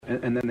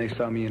And then they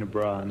saw me in a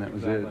bra, and that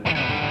was it.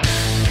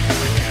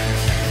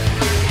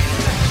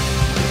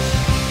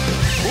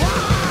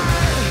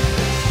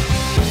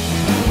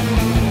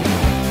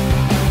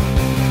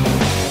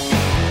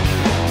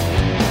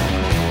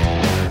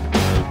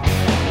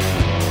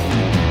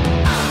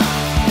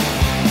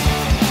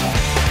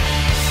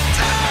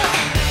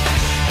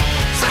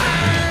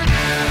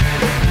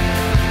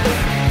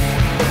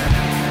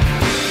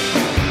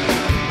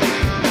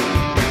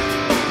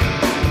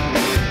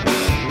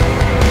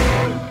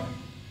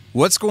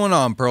 What's going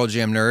on, Pearl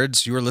Jam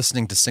nerds? You are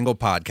listening to Single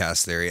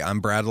Podcast Theory.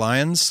 I'm Brad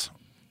Lyons.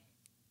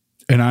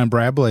 And I'm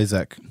Brad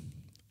Blazek.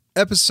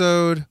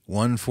 Episode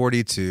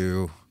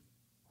 142.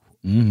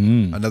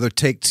 Another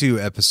Take Two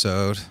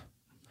episode.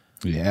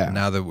 Yeah.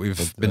 Now that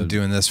we've been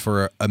doing this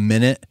for a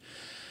minute,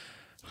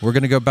 we're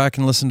going to go back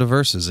and listen to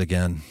verses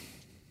again.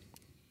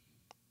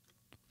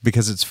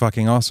 Because it's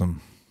fucking awesome.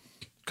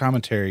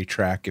 Commentary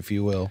track, if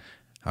you will.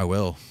 I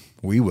will.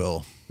 We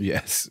will.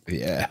 Yes.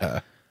 Yeah.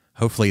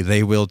 Hopefully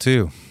they will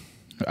too.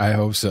 I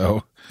hope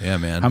so. Yeah,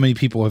 man. How many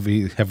people have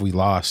we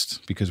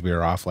lost because we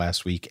were off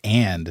last week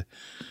and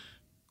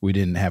we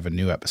didn't have a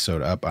new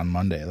episode up on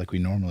Monday like we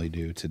normally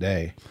do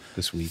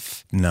this week?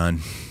 None.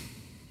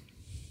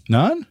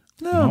 None?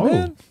 No,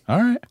 man. All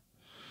right.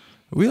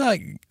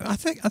 I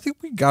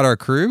think we got our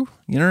crew.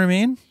 You know what I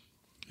mean?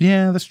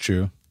 Yeah, that's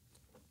true.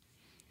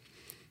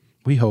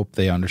 We hope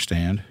they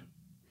understand.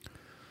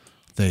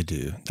 They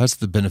do. That's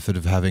the benefit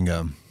of having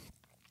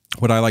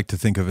what I like to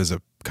think of as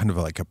a kind of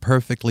like a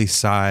perfectly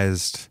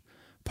sized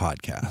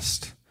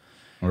podcast.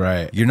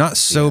 Right. You're not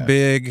so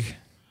big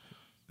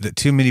that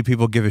too many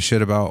people give a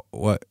shit about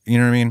what, you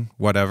know what I mean?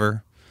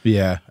 Whatever.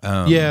 Yeah.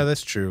 Yeah,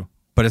 that's true.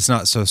 But it's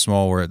not so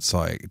small where it's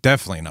like,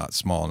 definitely not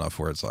small enough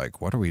where it's like,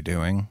 what are we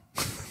doing?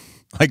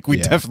 Like we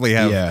definitely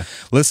have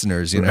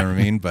listeners, you know what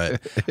I mean?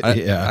 But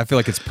I feel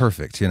like it's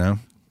perfect, you know?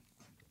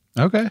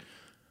 Okay.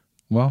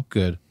 Well,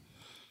 good.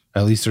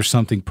 At least there's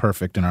something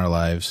perfect in our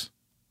lives.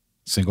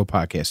 Single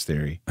Podcast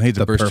Theory. I hate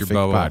to burst your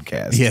bubble.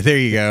 Podcast. Yeah, there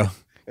you go.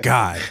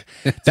 God,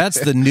 that's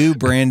the new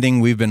branding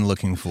we've been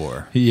looking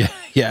for. Yeah.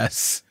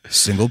 Yes.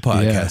 Single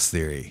Podcast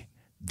Theory,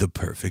 the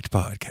perfect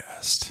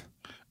podcast.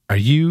 Do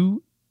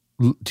you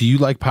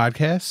like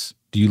podcasts?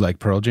 Do you like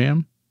Pearl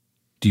Jam?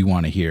 Do you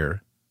want to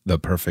hear the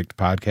perfect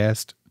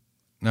podcast?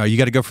 No, you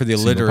got to go for the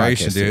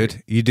alliteration, dude.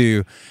 Theory. You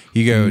do.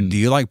 You go, do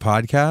you like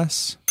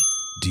podcasts?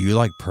 Do you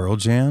like Pearl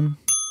Jam?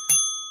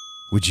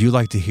 Would you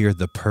like to hear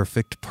the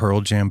perfect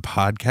Pearl Jam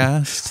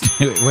podcast?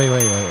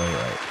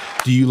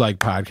 Wait. Do you like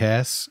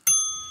podcasts?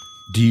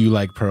 Do you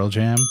like Pearl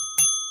Jam?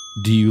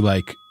 Do you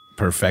like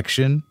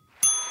perfection?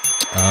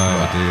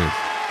 Oh, dude.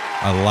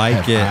 I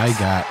like it. I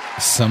got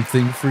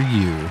something for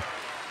you.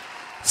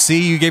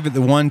 See, you gave it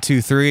the 1,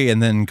 2, 3,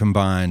 and then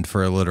combined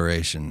for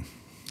alliteration.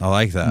 I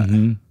like that.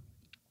 Mm-hmm.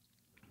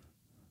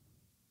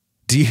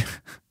 Do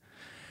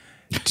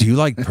you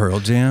like Pearl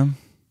Jam?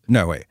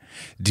 No, wait.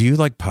 Do you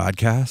like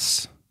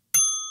podcasts?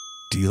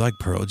 Do you like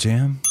Pearl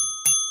Jam?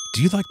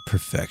 Do you like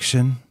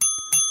perfection?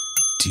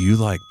 Do you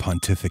like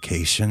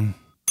pontification?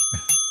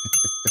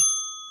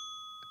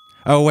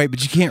 Oh, wait,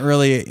 but you can't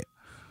really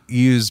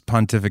use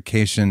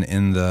pontification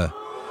in the...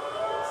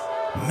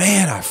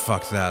 Man, I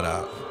fucked that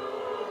up.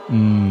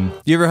 You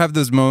ever have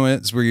those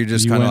moments where you're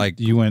just kind of like...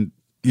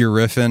 You're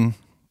riffing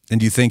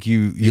and you think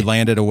you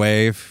landed a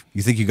wave.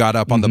 You think you got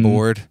up on the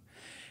board.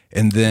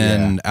 And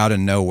then out of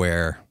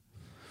nowhere...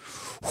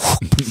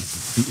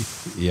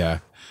 Yeah.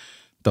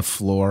 The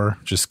floor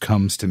just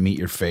comes to meet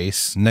your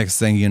face. Next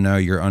thing you know,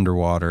 you're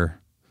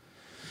underwater.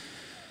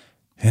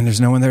 And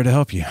there's no one there to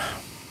help you.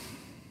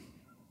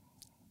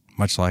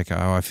 Much like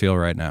how I feel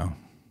right now.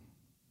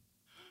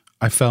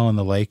 I fell in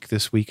the lake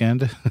this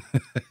weekend.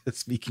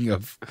 Speaking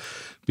of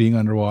being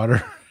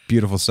underwater.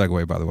 Beautiful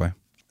segue, by the way.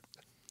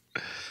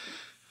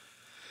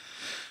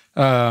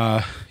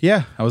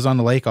 Yeah, I was on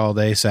the lake all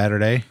day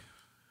Saturday,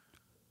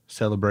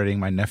 celebrating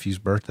my nephew's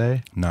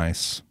birthday.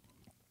 Nice.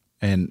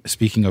 And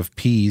speaking of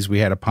peas, we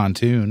had a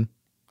pontoon.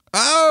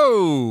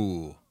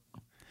 Oh!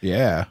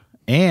 Yeah.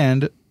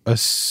 And a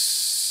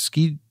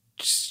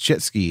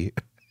jet ski.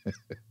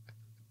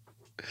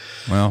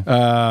 Well.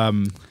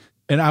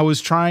 And I was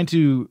trying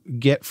to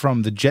get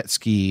from the jet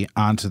ski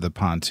onto the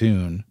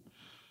pontoon.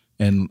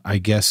 And I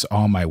guess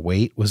all my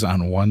weight was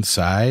on one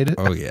side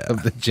of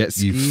the jet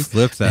ski. You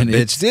flipped that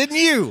bitch, didn't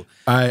you?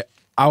 I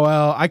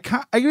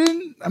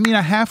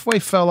halfway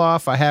fell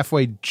off. I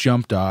halfway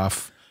jumped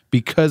off.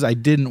 Because I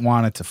didn't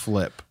want it to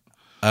flip.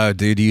 Oh,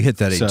 dude, you hit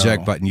that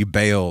eject button. You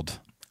bailed.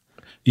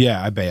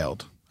 Yeah, I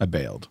bailed.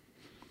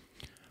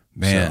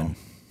 Man.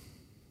 So,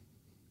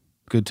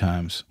 good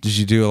times. Did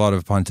you do a lot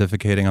of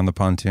pontificating on the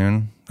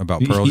pontoon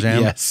about Pearl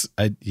Jam? Yes.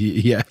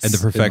 Yes. And the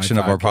perfection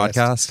of our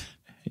podcast?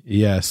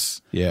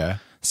 Yes. Yeah.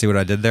 See what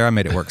I did there? I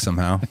made it work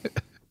somehow.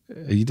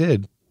 You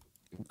did.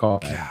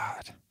 God.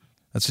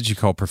 That's what you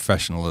call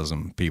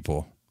professionalism,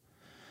 people.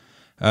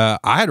 I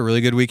had a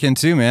really good weekend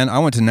too, man. I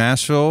went to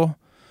Nashville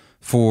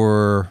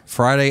for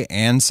Friday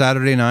and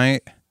Saturday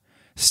night.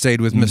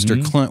 Stayed with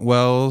Mr. Clint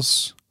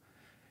Wells.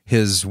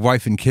 His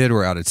wife and kid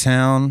were out of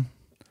town.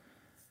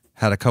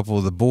 had a couple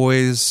of the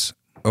boys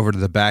over to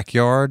the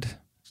backyard,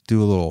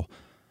 do a little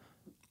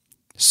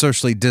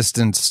socially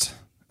distanced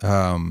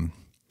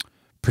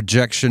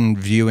projection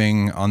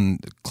viewing on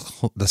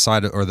the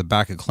side or the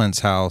back of Clint's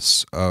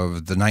house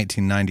of the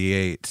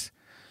 1998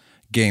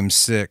 Game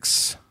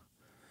 6,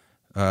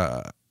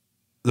 the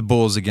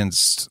Bulls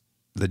against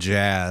the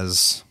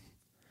Jazz,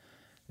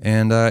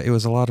 and it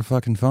was a lot of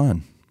fucking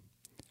fun.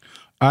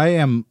 I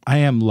am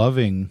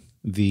loving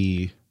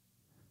the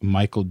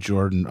Michael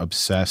Jordan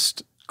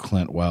obsessed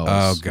Clint Wells.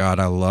 Oh God,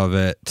 I love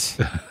it.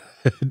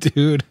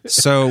 Dude.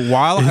 So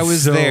while I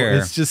was there,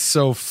 it's just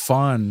so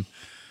fun.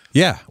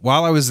 Yeah,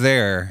 while I was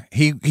there,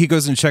 he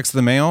goes and checks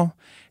the mail,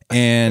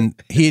 and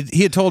he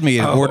had told me he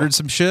had ordered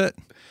some shit,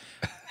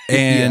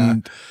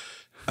 and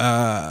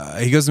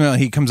he goes in the mail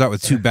and he comes out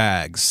with 2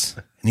 bags,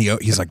 and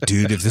he's like,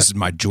 dude, if this is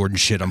my Jordan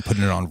shit, I'm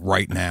putting it on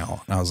right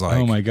now. And I was like,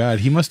 oh my God,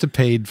 he must have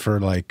paid for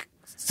like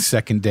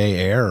second day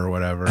air or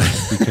whatever,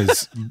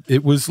 because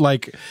it was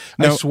like,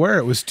 I swear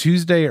it was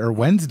Tuesday or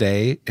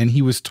Wednesday, and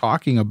he was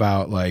talking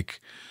about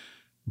like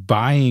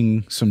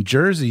buying some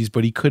jerseys,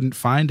 but he couldn't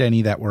find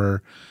any that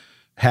were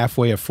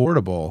halfway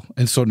affordable.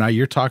 And so now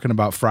you're talking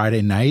about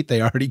Friday night,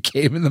 they already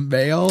came in the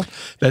mail.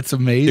 That's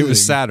amazing. It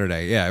was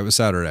Saturday. Yeah, it was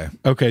Saturday.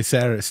 Okay,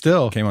 Saturday.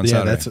 Still came on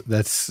Saturday.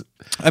 That's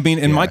I mean,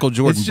 and Michael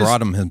Jordan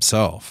brought him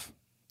himself.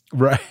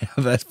 Right.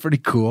 That's pretty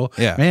cool.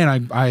 Yeah.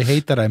 Man, I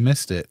hate that I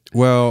missed it.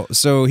 Well,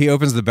 so he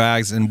opens the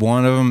bags, and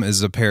one of them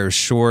is a pair of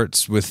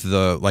shorts with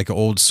the like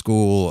old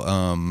school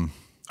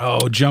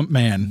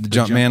Jumpman. The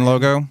Jumpman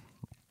logo.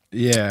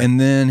 Yeah.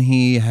 And then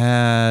he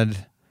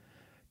had,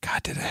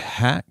 God, did a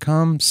hat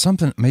come?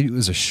 Something, maybe it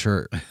was a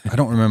shirt. I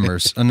don't remember.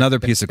 Another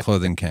piece of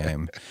clothing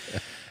came.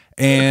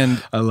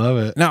 And I love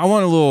it. Now I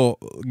want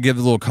give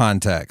a little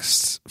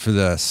context for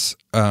this.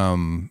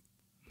 And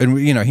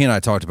he and I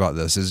talked about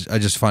this. I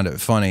just find it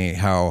funny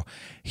how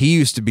he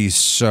used to be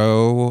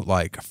so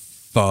like,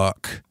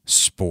 fuck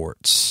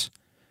sports.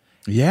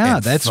 Yeah,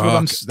 that's what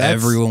I'm. That's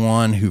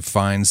everyone who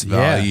finds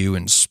value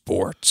in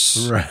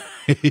sports. Right.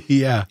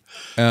 Yeah.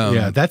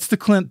 That's the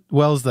Clint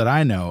Wells that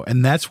I know.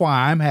 And that's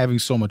why I'm having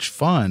so much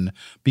fun,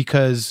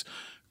 because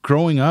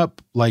growing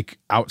up like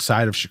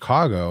outside of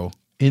Chicago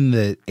in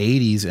the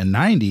 80s and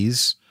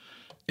 90s,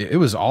 it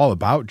was all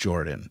about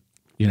Jordan,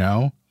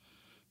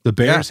 The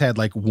Bears had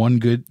like one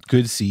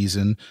good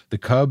season. The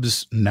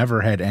Cubs never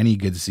had any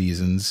good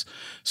seasons.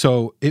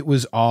 So it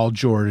was all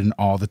Jordan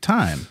all the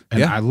time.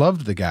 And I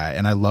loved the guy,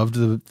 and I loved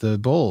the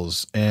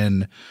Bulls.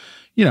 And,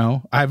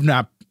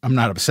 I'm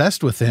not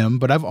obsessed with him,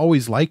 but I've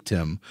always liked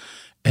him.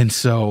 And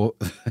so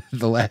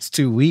the last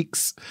 2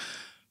 weeks,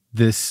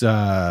 this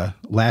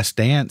Last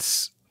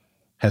Dance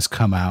has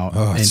come out.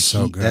 Oh, it's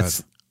so good.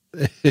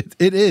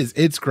 It is.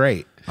 It's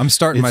great. I'm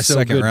starting my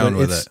second round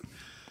with it.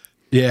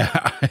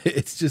 Yeah,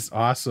 it's just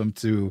awesome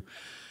to,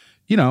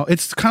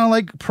 it's kind of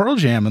like Pearl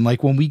Jam. And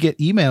like when we get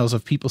emails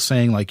of people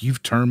saying like,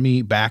 you've turned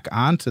me back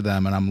onto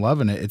them and I'm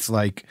loving it. It's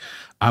like,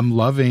 I'm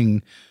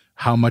loving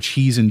how much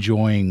he's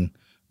enjoying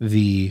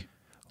the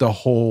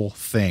whole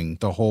thing,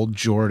 the whole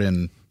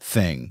Jordan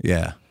thing.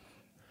 Yeah.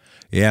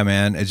 Yeah,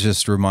 man. It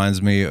just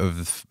reminds me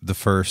of the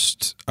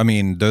first,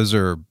 those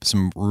are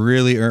some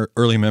really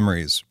early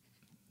memories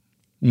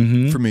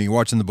for me,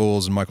 watching the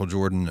Bulls and Michael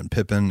Jordan and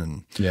Pippen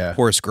and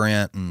Horace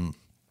Grant and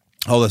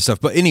all this stuff.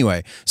 But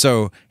anyway,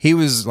 so he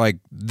was like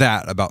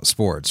that about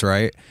sports,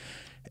 right?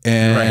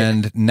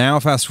 And now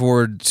fast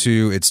forward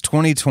to it's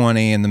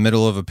 2020 in the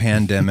middle of a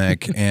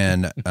pandemic,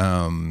 and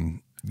a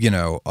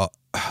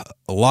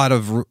lot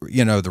of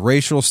the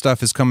racial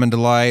stuff is coming to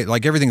light.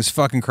 Like everything's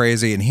fucking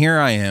crazy, and here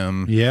I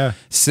am,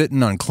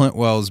 sitting on Clint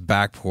Wells'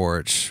 back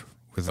porch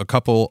with a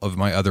couple of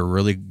my other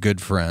really good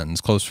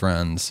friends, close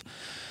friends,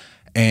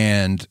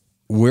 and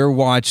we're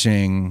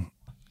watching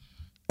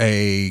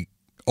a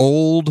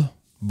old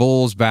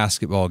Bulls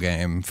basketball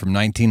game from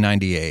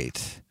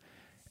 1998,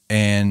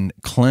 and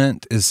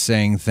Clint is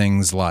saying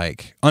things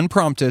like,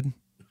 unprompted,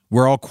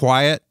 we're all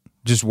quiet,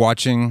 just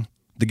watching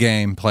the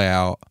game play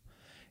out,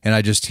 and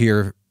I just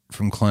hear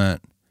from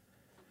Clint,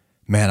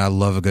 man, I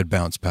love a good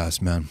bounce pass,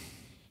 man.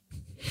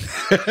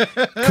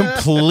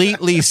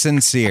 Completely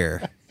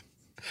sincere.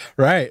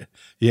 Right.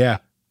 Yeah.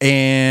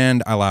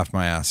 And I laughed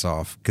my ass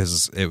off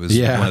because it was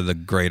one of the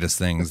greatest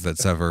things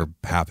that's ever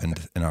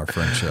happened in our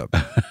friendship.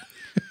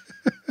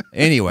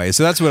 Anyway,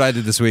 so that's what I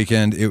did this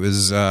weekend. It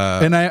was,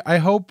 and I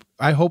hope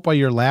while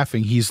you're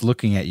laughing, he's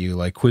looking at you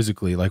like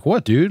quizzically, like,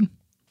 "What, dude?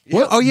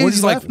 What? Oh yeah,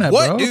 he's like, at,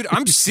 "What, bro? Dude?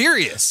 I'm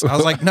serious." I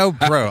was like, "No,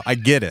 bro, I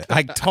get it.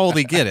 I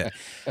totally get it.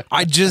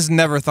 I just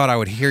never thought I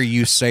would hear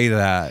you say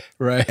that,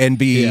 and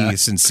be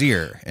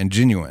sincere and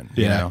genuine.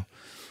 You know,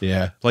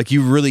 like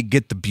you really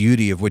get the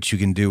beauty of what you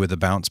can do with a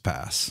bounce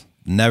pass.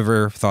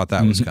 Never thought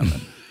that was coming."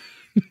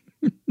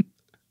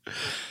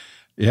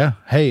 Yeah.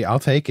 Hey, I'll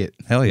take it.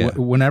 Hell yeah.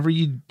 Whenever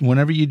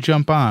you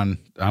jump on,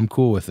 I'm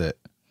cool with it.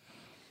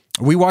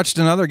 We watched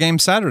another game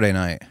Saturday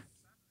night.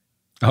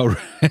 Oh,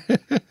 right.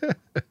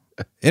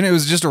 And it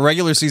was just a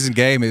regular season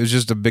game. It was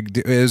just a big.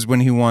 It was when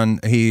he won.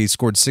 He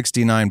scored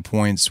 69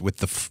 points with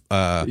the.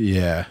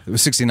 It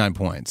was 69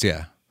 points.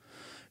 Yeah.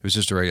 It was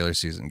just a regular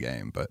season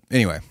game. But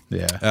anyway.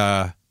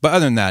 Yeah. But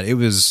other than that,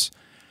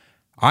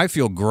 I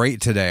feel great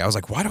today. I was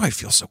like, why do I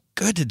feel so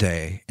good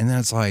today? And then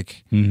it's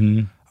like,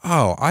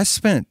 oh, I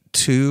spent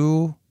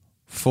 2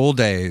 full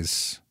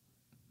days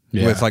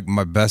with like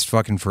my best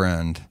fucking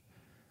friend.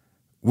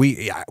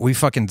 We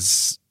fucking,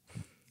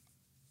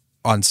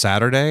 on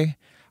Saturday,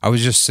 we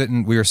were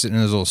sitting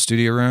in his little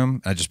studio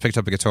room. And I just picked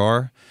up a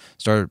guitar,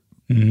 started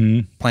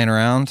playing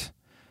around.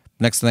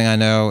 Next thing I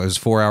know, it was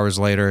 4 hours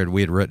later, and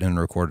we had written and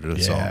recorded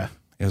a song.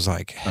 It was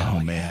like, oh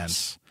man.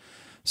 Yes.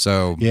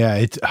 So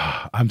yeah,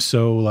 I'm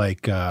so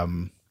like,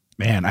 man,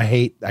 I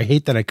hate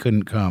that I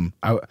couldn't come.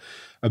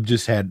 I've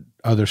just had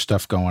other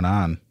stuff going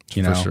on,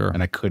 you know,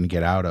 and I couldn't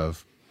get out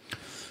of.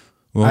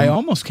 Well, I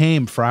almost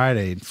came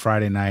Friday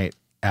night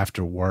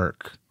after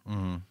work,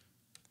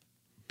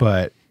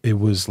 but it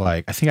was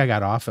like, I think I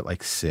got off at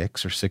like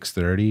 6 or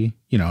 6:30,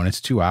 you know, and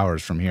it's 2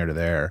 hours from here to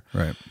there,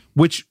 right?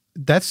 Which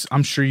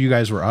I'm sure you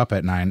guys were up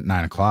at 9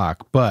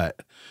 o'clock,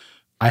 but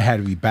I had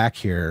to be back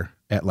here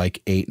at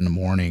like 8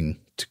 a.m.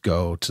 to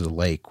go to the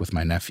lake with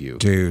my nephew,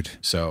 dude.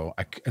 So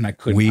I couldn't.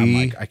 I'm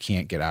like, I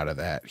can't get out of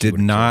that. Did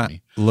not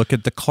look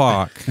at the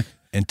clock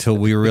until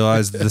we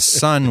realized the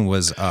sun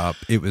was up.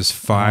 It was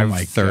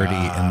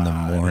 5:30 in the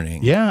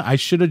morning. Yeah, I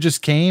should have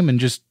just came and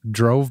just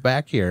drove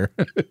back here.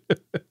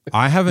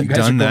 I haven't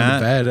done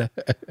that.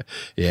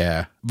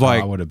 Yeah,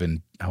 like I would have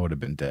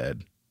been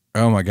dead.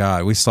 Oh my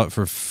God, we slept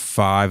for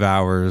 5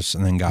 hours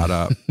and then got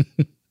up.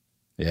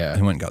 Yeah,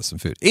 and went and got some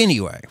food.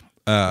 Anyway,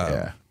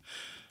 yeah.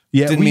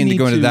 Didn't mean to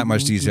go into that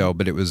much detail,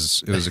 but it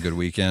was a good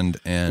weekend,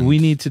 and we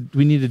need to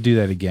do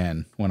that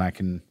again when I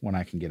can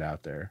get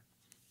out there.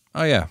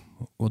 Oh yeah,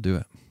 we'll do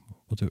it.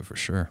 We'll do it for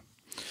sure.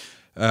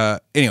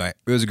 Anyway,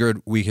 it was a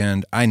good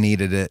weekend. I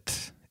needed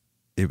it.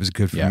 It was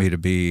good for me to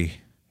be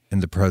in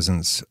the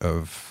presence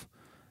of,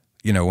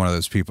 you know, one of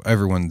those people.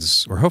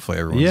 Hopefully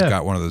everyone's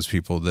got one of those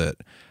people that,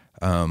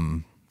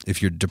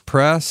 if you're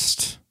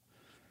depressed,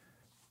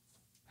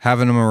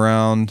 having them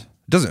around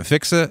doesn't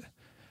fix it,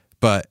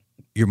 but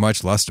you're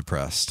much less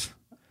depressed.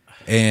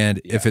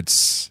 And if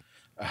it's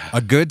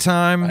a good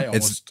time,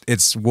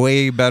 it's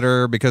way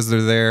better because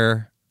they're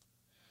there.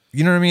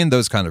 You know what I mean?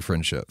 Those kind of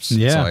friendships.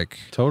 Yeah, it's like,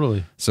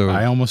 totally. So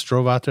I almost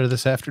drove out there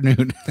this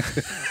afternoon.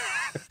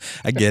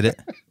 I get it.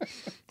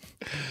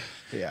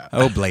 Yeah.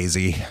 Oh,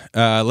 Blazy.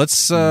 Let's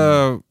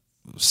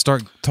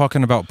start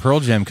talking about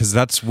Pearl Jam, because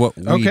that's what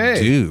we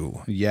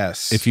do.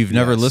 Yes. If you've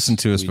never listened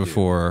to us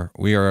before,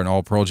 we are an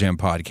all Pearl Jam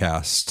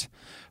podcast.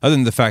 Other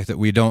than the fact that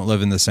we don't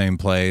live in the same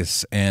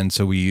place, and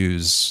so we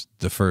use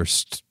the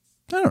first,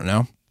 I don't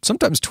know,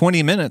 sometimes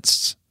 20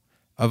 minutes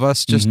of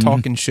us just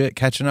talking shit,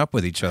 catching up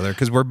with each other,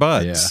 because we're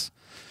buds.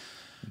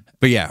 Yeah.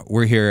 But yeah,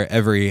 we're here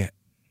every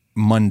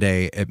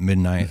Monday at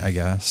midnight, I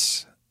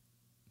guess,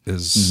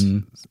 is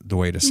the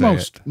way to say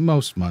it.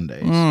 Most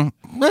Mondays.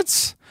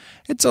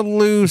 It's a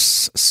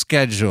loose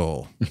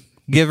schedule,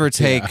 give or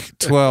take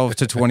 12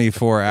 to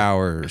 24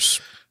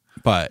 hours.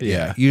 But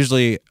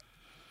usually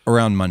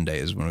around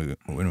Mondays when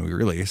we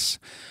release.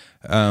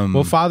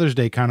 Well, Father's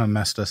Day kind of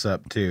messed us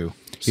up too.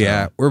 So.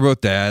 Yeah, we're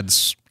both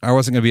dads. I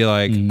wasn't going to be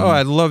like, oh,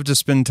 I'd love to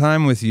spend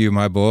time with you,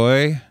 my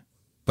boy,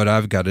 but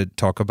I've got to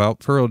talk about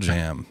Pearl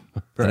Jam.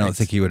 Right. I don't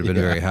think he would have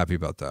been very happy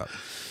about that.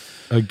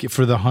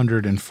 For the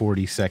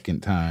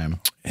 142nd time.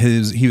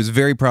 He was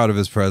very proud of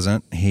his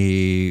present.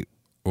 He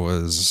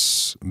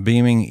was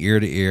beaming ear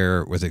to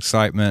ear with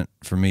excitement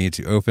for me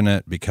to open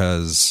it,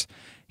 because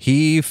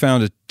he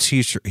found a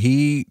t-shirt.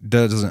 He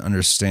doesn't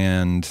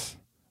understand.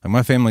 Like,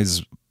 my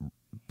family's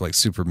like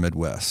super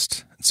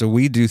Midwest. So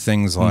we do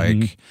things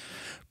like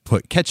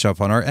put ketchup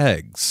on our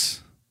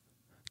eggs,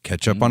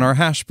 ketchup on our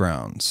hash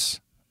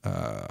browns,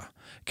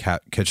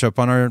 ketchup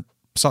on our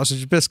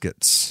sausage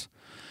biscuits.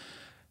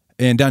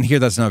 And down here,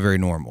 that's not very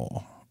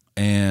normal.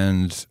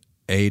 And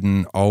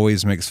Aiden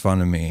always makes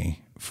fun of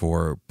me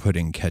for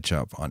putting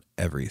ketchup on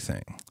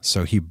everything.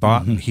 So he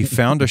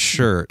found a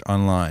shirt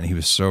online. He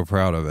was so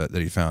proud of it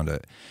that he found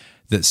it.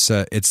 That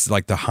said, it's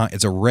like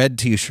it's a red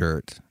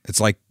T-shirt. It's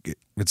like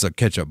it's a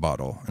ketchup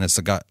bottle, and it's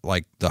got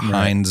like the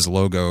Heinz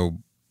logo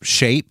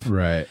shape.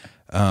 Right.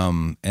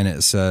 And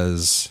it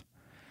says,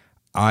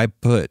 "I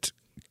put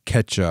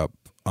ketchup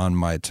on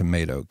my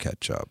tomato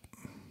ketchup."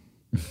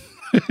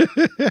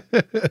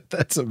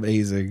 That's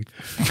amazing.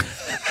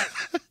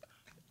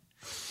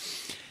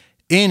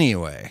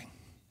 Anyway,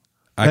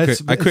 I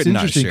could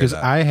not share because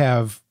that. I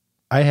have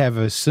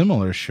a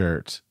similar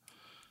shirt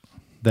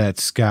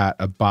that's got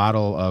a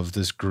bottle of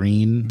this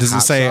green. Does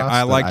it say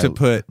I like to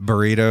put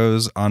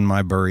burritos on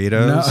my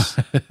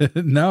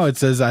burritos? No, it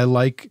says I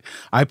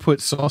put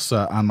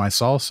salsa on my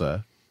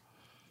salsa,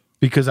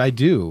 because I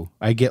do.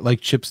 I get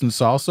like chips and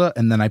salsa,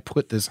 and then I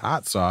put this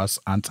hot sauce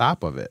on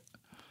top of it.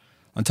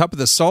 On top of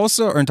the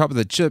salsa, or on top of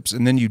the chips,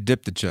 and then you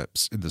dip the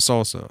chips in the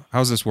salsa?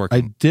 How's this working?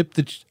 I dip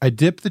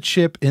the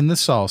chip in the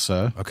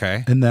salsa.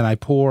 Okay. And then I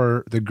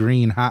pour the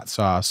green hot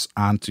sauce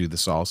onto the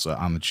salsa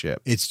on the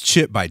chip. It's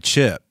chip by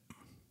chip.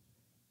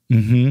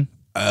 Mm-hmm.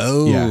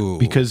 Oh. Yeah,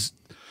 because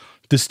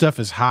this stuff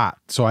is hot,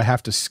 so I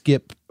have to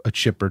skip a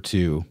chip or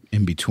two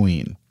in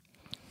between.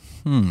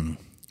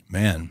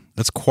 Man,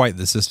 that's quite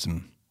the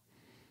system.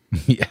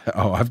 Yeah.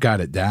 Oh, I've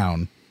got it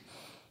down.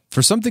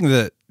 For something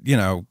that,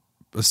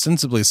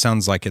 ostensibly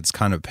sounds like it's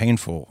kind of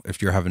painful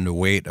if you're having to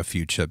wait a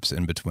few chips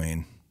in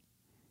between.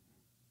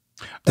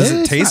 Does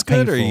it taste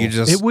good painful. Or you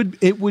just...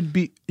 It would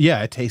be,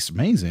 yeah, it tastes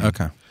amazing.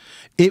 Okay.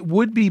 It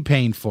would be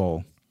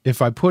painful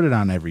if I put it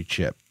on every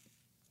chip.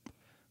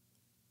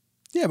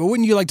 Yeah, but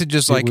wouldn't you like to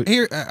just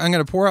here, I'm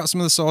going to pour out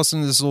some of the sauce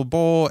into this little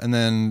bowl, and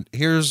then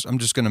I'm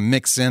just going to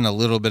mix in a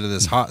little bit of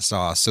this hot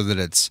sauce so that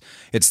it's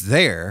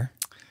there,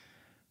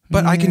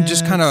 but I can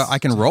just I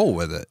can roll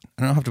with it.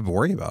 I don't have to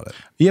worry about it.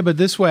 Yeah, but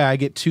this way I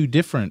get two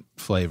different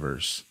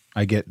flavors.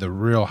 I get the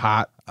real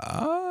hot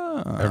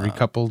every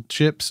couple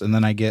chips, and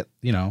then I get,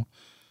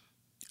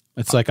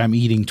 it's like I'm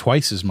eating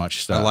twice as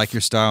much stuff. I like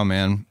your style,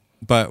 man,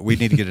 but we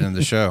need to get into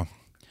the show.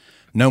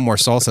 No more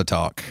salsa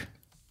talk.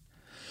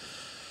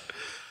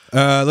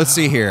 Let's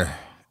see here.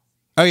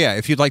 Oh, yeah.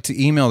 If you'd like to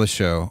email the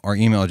show, our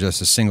email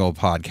address is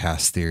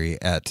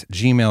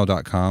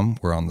singlepodcasttheory@gmail.com.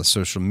 We're on the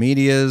social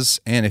medias.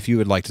 And if you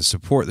would like to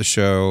support the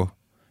show,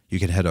 you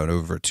can head on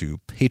over to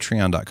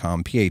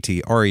patreon.com,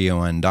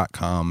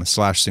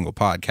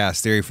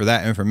 patreon.com/singlepodcasttheory for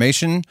that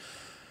information.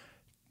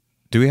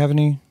 Do we have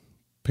any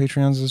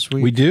Patreons this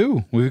week? We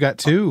do. We've got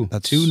two.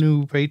 Two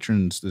new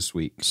patrons this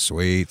week.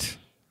 Sweet.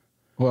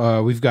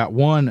 We've got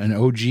one, an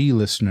OG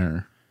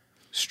listener,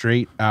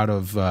 straight out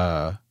of...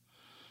 I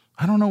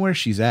don't know where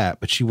she's at,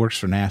 but she works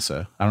for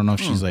NASA. I don't know if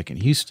she's like in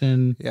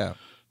Houston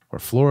or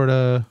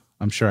Florida.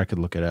 I'm sure I could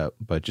look it up,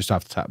 but just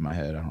off the top of my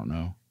head, I don't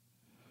know.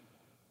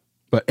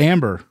 But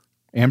Amber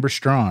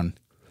Strawn.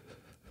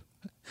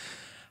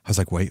 I was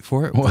like, wait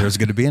for it. There's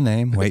going to be a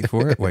name. Wait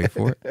for it.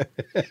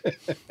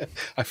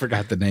 I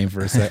forgot the name for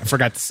a second. I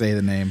forgot to say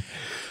the name.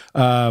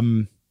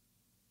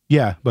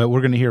 Yeah, but we're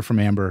going to hear from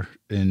Amber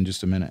in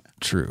just a minute.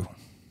 True.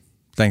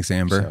 Thanks,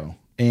 Amber.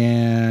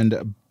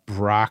 And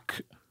Brock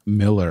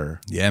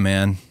Miller. Yeah,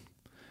 man.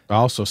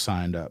 Also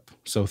signed up.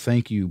 So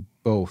thank you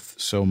both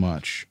so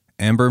much.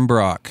 Amber and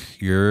Brock,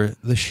 you're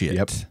the shit.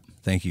 Yep.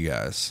 Thank you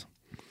guys.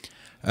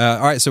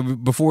 All right, so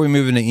before we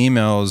move into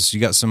emails, you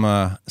got some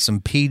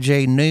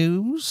PJ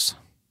news?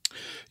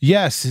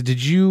 Yes.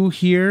 Did you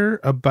hear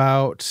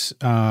about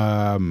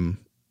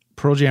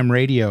Pearl Jam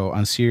Radio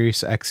on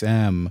Sirius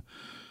XM?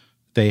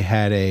 They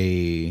had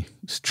a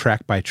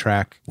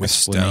track-by-track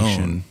explanation.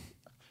 Stone.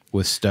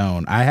 With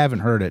Stone. I haven't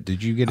heard it.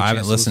 Did you get a chance I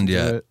haven't listened to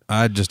yet. It?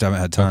 I just haven't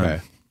had time.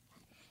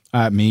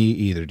 Okay. Me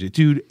either.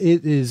 Dude,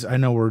 it is, I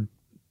know we're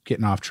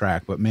getting off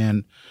track, but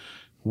man,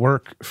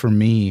 work for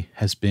me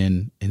has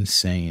been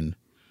insane.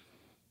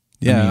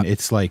 Yeah. I mean,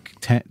 it's like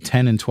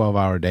 10 and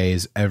 12-hour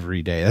days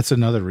every day. That's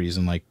another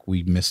reason like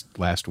we missed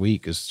last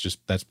week is just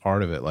that's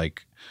part of it.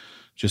 Like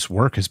just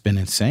work has been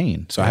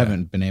insane. So I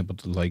haven't been able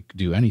to like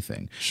do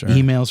anything. Sure.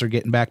 Emails are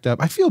getting backed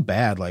up. I feel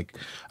bad. Like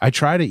I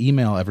try to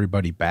email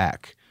everybody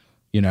back.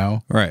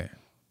 Right.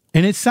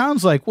 And it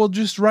sounds like, well,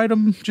 just write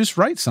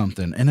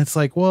something. And it's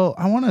like, well,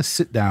 I want to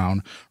sit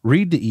down,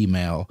 read the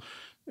email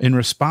and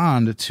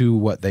respond to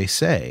what they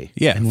say.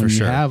 Yeah, and when for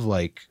sure. you have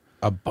like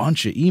a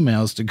bunch of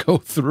emails to go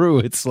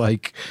through, it's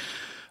like,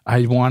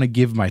 I want to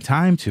give my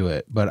time to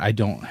it, but I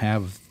don't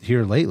have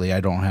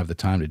the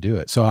time to do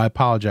it. So I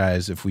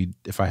apologize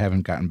if I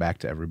haven't gotten back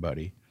to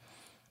everybody.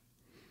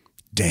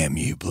 Damn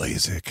you,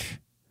 Blazik.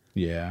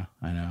 Yeah,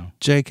 I know.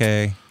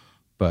 JK.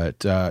 But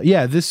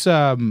this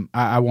I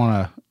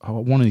want to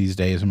one of these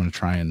days I'm going to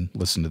try and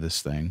listen to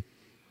this thing.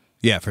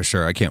 Yeah, for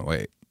sure. I can't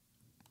wait.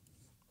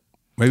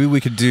 Maybe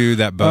we could do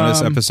that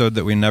bonus episode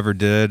that we never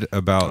did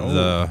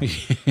about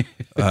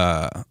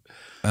the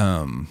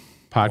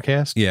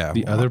podcast. Yeah,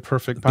 the other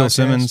perfect podcast. Bill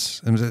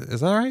Simmons.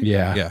 Is that right?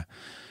 Yeah.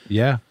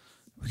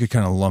 We could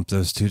kind of lump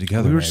those two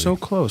together. We were so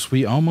close.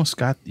 We almost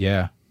got.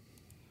 Yeah.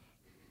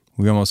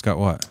 We almost got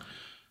what?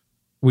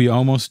 We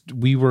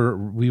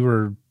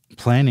were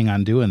planning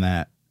on doing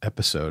that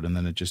episode, and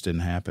then it just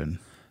didn't happen.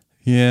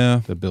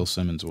 Yeah, the Bill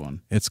Simmons one.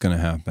 It's gonna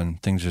happen.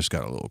 Things just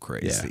got a little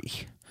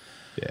crazy.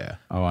 Yeah.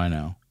 Oh, I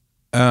know.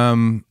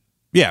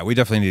 Yeah, we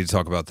definitely need to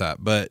talk about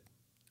that. But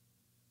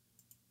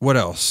what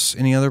else?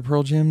 Any other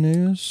Pearl Jam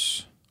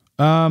news?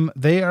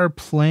 They are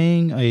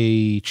playing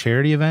a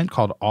charity event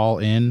called All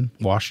In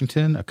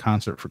Washington, a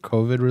concert for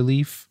COVID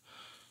relief,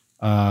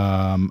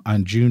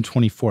 on June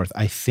 24th.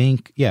 I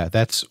think,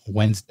 that's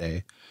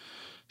Wednesday.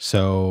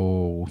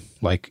 So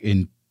like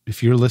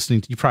if you're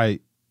listening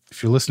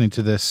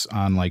to this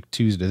on like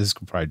Tuesday, this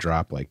could probably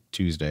drop like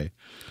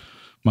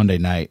Monday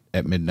night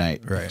at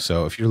midnight. Right.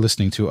 So if you're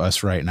listening to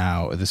us right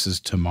now, this is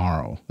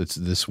tomorrow. It's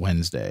this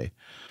Wednesday.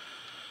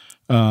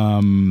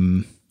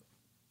 But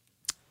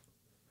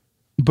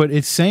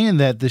it's saying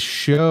that the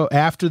show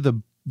after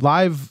the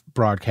live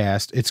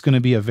broadcast, it's going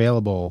to be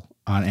available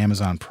on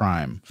Amazon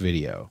Prime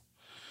Video.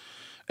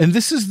 And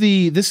this is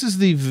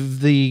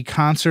the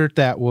concert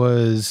that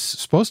was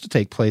supposed to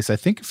take place, I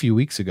think, a few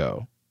weeks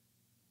ago.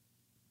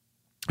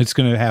 It's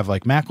going to have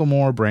like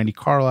Macklemore, Brandi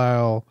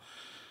Carlile,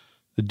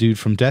 the dude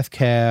from Death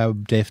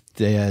Cab,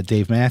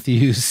 Dave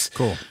Matthews.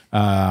 Cool.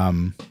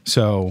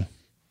 So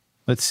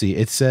Let's see.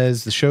 It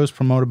says the show is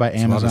promoted by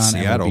Amazon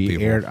and will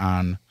be aired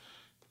on.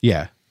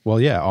 Yeah. Well,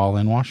 yeah, all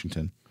in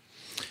Washington.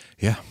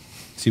 Yeah.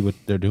 See what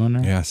they're doing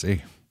there? Yeah,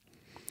 see.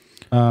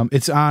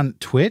 It's on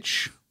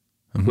Twitch,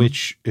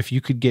 which if you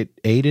could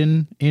get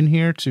Aiden in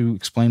here to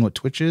explain what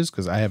Twitch is,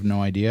 because I have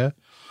no idea.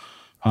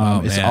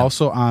 It's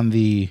also on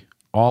the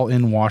All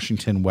in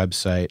Washington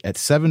website at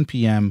 7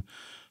 p.m.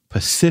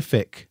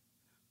 Pacific.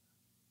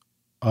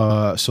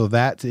 So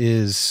that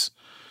is,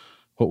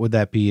 what would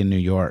that be in New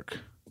York?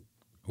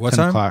 What 10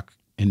 time? o'clock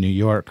in New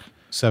York,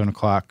 7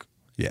 o'clock.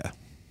 Yeah.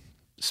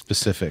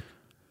 Specific.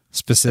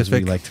 Specific.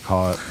 As we like to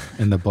call it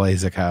in the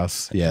Blazik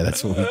house. Yeah,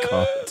 that's what we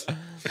call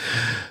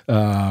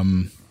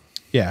it.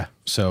 Yeah,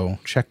 so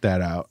check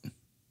that out.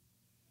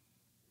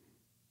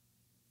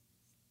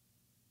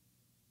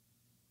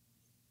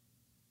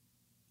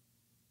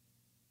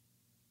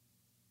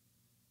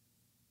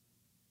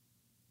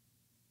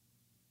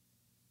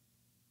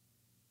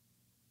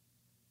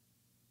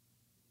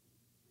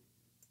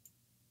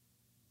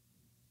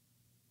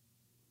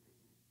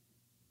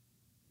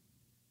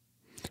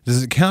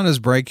 Does it count as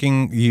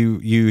breaking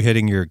you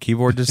hitting your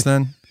keyboard just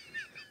then?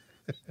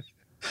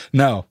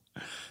 No.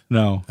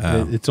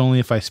 It's only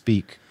if I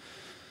speak.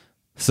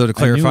 So to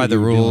clarify the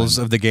rules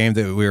of the game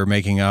that we were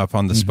making up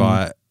on the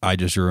spot, I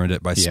just ruined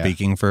it by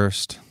speaking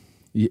first.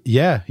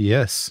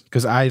 Yes.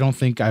 Because I don't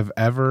think I've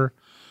ever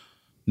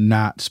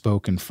not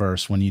spoken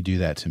first when you do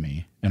that to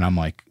me. And I'm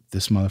like,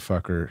 this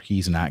motherfucker,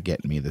 he's not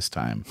getting me this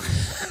time.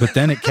 But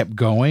then it kept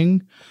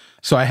going.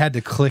 So I had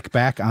to click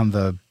back on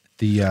the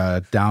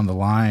Down the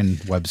Line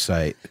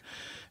website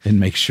and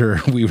make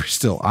sure we were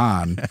still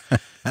on.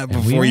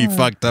 Before you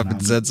fucked up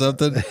and said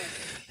something?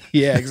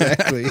 Yeah,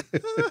 exactly.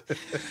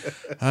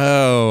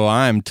 Oh,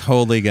 I'm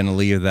totally going to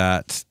leave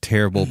that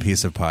terrible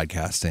piece of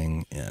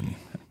podcasting in.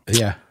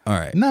 Yeah. All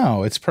right.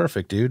 No, it's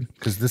perfect, dude,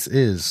 because this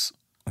is...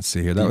 Let's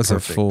see here. That was a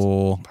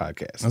full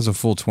podcast. That was a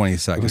full 20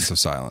 seconds of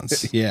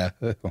silence. Yeah.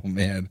 Oh,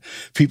 man.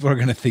 People are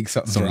going to think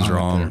something's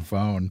wrong with their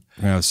phone.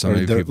 So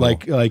many people.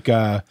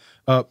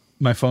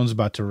 My phone's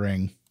about to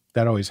ring.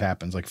 That always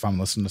happens. Like if I'm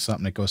listening to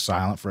something, it goes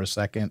silent for a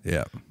second.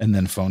 Yeah. And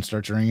then phone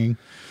starts ringing.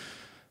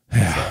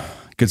 Yeah.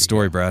 Good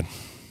story, Brad.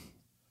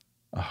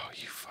 Oh,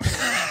 you fuck.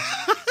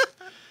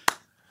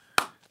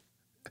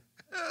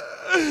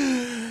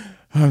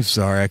 I'm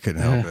sorry. I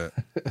couldn't help it.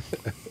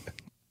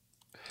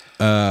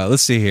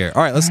 Let's see here.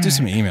 All right. Let's do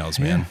some emails,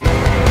 man.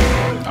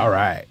 All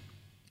right.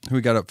 Who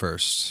we got up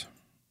first?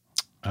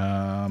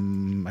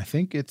 I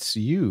think it's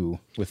you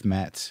with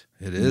Matt.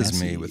 It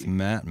is me with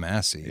Matt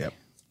Massey. Yep.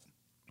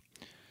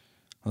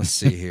 Let's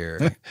see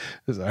here.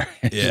 Sorry.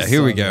 Yeah,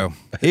 here we go.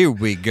 Here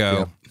we go.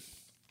 Yep.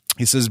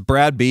 He says,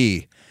 Brad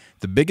B.,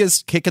 the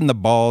biggest kick in the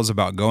balls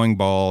about going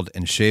bald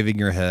and shaving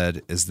your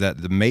head is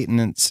that the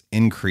maintenance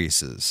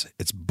increases.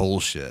 It's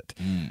bullshit.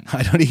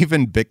 I don't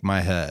even bick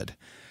my head.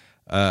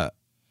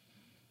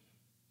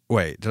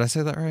 Wait, did I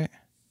say that right?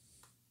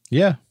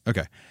 Yeah.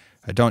 Okay.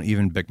 I don't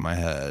even bick my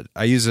head.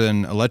 I use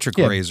an electric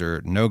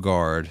razor, no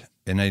guard,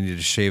 and I need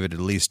to shave it at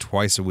least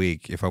twice a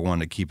week if I want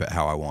to keep it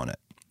how I want it.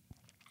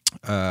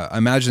 I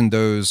imagine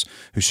those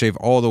who shave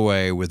all the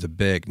way with a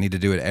bic need to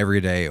do it every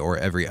day or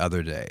every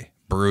other day.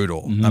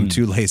 Brutal. I'm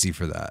too lazy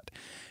for that.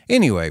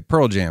 Anyway,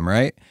 Pearl Jam,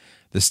 right?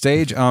 The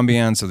stage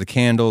ambiance of the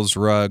candles,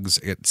 rugs,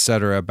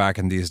 etc. back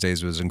in these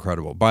days was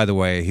incredible. By the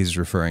way, he's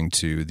referring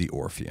to the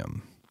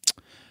Orpheum.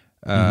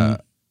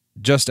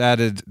 Just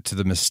added to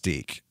the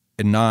mystique,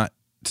 and not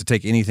to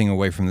take anything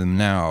away from them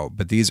now,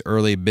 but these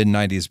early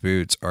mid-90s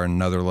boots are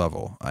another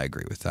level. I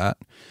agree with that.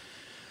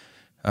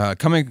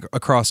 Coming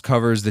across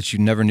covers that you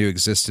never knew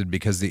existed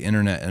because the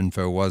internet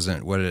info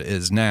wasn't what it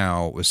is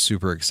now was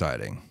super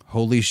exciting.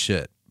 Holy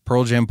shit.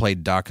 Pearl Jam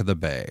played Dock of the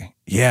Bay.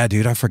 Yeah,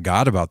 dude, I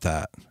forgot about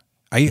that.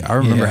 I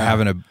remember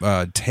having a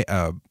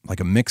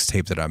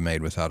mixtape that I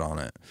made with that on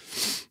it.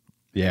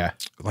 Yeah.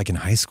 Like in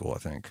high school, I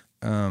think.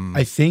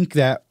 I think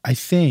that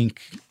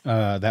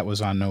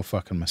was on No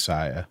Fucking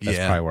Messiah. That's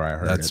probably where I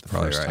heard it the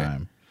first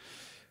time.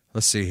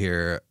 Let's see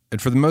here.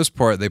 And for the most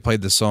part, they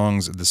played the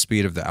songs at the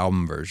speed of the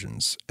album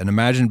versions. And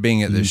imagine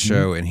being at this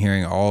show and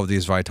hearing all of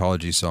these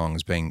Vitalogy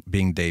songs being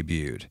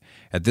debuted.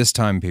 At this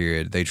time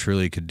period, they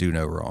truly could do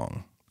no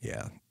wrong.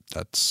 Yeah,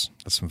 that's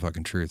some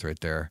fucking truth right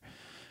there.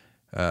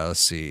 Let's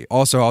see.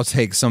 Also, I'll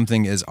take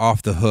Something Is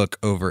Off the Hook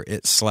over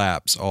It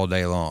Slaps all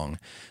day long.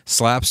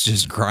 Slaps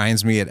just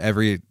grinds me at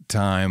every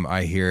time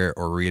I hear it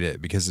or read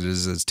it because it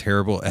is as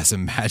terrible as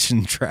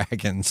Imagine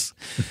Dragons,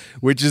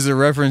 which is a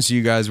reference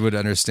you guys would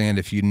understand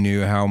if you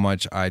knew how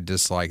much I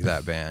dislike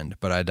that band,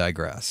 but I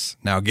digress.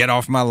 Now get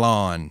off my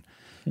lawn.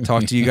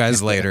 Talk to you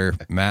guys later.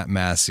 Matt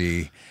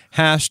Massey.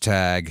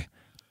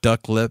 #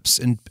 duck lips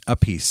and a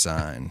peace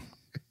sign.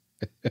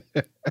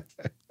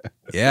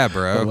 Yeah,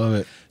 bro. I love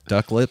it.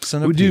 Duck lips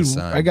and a peace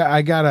sign.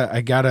 I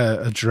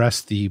gotta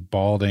address the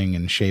balding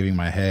and shaving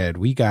my head.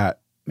 We got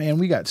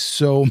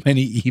so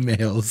many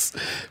emails,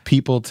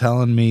 people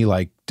telling me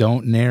like,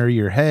 don't nair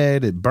your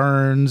head, it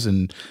burns,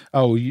 and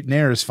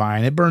nair is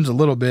fine. It burns a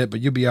little bit,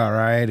 but you'll be all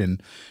right.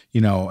 And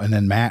and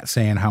then Matt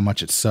saying how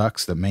much it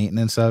sucks, the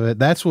maintenance of it.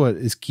 That's what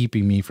is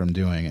keeping me from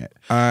doing it.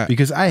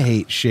 Because I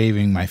hate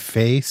shaving my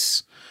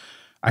face.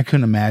 I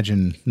couldn't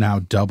imagine now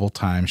double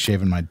time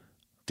shaving my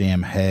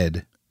damn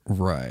head.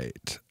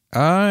 Right.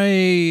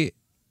 It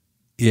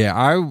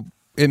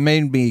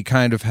made me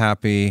kind of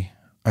happy.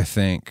 I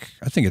think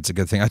it's a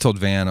good thing. I told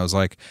Van, I was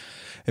like,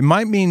 it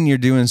might mean you're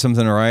doing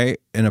something right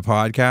in a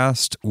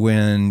podcast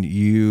when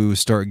you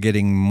start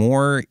getting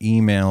more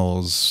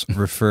emails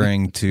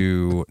referring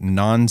to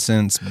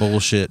nonsense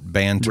bullshit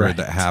banter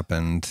that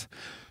happened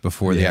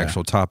before the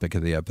actual topic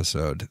of the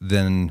episode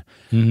than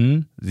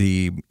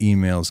the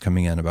emails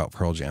coming in about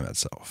Pearl Jam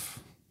itself.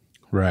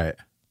 Right.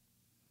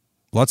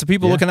 Lots of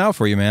people looking out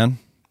for you, man.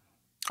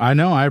 I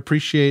know. I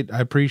appreciate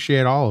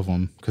all of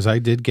them because I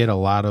did get a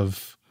lot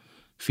of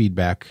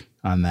feedback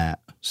on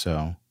that.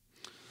 So.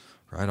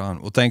 Right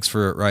on. Well, thanks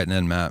for writing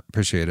in, Matt.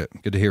 Appreciate it.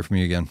 Good to hear from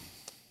you again.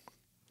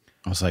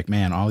 I was like,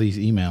 man, all these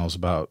emails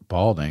about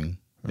balding,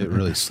 it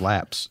really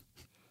slaps.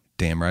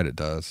 Damn right it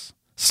does.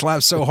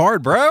 Slaps so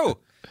hard, bro.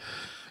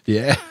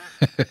 Yeah.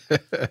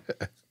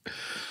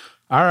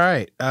 All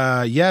right.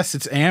 Yes,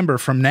 it's Amber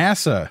from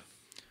NASA.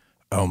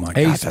 Oh my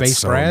God, that's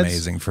so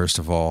amazing, first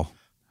of all.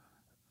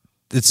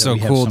 It's so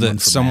cool that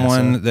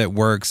someone that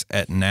works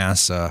at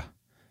NASA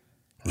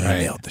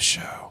emailed the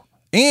show.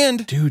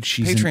 And dude,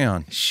 she's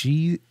Patreon.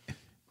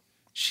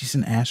 She's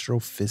an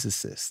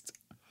astrophysicist.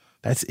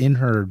 That's in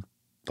her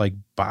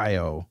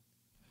bio.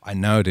 I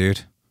know,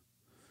 dude.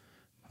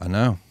 I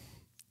know.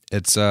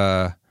 It's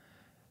don't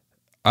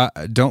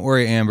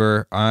worry,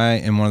 Amber. I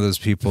am one of those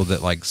people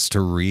that likes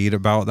to read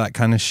about that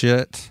kind of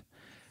shit.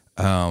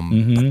 But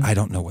I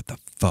don't know what the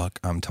fuck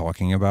I'm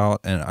talking about,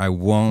 and I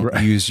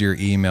won't use your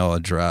email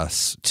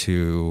address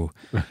to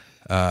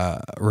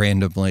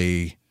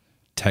randomly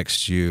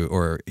text you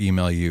or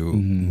email you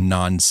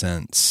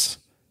nonsense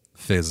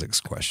physics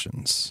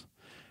questions.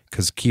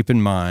 Because keep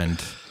in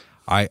mind,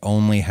 I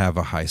only have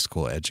a high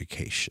school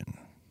education.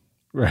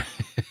 Right.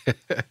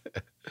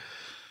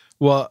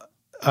 Well,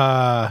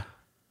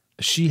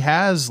 she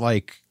has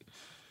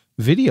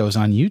videos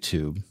on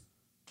YouTube.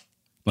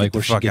 Where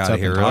she gets up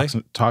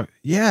and talk.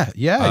 Yeah.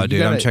 Oh,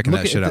 dude, I'm checking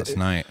that shit out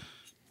tonight.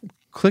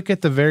 Click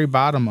at the very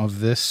bottom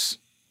of this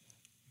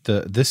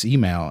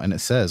email, and it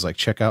says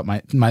check out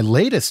my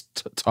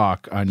latest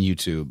talk on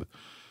YouTube.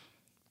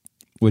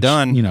 Which,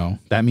 done.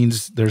 That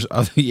means there's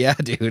other. Yeah,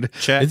 dude.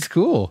 Check. It's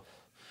cool.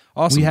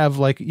 Awesome. We have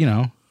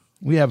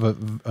we have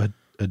a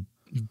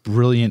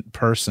brilliant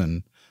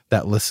person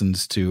that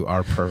listens to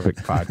our perfect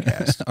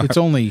podcast. It's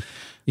only,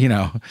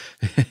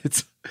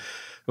 it's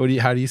how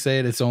do you say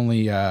it? It's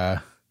only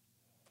I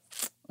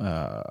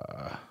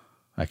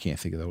can't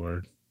think of the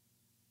word.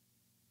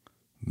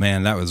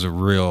 Man, that was a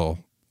real.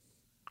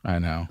 I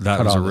know.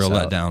 That was a real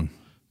letdown.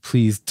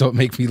 Please don't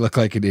make me look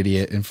like an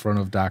idiot in front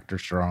of Dr.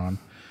 Strawn.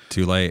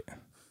 Too late.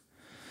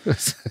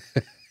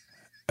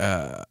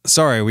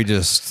 Sorry, we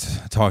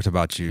just talked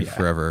about you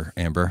forever,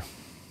 Amber.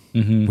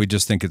 We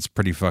just think it's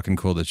pretty fucking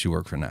cool that you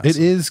work for NASA. It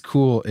is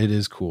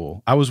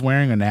cool. I was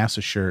wearing a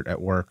NASA shirt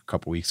at work a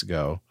couple weeks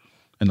ago,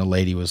 and the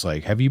lady was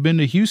like, "Have you been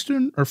to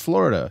Houston or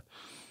Florida?"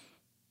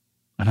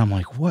 And I'm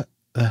like, "What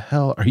the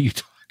hell are you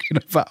talking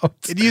about?"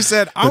 And you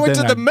said, "I went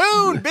to the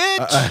moon,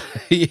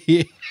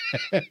 bitch."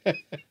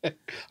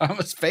 I'm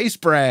a space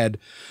Brad.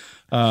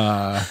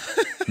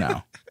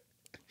 No.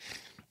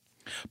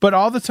 But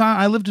all the time,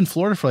 I lived in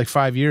Florida for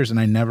 5 years, and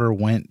I never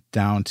went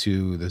down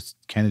to the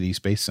Kennedy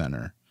Space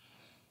Center.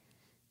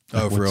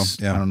 Oh, for real?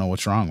 Yeah. I don't know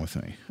what's wrong with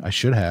me. I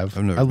should have.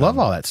 I love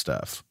all that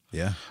stuff.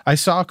 Yeah. I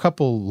saw a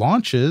couple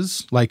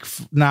launches,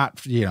 not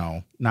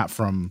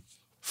from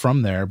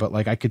there,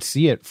 but I could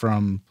see it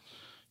from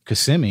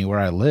Kissimmee where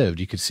I lived.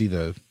 You could see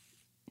the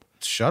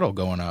shuttle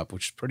going up,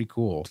 which is pretty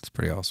cool. It's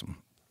pretty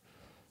awesome.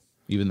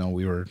 Even though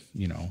we were,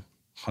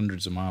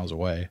 hundreds of miles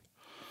away.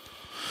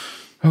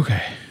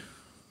 Okay.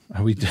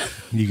 Are we done?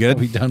 You good? Are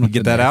we done with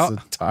get that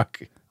out?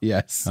 Talk?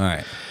 Yes. All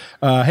right.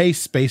 Hey,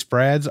 Space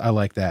Brads. I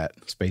like that.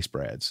 Space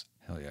Brads.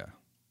 Hell yeah.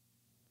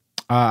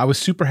 I was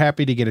super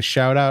happy to get a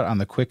shout out on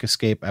the Quick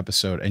Escape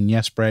episode. And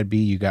yes, Brad B,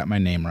 you got my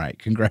name right.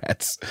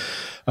 Congrats.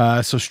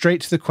 So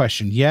straight to the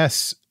question.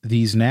 Yes,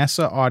 these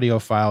NASA audio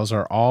files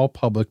are all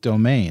public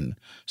domain,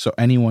 so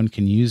anyone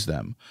can use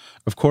them.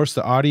 Of course,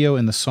 the audio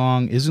in the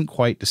song isn't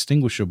quite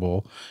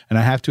distinguishable, and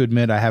I have to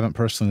admit I haven't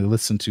personally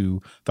listened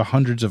to the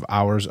hundreds of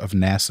hours of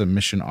NASA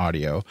mission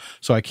audio,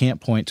 so I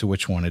can't point to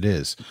which one it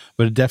is.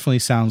 But it definitely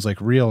sounds like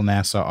real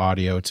NASA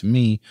audio to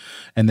me,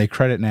 and they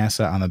credit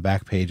NASA on the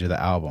back page of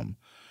the album.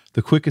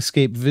 The Quick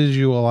Escape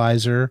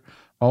visualizer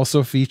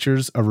also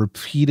features a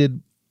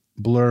repeated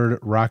blurred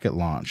rocket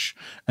launch,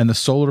 and the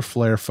solar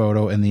flare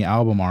photo in the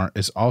album art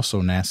is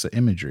also NASA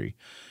imagery.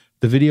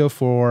 The video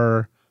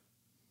for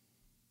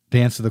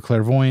Dance of the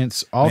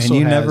Clairvoyants also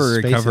has never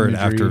recovered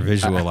imagery. After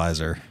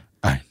visualizer.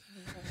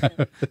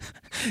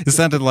 It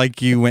sounded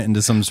like you went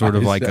into some sort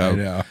of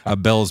a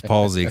Bell's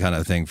palsy kind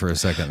of thing for a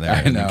second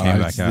there, and you came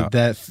back out.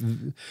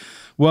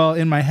 Well,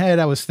 in my head,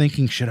 I was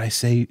thinking, should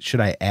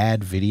I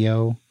add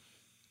video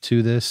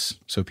to this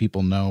so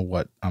people know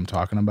what I'm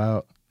talking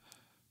about?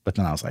 But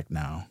then I was like,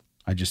 no,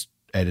 I just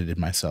edited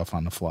myself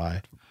on the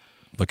fly.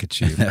 Look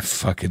at you. That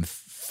fucking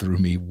threw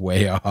me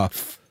way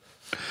off.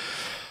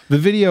 The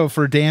video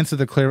for Dance of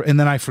the Clair, and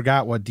then I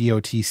forgot what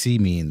DOTC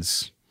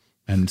means.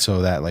 And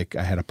so that, like,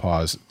 I had to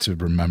pause to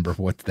remember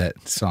what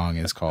that song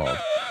is called.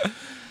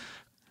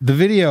 The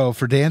video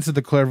for Dance of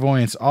the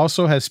Clairvoyants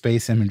also has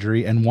space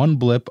imagery and one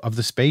blip of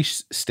the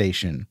space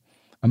station.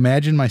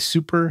 Imagine my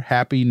super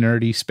happy,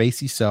 nerdy,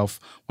 spacey self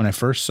when I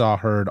first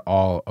heard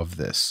all of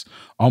this,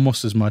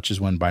 almost as much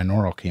as when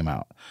Binaural came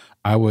out.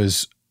 I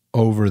was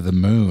over the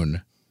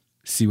moon.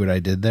 See what I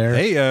did there?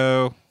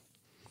 Hey-yo.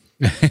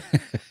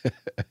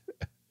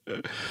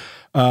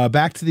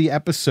 Back to the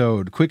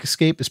episode. Quick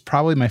Escape is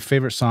probably my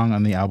favorite song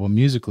on the album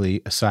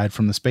musically, aside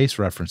from the space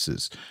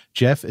references.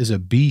 Jeff is a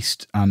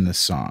beast on this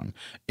song.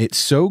 It's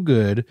so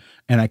good,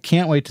 and I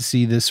can't wait to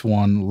see this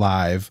one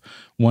live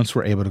once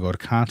we're able to go to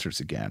concerts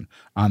again.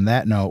 On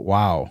that note,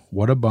 wow,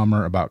 what a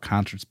bummer about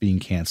concerts being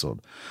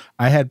canceled.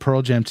 I had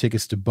Pearl Jam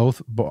tickets to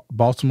both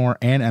Baltimore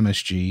and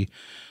MSG,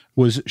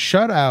 was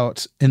shut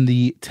out in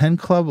the 10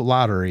 Club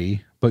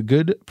lottery, but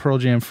good Pearl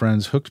Jam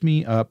friends hooked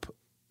me up.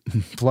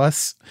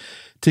 Plus,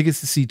 tickets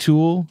to see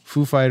Tool,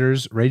 Foo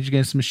Fighters, Rage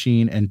Against the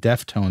Machine, and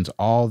Deftones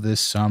all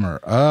this summer.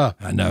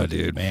 I know,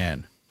 dude.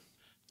 Man,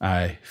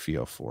 I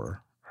feel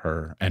for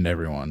her and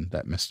everyone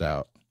that missed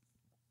out.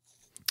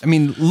 I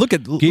mean, look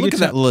at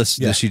that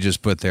list that she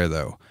just put there,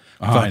 though.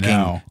 I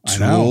know.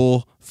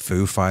 Tool,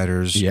 Foo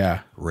Fighters,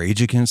 yeah,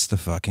 Rage Against the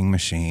fucking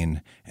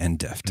Machine, and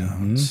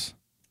Deftones.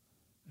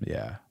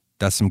 Yeah.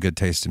 That's some good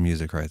taste in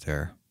music right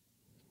there.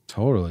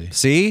 Totally.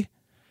 See?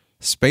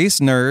 Space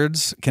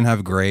nerds can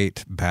have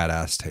great,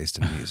 badass taste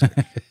in music.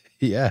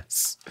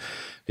 Yes.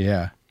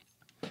 Yeah.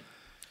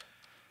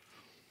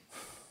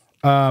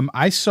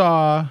 I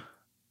saw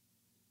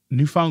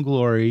Newfound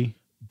Glory.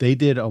 They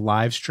did a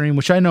live stream,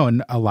 which I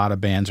know a lot of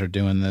bands are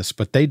doing this,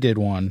 but they did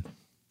one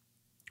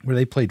where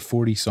they played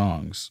 40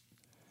 songs.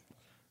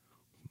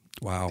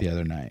 Wow. The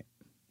other night.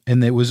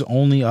 And it was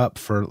only up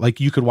for,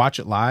 like, you could watch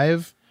it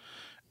live,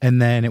 and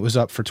then it was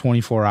up for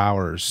 24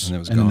 hours,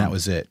 and then that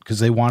was it. Because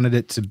they wanted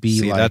it to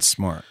be like, that's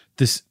smart.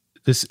 This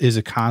is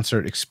a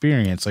concert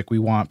experience. Like, we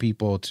want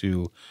people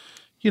to,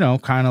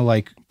 kind of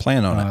like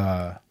plan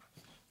on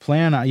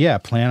plan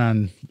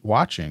on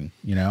watching.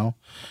 It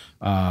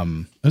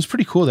was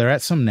pretty cool. They're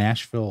at some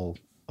Nashville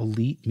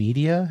Elite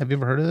Media. Have you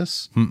ever heard of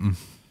this? Mm-mm.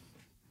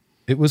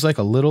 It was like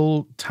a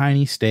little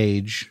tiny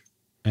stage,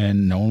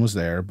 and no one was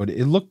there. But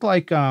it looked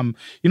like, it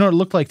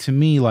looked like to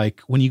me like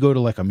when you go to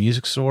like a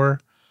music store,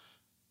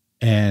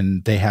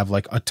 and they have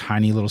like a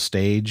tiny little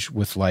stage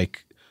with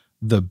like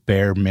the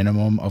bare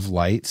minimum of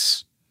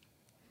lights.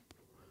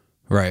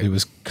 Right. It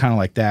was kind of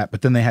like that.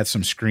 But then they had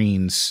some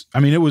screens. I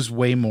mean, it was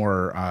way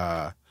more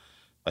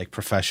like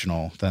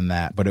professional than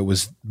that, but it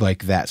was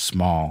like that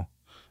small.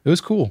 It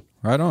was cool.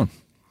 Right on.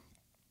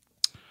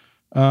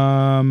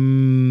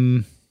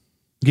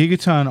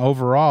 Gigaton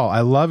overall,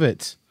 I love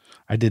it.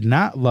 I did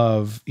not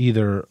love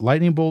either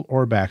Lightning Bolt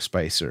or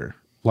Backspacer.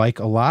 Like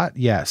a lot,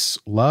 yes.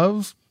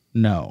 Love,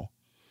 no.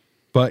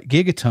 But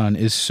Gigaton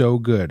is so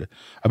good.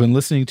 I've been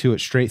listening to it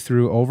straight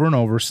through over and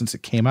over since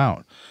it came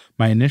out.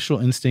 My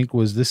initial instinct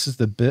was this is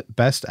the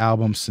best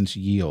album since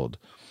Yield.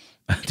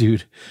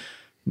 Dude,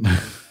 the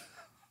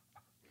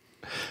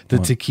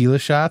tequila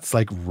shots,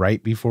 like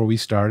right before we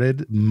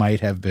started,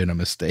 might have been a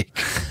mistake.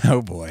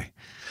 Oh, boy.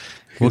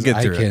 We'll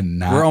get through it.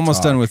 We're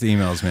almost done with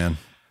emails, man.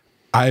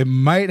 I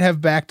might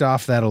have backed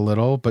off that a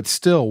little, but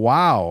still,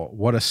 wow,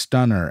 what a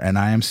stunner. And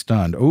I am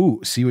stunned. Ooh,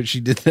 see what she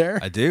did there?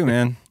 I do,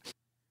 man.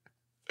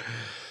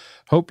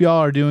 Hope y'all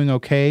are doing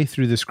okay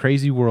through this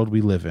crazy world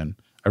we live in.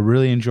 I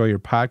really enjoy your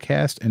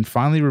podcast and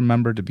finally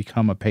remember to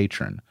become a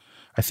patron.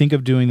 I think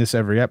of doing this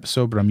every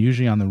episode, but I'm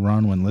usually on the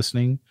run when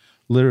listening,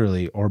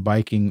 literally, or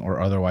biking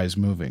or otherwise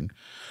moving.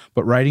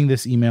 But writing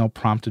this email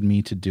prompted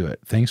me to do it.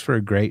 Thanks for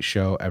a great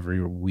show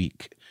every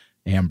week,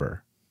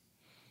 Amber.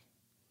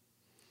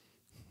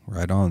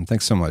 Right on.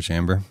 Thanks so much,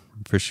 Amber.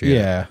 Appreciate it.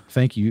 Yeah,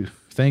 thank you.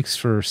 Thanks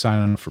for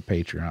signing up for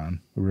Patreon.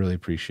 We really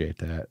appreciate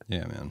that.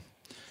 Yeah, man.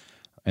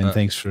 And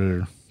thanks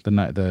for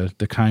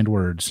the kind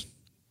words.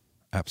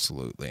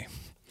 Absolutely.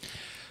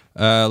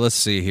 Let's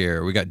see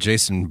here. We got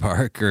Jason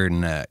Barker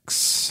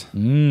next.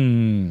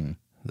 The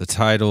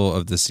title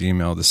of this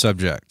email, the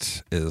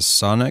subject is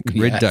Sonic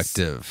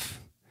Reductive.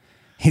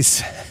 He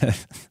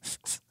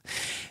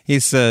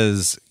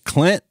says,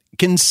 Clint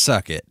can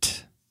suck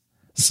it.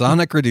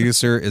 Sonic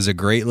Reducer is a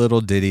great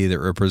little ditty that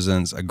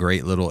represents a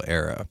great little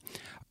era.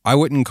 I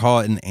wouldn't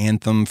call it an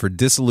anthem for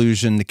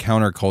disillusioned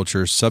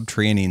counterculture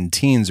subterranean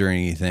teens or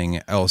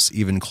anything else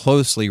even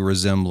closely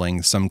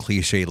resembling some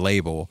cliche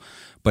label,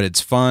 but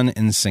it's fun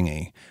and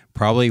singy.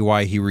 Probably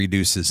why he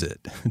reduces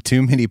it.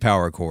 Too many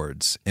power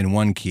chords in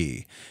one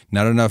key.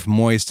 Not enough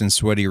moist and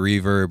sweaty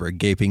reverb or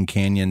gaping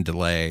canyon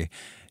delay.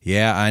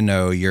 Yeah, I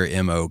know you're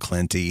M.O.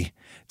 Clinty.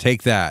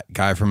 Take that,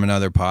 guy from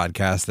another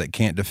podcast that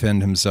can't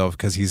defend himself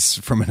because he's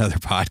from another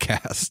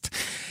podcast.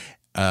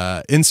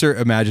 Insert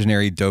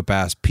imaginary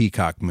dope-ass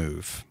peacock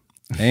move.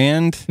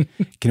 And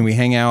can we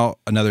hang out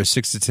another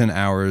 6 to 10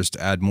 hours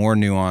to add more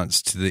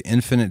nuance to the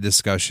infinite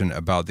discussion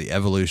about the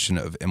evolution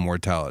of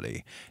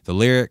immortality? The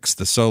lyrics,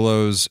 the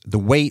solos, the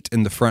weight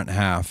in the front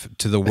half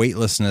to the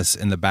weightlessness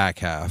in the back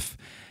half.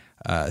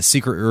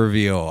 Secret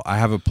reveal, I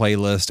have a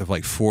playlist of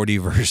like 40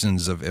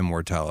 versions of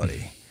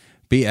immortality.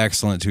 Be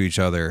excellent to each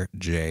other.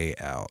 Jay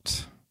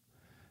out.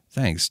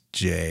 Thanks,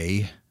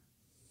 Jay.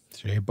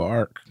 Jay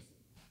Bark.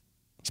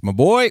 It's my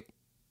boy.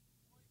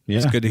 Yeah,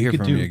 it's good to hear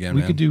from you again,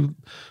 man.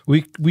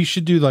 We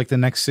should do like the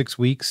next 6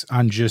 weeks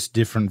on just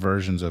different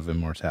versions of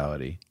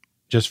immortality,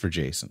 just for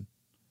Jason.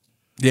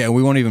 Yeah,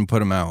 we won't even put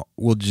them out.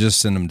 We'll just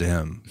send them to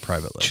him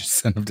privately. Just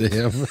send them to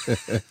him.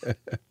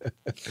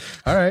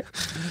 All right.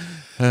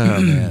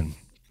 Oh, man.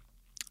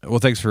 Well,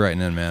 thanks for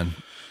writing in, man.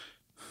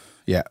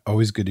 Yeah,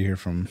 always good to hear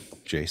from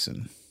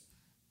Jason.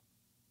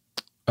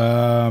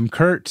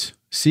 Kurt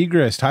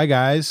Segrist. Hi,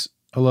 guys.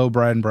 Hello,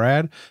 Brad and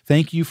Brad.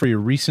 Thank you for your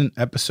recent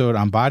episode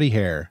on body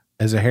hair.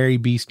 As a hairy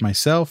beast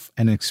myself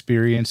and an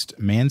experienced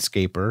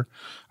manscaper,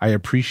 I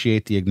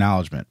appreciate the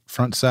acknowledgement.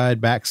 Front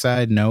side, back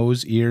side,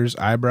 nose, ears,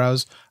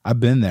 eyebrows, I've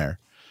been there.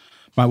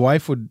 My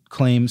wife would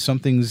claim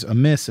something's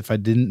amiss if I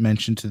didn't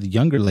mention to the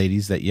younger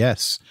ladies that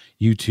yes,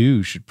 you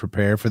too should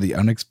prepare for the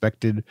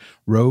unexpected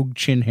rogue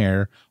chin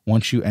hair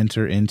once you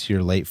enter into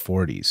your late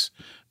 40s.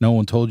 No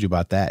one told you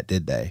about that,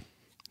 did they?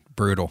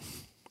 Brutal.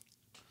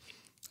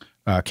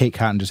 Kate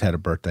Cotton just had a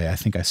birthday. I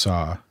think I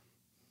saw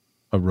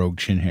a rogue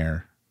chin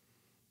hair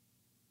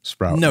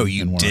sprout. No,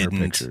 you in one didn't. Of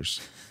her pictures.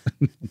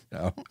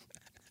 No.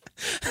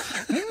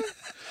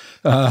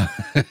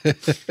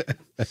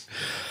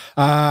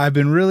 I've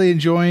been really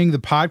enjoying the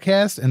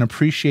podcast and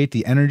appreciate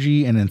the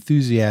energy and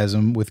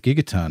enthusiasm with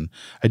Gigaton.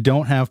 I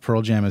don't have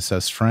Pearl Jam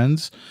SS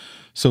friends,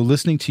 so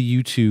listening to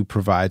you two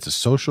provides a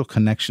social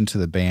connection to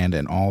the band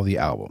and all the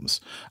albums.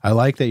 I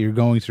like that you're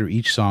going through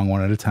each song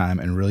one at a time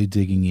and really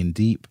digging in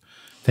deep.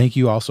 Thank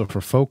you also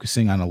for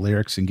focusing on the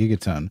lyrics in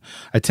Gigaton.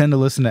 I tend to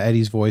listen to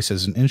Eddie's voice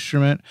as an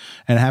instrument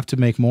and have to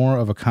make more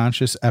of a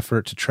conscious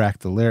effort to track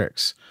the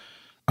lyrics.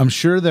 I'm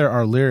sure there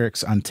are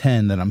lyrics on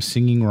 10 that I'm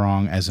singing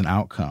wrong as an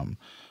outcome,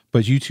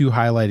 but you two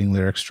highlighting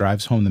lyrics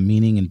drives home the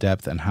meaning and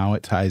depth and how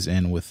it ties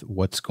in with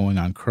what's going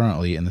on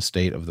currently in the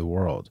state of the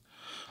world.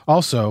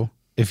 Also,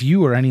 if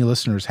you or any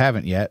listeners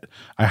haven't yet,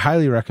 I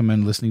highly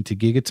recommend listening to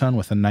Gigaton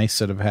with a nice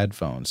set of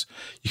headphones.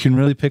 You can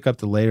really pick up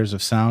the layers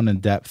of sound and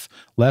depth,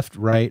 left,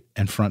 right,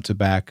 and front to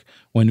back,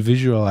 when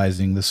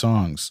visualizing the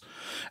songs.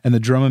 And the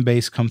drum and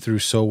bass come through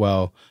so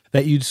well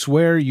that you'd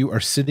swear you are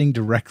sitting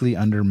directly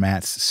under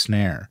Matt's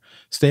snare.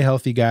 Stay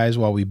healthy, guys,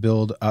 while we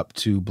build up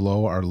to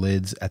blow our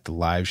lids at the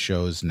live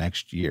shows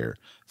next year.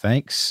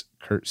 Thanks,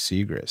 Kurt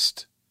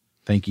Segrist.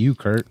 Thank you,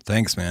 Kurt.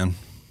 Thanks, man.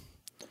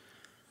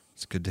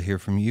 It's good to hear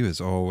from you as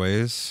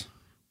always.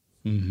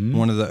 Mm-hmm.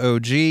 One of the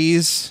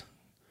OGs.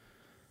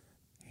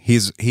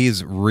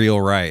 He's real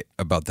right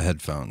about the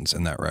headphones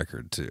in that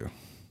record too.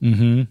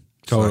 Mm-hmm.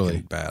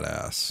 Totally Fucking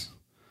badass.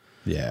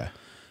 Yeah.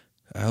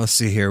 Let's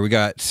see here. We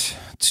got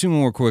 2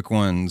 more quick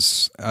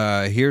ones.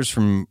 Here's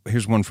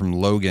one from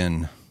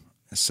Logan.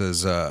 It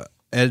says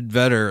Ed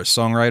Vedder,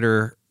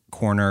 songwriter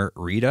corner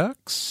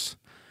Redux.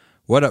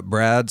 What up,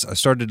 Brads? I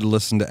started to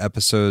listen to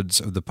episodes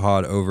of the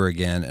pod over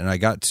again, and I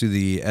got to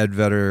the Ed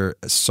Vedder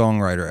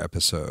songwriter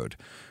episode.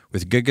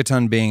 With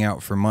Gigaton being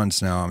out for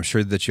months now, I'm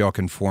sure that y'all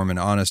can form an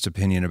honest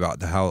opinion about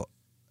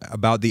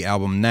the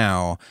album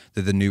now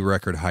that the new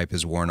record hype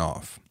is worn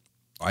off.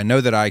 I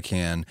know that I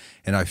can,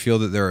 and I feel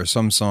that there are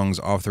some songs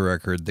off the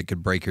record that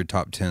could break your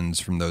top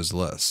 10s from those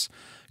lists.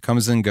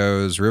 Comes and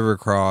Goes, River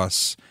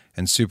Cross,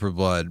 and Super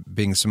Blood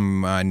being some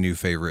of my new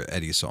favorite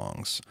Eddie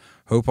songs.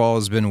 Hope all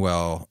has been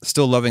well.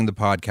 Still loving the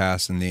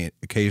podcast and the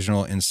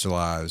occasional Insta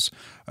Lives.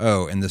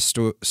 Oh, and the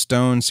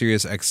Stone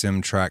Sirius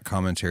XM track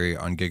commentary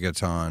on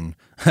Gigaton.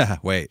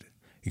 Wait,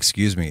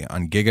 excuse me,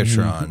 on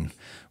Gigatron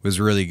was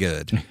really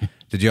good.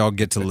 Did y'all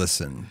get to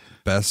listen?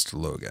 Best,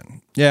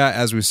 Logan. Yeah,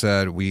 as we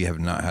said, we have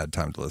not had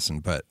time to listen,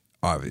 but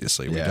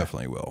obviously we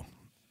definitely will.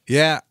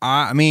 Yeah,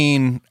 I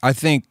mean, I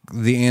think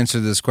the answer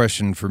to this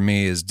question for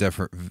me is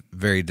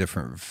very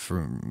different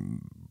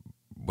from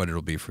what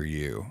it'll be for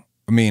you.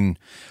 I mean,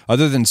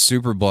 other than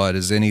Super Blood,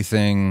 is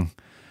anything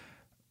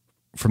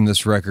from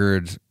this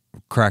record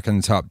cracking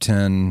the top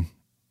 10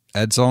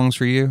 Ed songs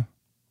for you?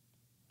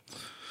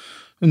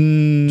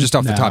 Just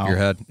off the top of your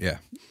head? Yeah.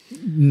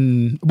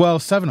 Well,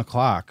 7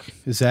 O'Clock.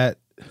 Is that...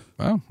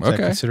 Oh, okay. Is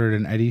that considered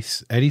an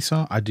Eddie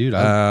song?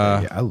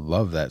 I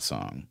love that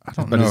song. I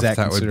don't know if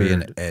that would be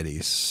an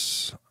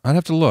Eddie's. I'd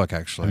have to look,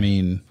 actually. I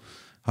mean...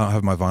 I don't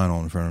have my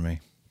vinyl in front of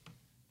me.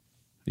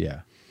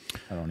 Yeah,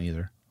 I don't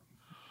either.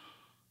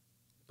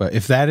 But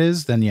if that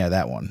is, then yeah,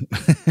 that one.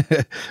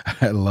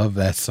 I love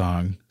that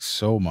song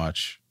so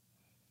much.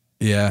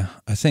 Yeah,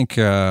 I think,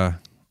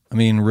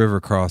 River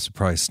Cross is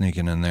probably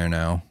sneaking in there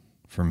now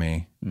for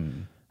me.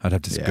 I'd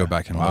have to go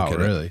back and look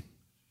at it.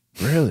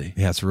 Really?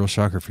 Yeah, it's a real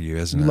shocker for you,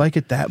 isn't it? You like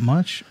it that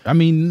much? I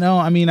mean, no,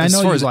 I mean, I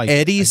know you like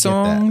Eddie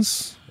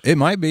songs. It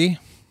might be.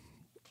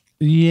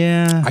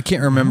 Yeah. I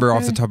can't remember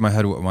off the top of my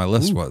head what my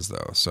list was,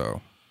 though,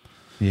 so.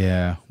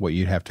 Yeah, what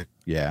you'd have to,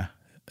 yeah.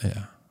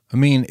 Yeah. I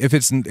mean, if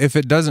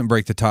it doesn't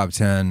break the top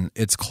 10,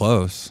 it's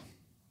close.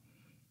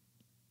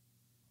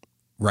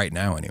 Right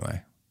now,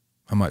 anyway.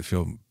 I might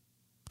feel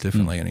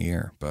differently in a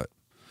year, but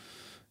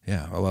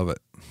yeah, I love it.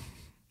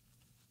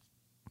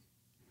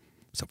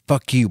 So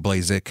fuck you,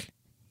 Blazik.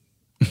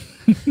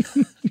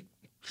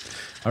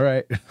 All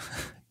right.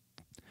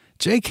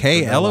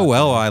 JK,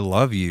 LOL, I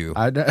love you.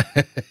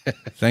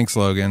 Thanks,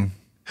 Logan.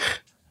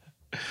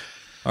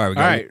 All right, we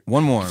got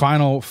one more.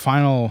 Final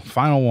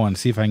one.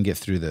 See if I can get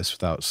through this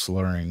without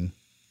slurring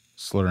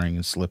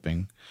and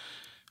slipping.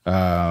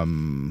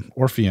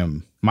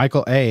 Orpheum.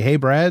 Michael A. Hey,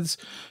 Brads.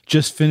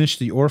 Just finished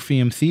the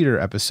Orpheum Theater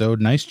episode.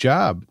 Nice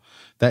job.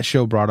 That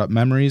show brought up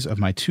memories of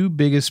my two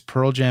biggest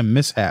Pearl Jam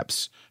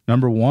mishaps.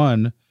 Number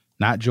one,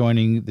 not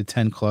joining the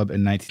 10 Club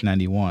in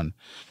 1991.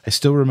 I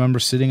still remember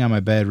sitting on my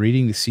bed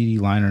reading the CD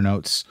liner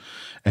notes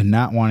and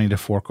not wanting to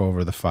fork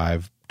over the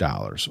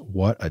 $5.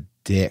 What a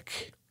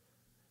dick.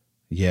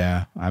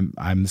 Yeah,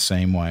 I'm the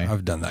same way.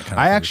 I've done that kind of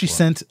I thing actually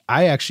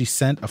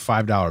sent a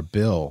 $5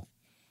 bill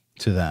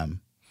to them,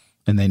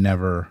 and they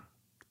never.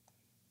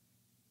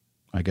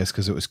 I guess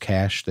because it was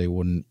cash, they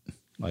wouldn't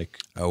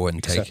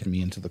accept me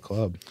into the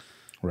club.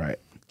 Right,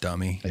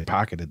 dummy. They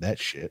pocketed that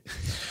shit.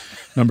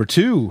 Number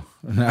two,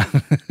 not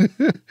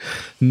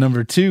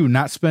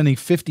spending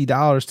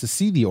 $50 to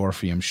see the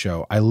Orpheum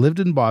show. I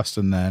lived in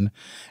Boston then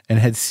and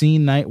had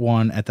seen night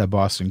one at the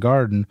Boston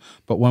Garden,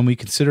 but when we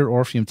considered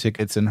Orpheum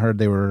tickets and heard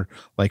they were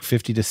like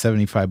 $50 to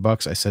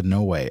 $75, I said,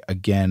 no way.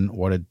 Again,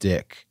 what a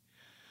dick.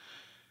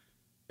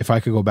 If I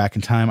could go back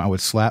in time, I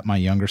would slap my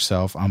younger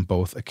self on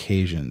both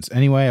occasions.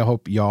 Anyway, I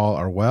hope y'all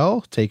are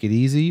well. Take it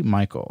easy,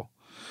 Michael.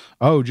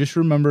 Oh, just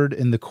remembered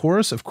in the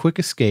chorus of Quick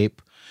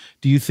Escape,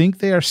 do you think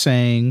they are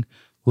saying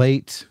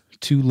late,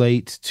 too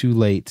late, too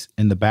late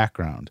in the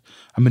background?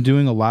 I've been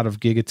doing a lot of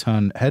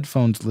Gigaton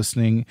headphones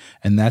listening,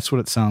 and that's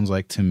what it sounds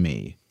like to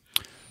me.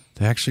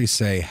 They actually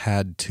say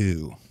had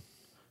to.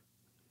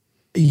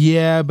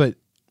 Yeah, but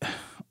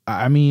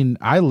I mean,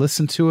 I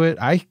listened to it.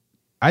 I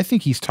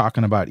think he's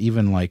talking about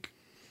even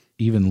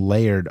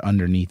layered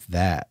underneath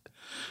that.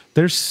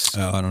 There's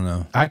I don't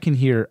know. I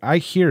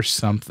hear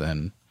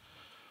something.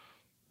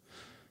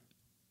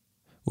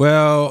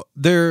 Well,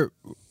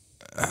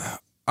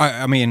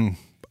 I mean,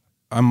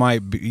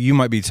 you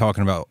might be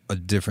talking about a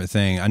different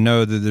thing. I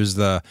know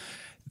that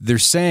they're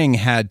saying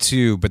had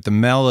to, but the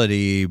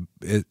melody,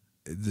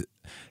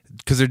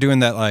 because they're doing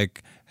that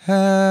like, had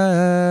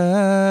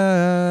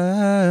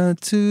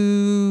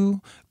to,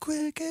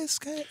 quick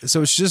escape.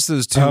 So it's just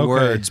those two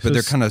words, but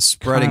they're kind of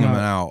spreading them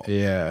out.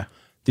 Yeah.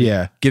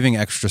 Yeah. Giving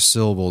extra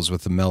syllables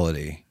with the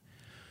melody.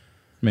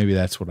 Maybe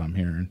that's what I'm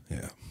hearing.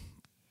 Yeah.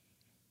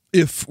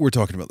 If we're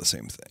talking about the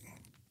same thing.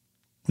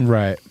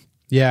 Right.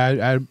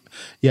 Yeah.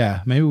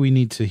 Yeah. Maybe we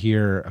need to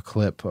hear a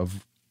clip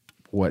of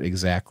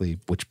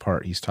which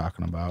part he's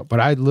talking about. But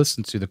I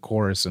listened to the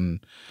chorus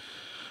and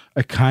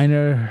I kind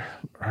of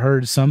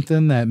heard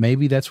something that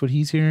maybe that's what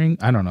he's hearing.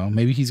 I don't know.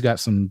 Maybe he's got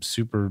some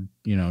super,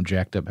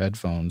 jacked up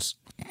headphones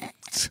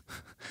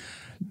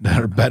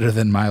that are better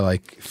than my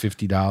like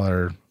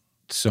 $50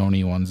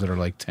 Sony ones that are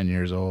like 10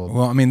 years old.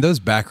 Well, I mean, those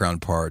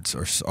background parts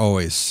are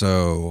always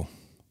so,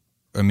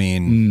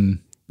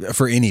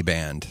 for any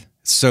band,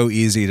 it's so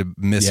easy to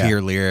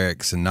mishear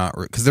lyrics and not,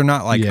 because they're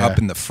not like up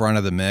in the front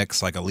of the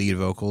mix like a lead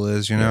vocal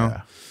is,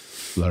 Yeah.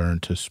 Learn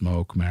to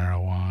smoke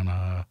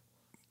marijuana.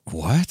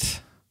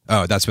 What?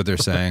 Oh, that's what they're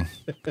saying.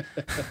 Yeah.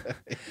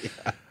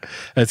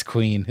 That's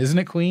Queen. Isn't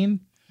it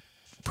Queen?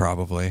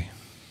 Probably.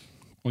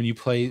 When you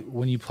play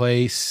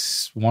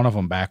one of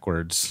them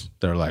backwards,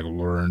 they're like,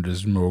 learn to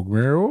smoke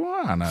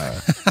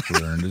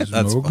marijuana. Learn to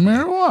smoke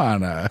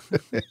marijuana.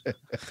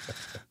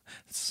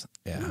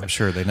 Yeah, I'm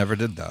sure they never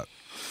did that.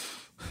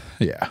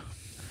 Yeah.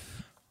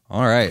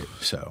 All right.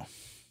 So,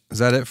 is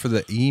that it for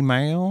the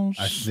emails?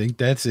 I think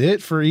that's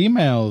it for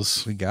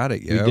emails. We got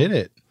it, yo. We did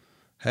it.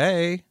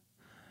 Hey.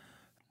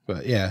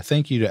 But yeah,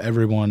 thank you to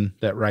everyone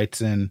that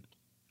writes in.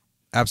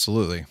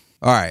 Absolutely.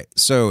 All right.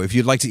 So if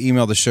you'd like to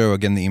email the show,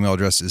 again, the email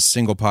address is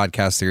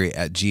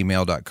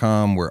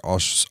singlepodcasttheory@gmail.com. We're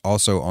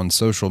also on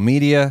social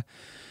media.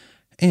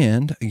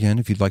 And again,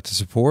 if you'd like to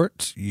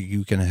support,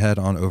 you can head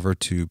on over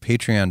to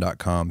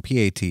patreon.com,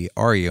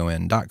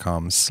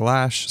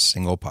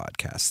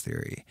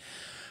 patreon.com/singlepodcasttheory.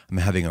 I'm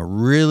having a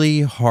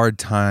really hard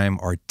time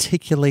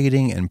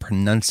articulating and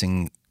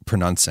pronouncing.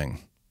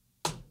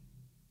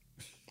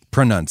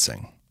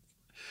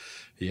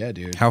 Yeah,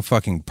 dude. How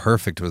fucking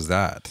perfect was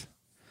that?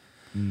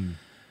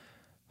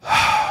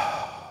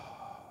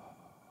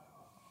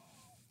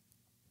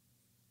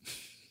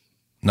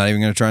 Not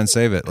even going to try and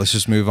save it. Let's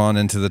just move on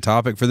into the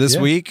topic for this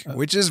week,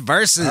 which is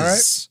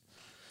verses.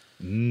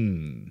 All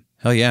right.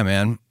 Hell yeah,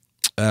 man.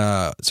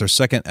 It's our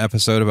second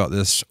episode about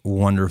this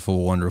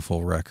wonderful,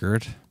 wonderful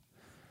record.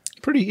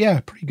 Pretty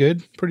good.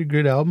 Pretty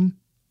good album.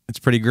 It's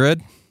pretty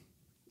good?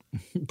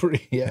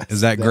 Yeah.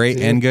 Is that great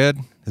and good?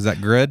 Is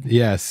that good?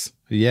 Yes.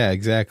 Yeah,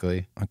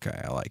 exactly. Okay,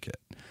 I like it.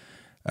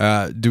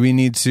 Do we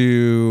need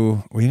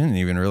to... We didn't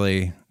even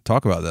really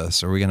talk about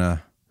this. Are we going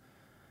to...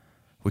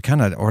 we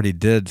kind of already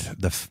did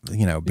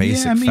the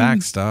basic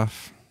fact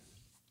stuff.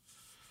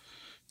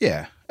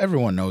 Yeah,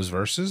 everyone knows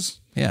Versus.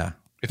 Yeah.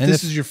 If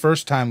this is your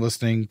first time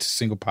listening to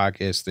Single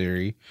Podcast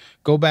Theory,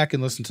 go back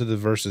and listen to the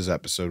Versus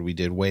episode we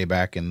did way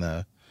back in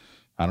the,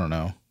 I don't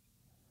know,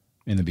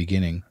 in the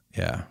beginning.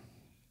 Yeah.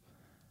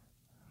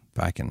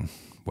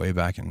 Way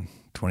back in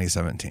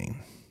 2017.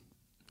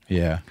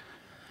 Yeah.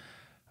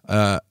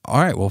 All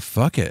right. Well,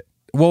 fuck it.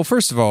 Well,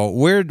 first of all,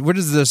 where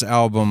does this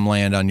album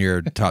land on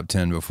your top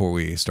 10 before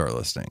we start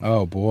listening?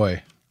 Oh,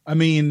 boy. I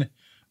mean,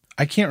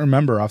 I can't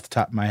remember off the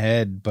top of my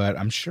head, but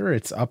I'm sure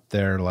it's up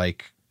there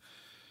like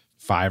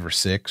 5 or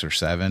 6 or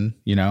 7,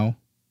 you know?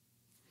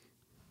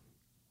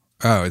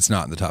 Oh, it's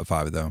not in the top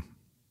 5 though.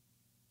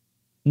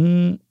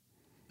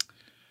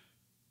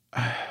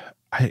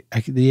 I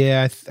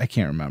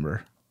can't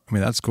remember. I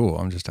mean, that's cool.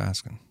 I'm just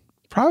asking.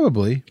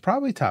 Probably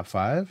top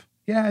 5.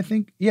 Yeah, I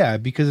think,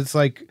 because it's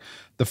like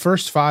the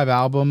first 5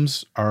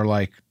 albums are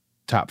like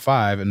top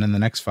 5, and then the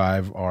next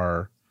 5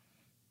 are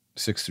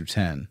 6 through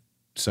 10.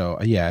 So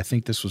yeah, I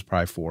think this was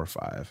probably 4 or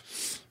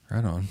 5.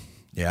 Right on.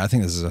 Yeah, I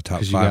think this is a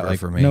top 5 like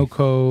for me. No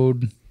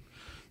Code,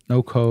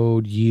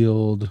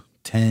 Yield,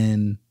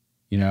 10,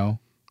 you know?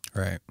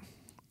 Right.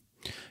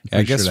 Yeah,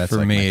 I guess for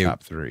like me,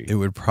 top 3. It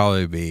would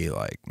probably be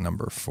like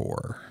number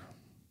 4.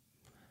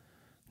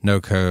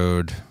 No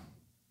Code,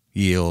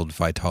 Yield,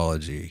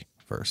 Vitology,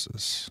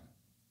 Versus.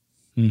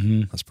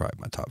 Mm-hmm. That's probably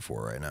my top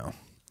 4 right now.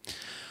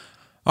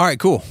 All right,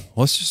 cool.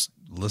 Let's just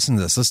listen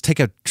to this. Let's take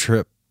a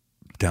trip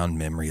down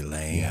memory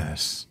lane.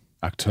 Yes.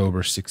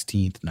 October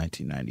 16th,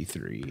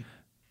 1993.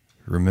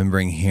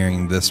 Remembering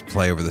hearing this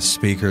play over the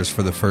speakers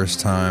for the first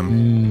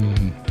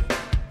time.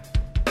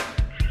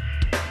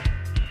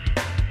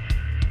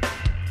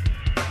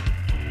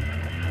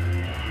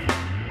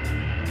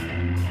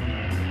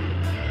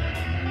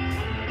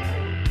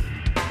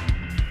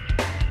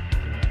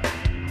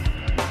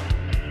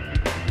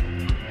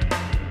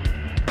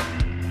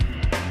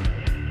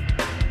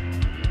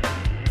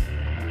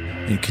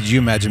 And could you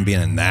imagine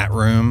being in that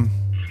room?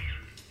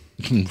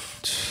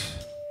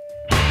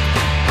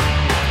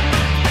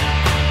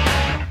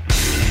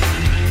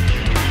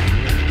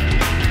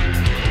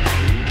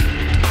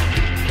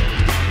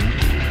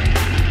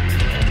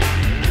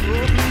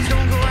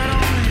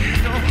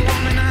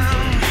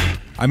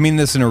 I mean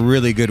this in a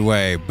really good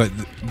way, but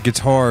the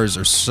guitars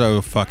are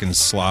so fucking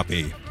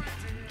sloppy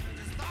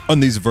on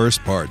these verse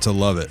parts. I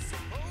love it.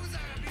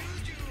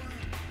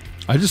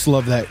 I just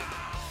love that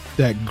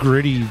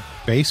gritty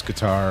bass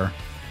guitar.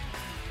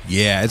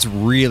 Yeah, it's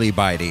really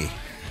bitey.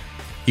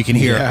 You can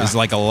hear there's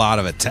like a lot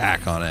of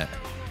attack on it.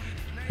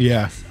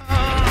 Yeah.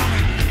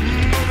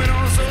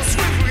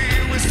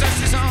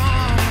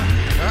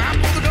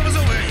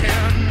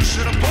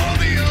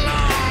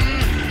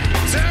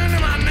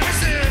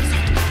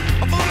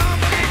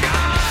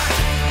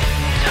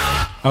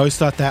 I always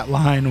thought that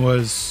line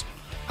was,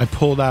 I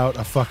pulled out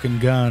a fucking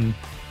gun.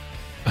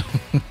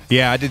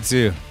 Yeah, I did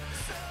too.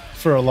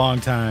 For a long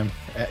time,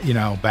 you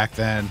know, back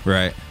then.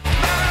 Right.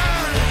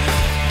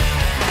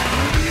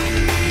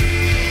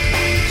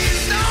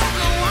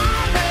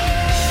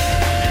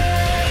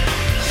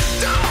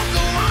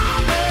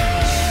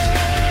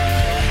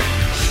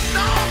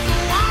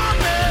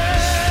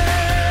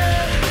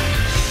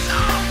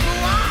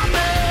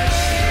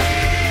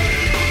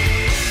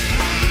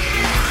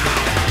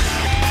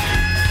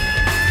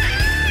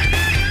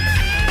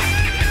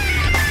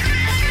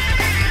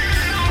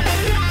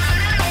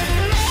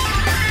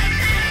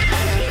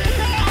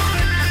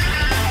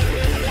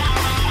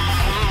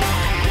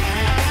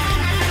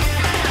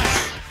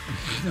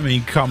 I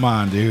mean, come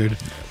on, dude.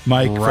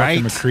 Mike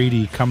fucking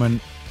McCready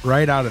coming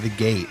right out of the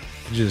gate.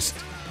 Just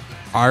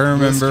I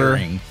remember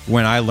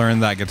when I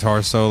learned that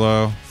guitar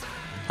solo,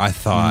 I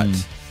thought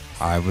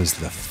I was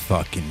the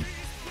fucking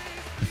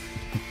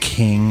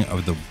king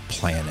of the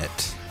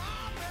planet.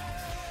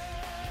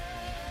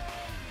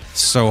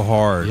 So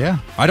hard. Yeah.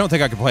 I don't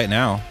think I could play it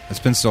now. It's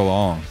been so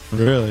long.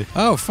 Really?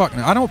 Oh, fuck.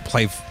 I don't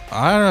play.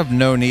 I don't have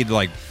no need to,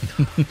 like,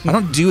 I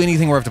don't do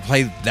anything where I have to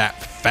play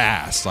that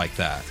fast like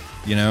that,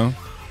 you know?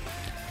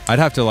 I'd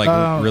have to,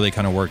 like, really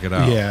kind of work it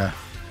out. Yeah.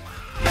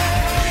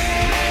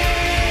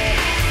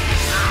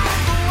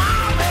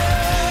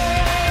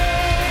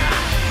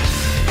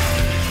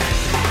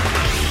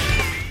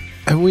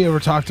 Have we ever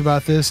talked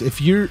about this?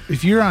 If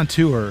you're on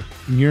tour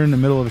and you're in the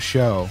middle of a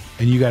show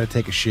and you got to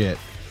take a shit,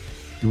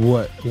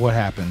 what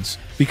happens?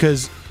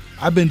 Because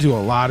I've been to a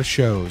lot of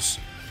shows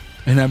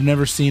and I've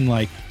never seen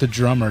like the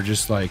drummer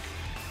just like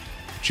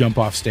jump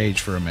off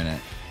stage for a minute.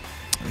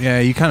 Yeah,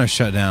 you kind of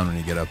shut down when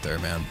you get up there,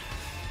 man.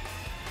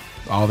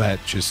 All that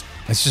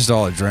it's just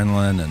all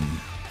adrenaline and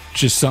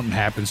just something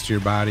happens to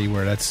your body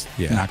where that's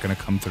not going to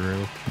come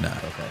through. No.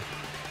 Okay.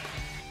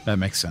 That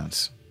makes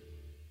sense.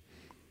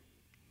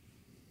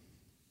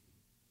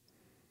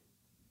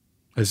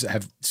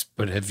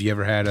 Have you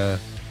ever had a,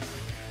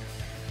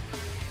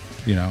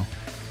 you know,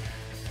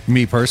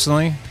 me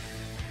personally?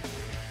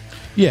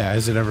 Yeah,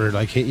 has it ever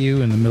like hit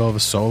you in the middle of a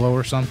solo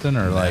or something,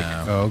 or like,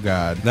 oh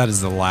god, that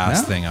is the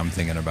last thing I'm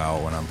thinking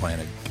about when I'm playing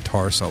a guitar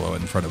guitar solo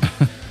in front of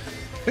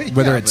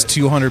whether it's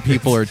 200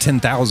 people or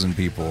 10,000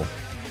 people.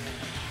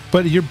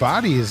 But your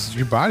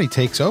body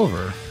takes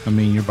over. I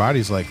mean, your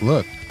body's like,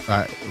 look,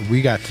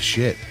 we got the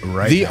shit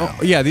now.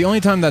 Yeah, the only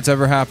time that's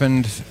ever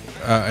happened,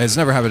 it's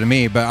never happened to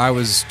me, but I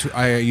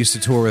used to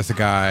tour with a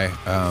guy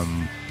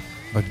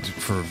but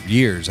for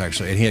years,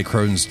 actually, and he had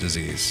Crohn's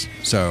disease.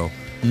 So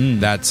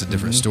that's a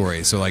different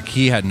story. So, like,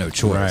 he had no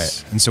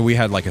choice. Right. And so we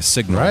had, like, a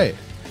signal. Right.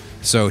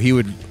 So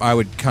I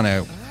would kind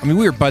of, I mean,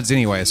 we were buds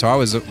anyway, so I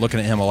was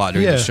looking at him a lot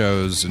during the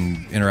shows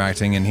and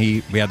interacting, and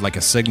we had, like,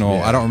 a signal.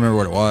 Yeah. I don't remember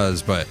what it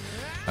was, but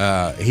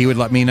he would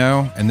let me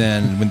know, and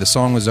then when the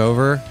song was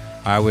over,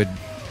 I would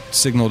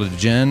signal to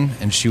Jen,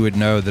 and she would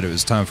know that it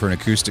was time for an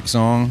acoustic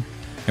song,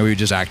 and we would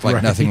just act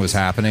like nothing was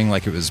happening,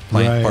 like it was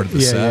playing part of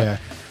the set.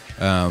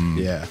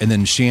 And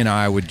then she and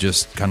I would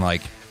just kind of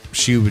like,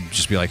 she would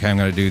just be like, hey, I'm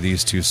going to do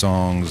these 2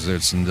 songs.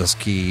 It's in this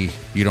key.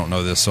 You don't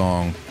know this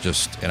song.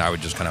 And I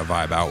would just kind of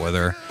vibe out with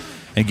her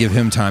and give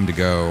him time to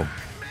go,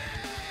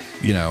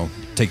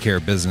 take care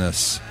of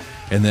business.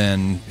 And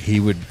then he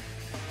would,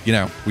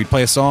 we'd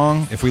play a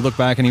song. If we look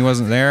back and he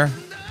wasn't there,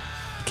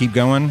 keep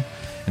going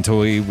until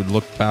we would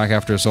look back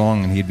after a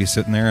song and he'd be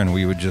sitting there and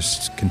we would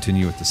just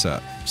continue with the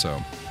set. So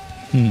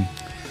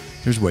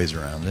there's ways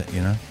around it,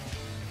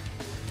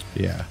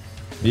 Yeah.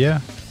 Yeah.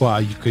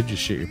 Well, you could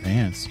just shit your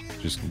pants.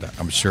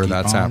 I'm sure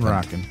that's happened.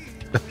 Rocking.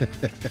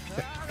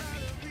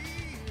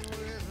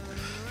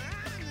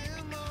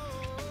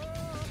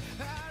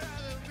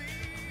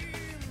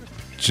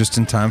 Just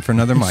in time for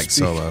another Mike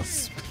solo.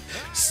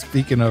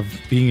 Speaking of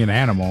being an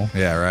animal.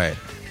 Yeah, right.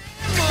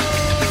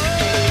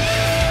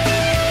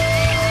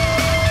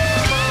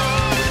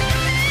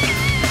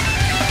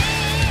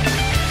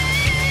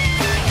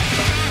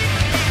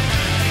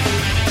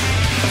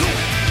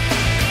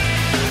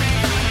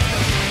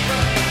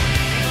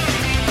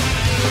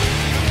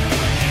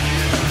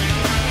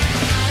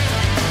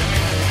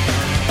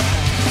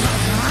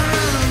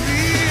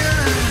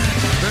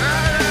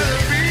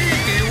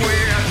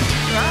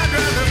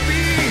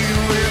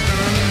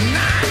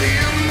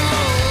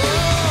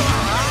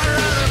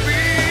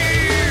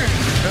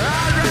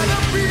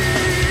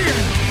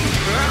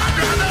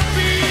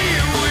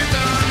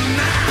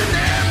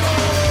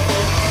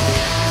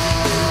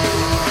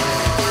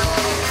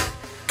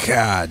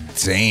 God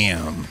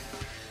damn.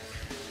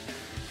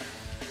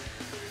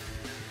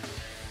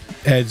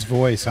 Ed's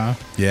voice, huh?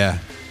 Yeah.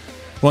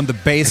 When the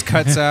bass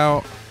cuts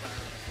out.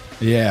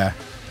 Yeah.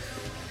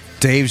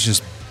 Dave's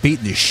just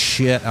beating the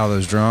shit out of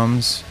those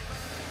drums.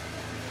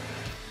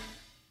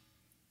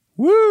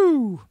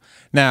 Woo!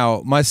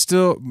 Now, my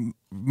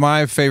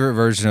favorite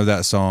version of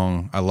that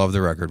song, I love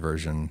the record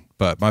version,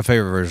 but my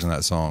favorite version of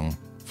that song,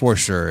 for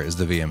sure, is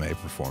the VMA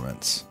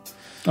performance.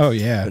 Oh,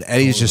 yeah. But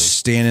Eddie's just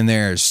standing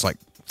there, just like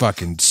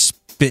fucking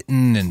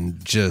spitting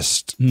and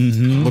just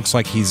looks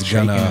like he's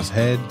shaking gonna his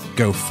head.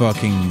 Go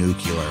fucking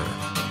nuclear.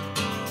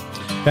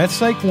 That's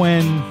like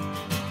when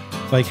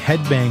like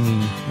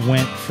headbanging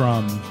went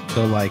from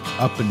the like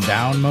up and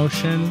down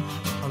motion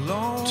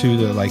to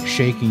the like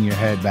shaking your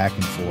head back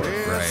and forth.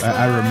 Right.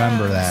 I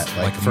remember that.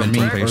 Like for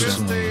me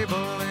personally.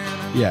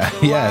 Yeah.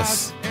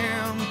 Yes.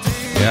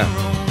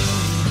 Yeah.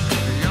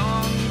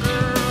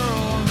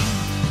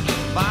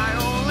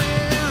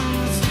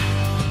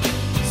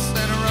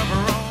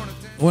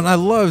 Well, I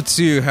love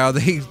too how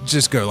they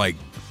just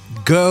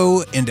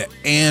go into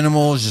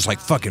animals, just like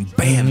fucking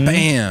bam,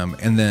 bam,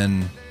 and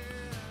then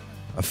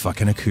a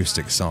fucking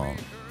acoustic song.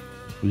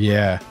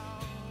 Yeah.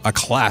 A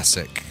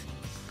classic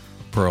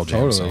Pearl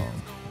Jam song.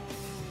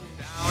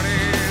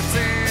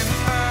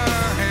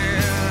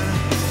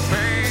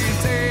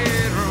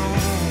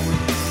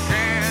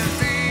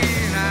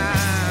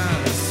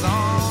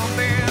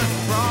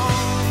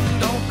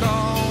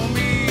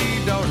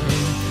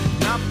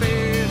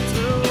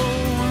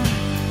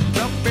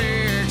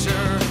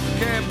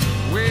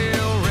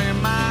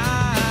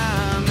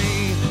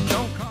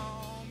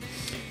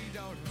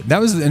 That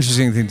was the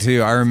interesting thing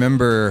too. I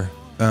remember,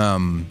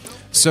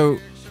 so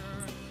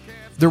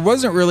there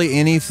wasn't really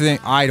anything.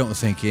 I don't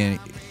think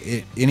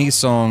any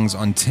songs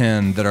on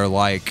 10 that are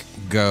like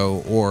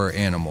Go or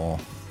Animal,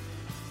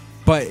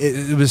 but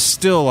it was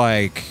still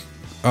like,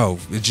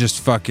 it's just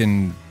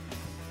fucking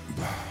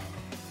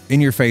in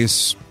your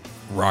face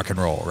rock and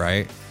roll,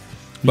 right?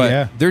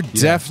 But there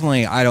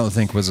definitely, I don't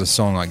think, was a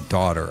song like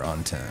Daughter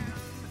on 10.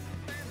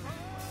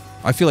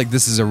 I feel like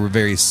this is a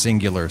very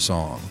singular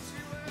song.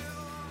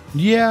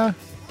 Yeah,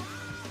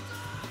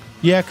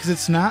 because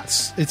it's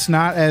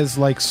not as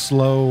like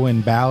slow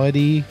and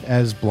ballady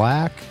as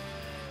Black,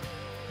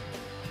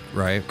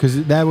 right?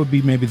 Because that would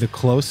be maybe the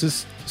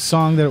closest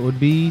song that it would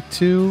be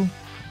to.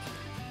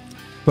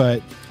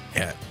 But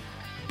yeah,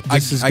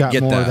 this has got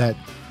more of that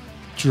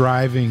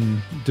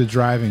driving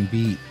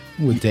beat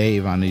with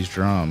Dave on these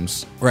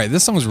drums. Right,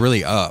 this song's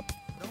really up.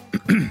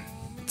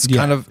 It's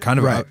kind of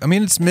right. Up. I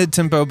mean, it's mid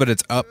tempo, but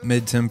it's up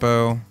mid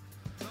tempo.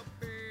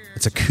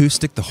 It's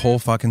acoustic the whole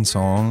fucking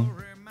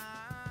song.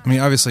 I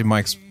mean, obviously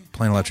Mike's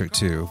playing electric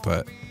too,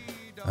 but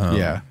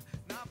I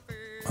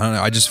don't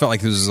know. I just felt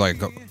like this was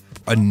like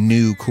a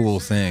new cool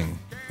thing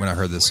when I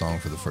heard this song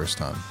for the first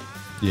time.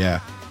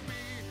 Yeah.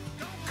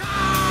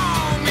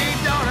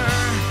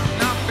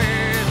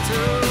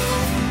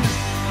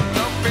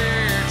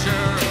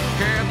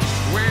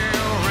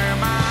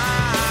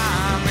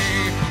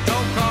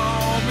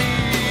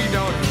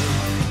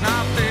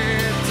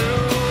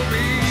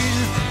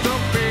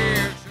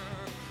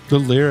 The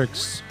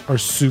lyrics are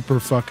super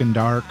fucking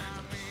dark.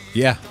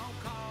 Yeah.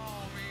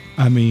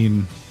 I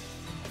mean,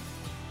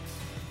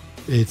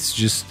 it's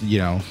just,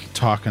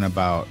 talking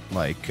about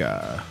like,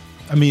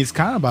 it's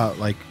kind of about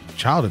like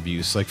child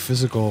abuse, like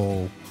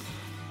physical,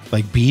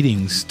 like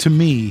beatings. To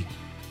me,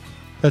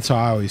 that's how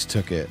I always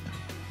took it,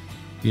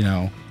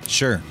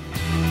 Sure.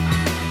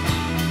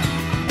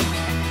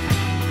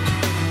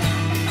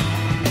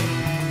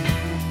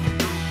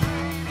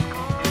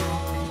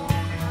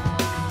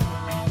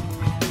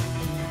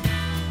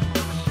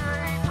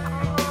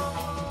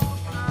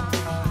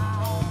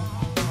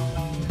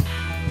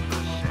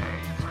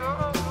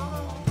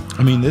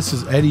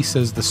 Eddie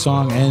says the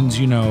song ends,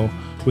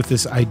 with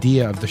this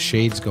idea of the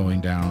shades going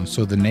down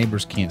so the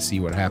neighbors can't see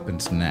what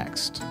happens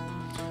next.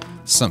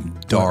 Some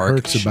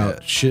dark shit.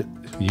 About shit.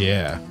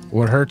 Yeah.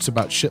 What hurts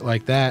about shit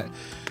like that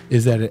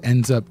is that it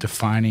ends up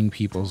defining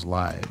people's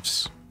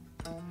lives.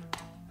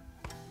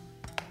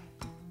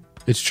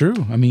 It's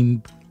true. I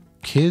mean,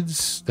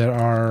 kids that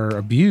are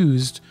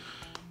abused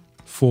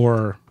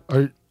for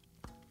a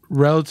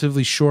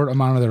relatively short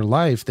amount of their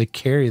life, they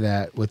carry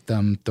that with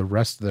them the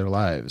rest of their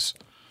lives.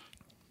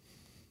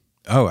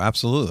 Oh,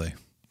 absolutely.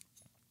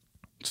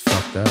 It's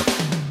fucked up.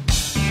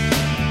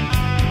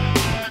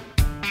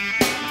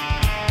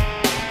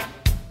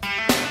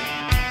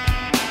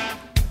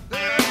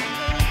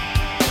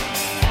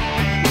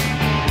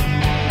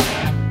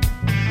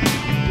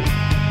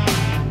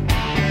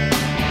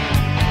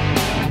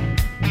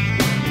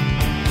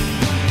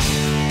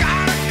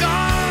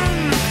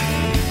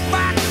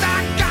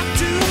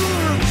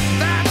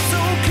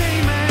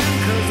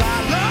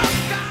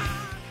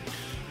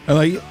 I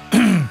like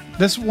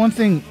that's one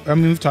thing. I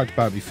mean, we've talked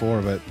about it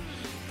before, but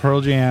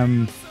Pearl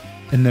Jam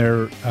and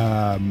their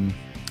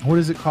what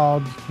is it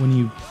called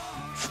when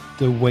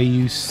the way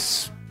you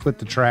split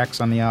the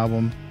tracks on the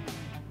album?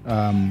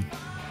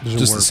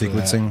 Just the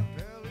sequencing.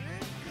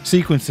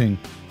 Sequencing.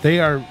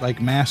 They are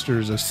like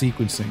masters of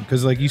sequencing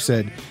because, like you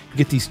said, you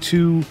get these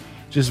two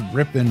just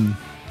ripping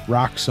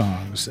rock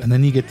songs, and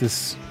then you get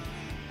this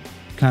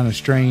kind of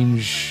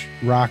strange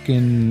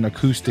rockin'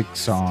 acoustic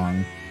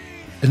song,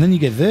 and then you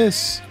get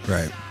this,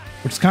 right?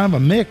 Which is kind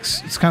of a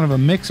mix. It's kind of a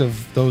mix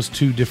of those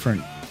two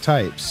different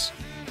types.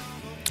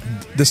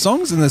 The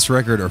songs in this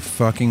record are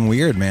fucking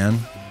weird, man.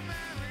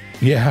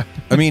 Yeah.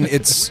 I mean,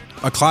 it's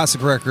a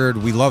classic record.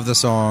 We love the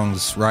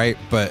songs, right?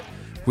 But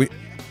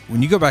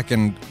when you go back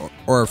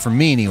or for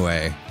me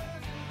anyway,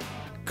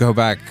 go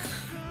back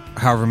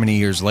however many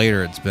years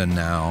later it's been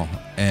now,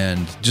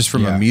 and just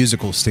from a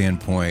musical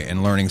standpoint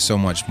and learning so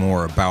much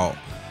more about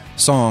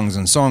songs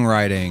and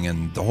songwriting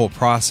and the whole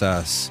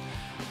process,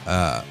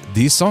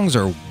 these songs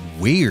are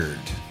weird.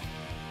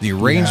 The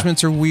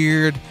arrangements are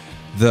weird.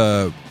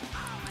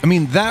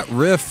 That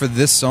riff for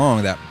this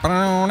song, that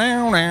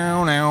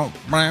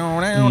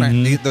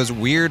those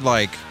weird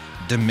like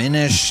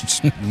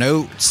diminished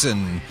notes,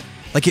 and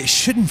like it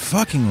shouldn't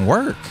fucking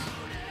work,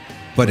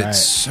 but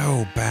it's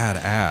so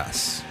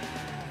badass.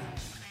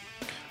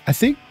 I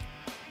think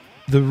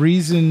the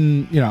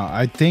reason,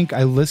 I think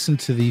I listened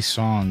to these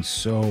songs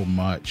so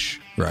much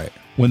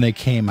when they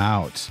came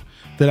out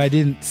that I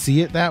didn't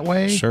see it that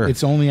way. Sure.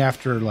 It's only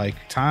after like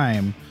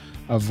time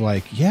of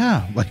like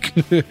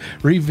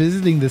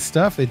revisiting this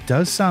stuff, it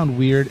does sound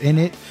weird, and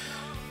it's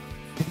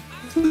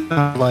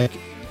not like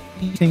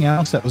anything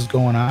else that was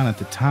going on at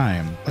the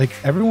time. Like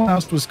everyone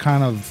else was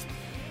kind of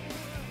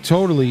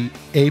totally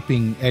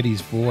aping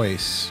Eddie's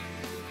voice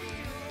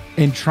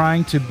and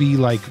trying to be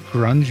like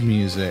grunge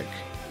music,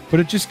 but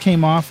it just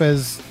came off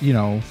as,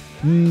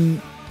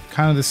 kind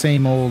of the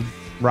same old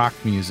rock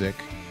music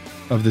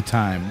of the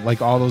time.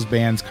 Like all those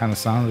bands kind of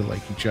sounded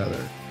like each other.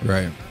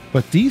 Right.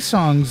 But these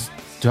songs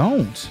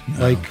don't.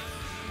 No. Like,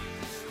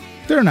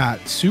 they're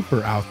not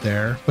super out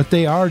there, but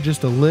they are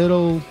just a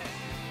little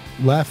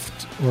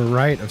left or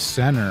right of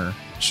center.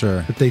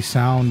 Sure. But they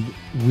sound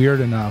weird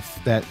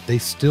enough that they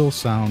still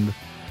sound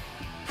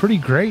pretty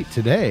great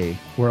today,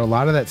 where a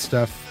lot of that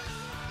stuff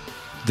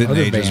didn't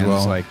age as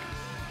well. Like,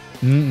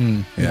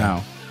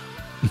 no.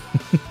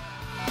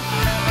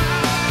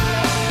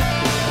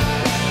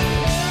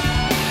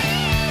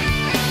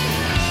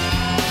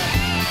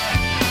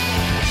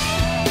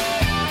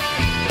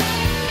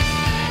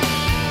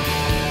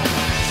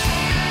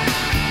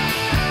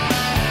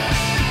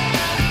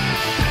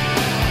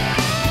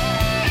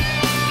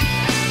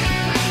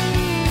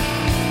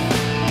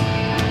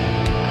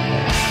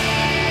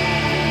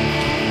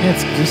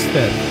 It's just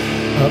that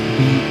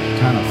upbeat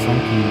kind of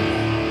funky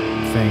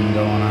thing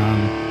going on.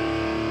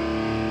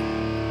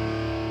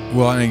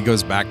 Well, and it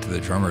goes back to the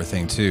drummer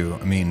thing too.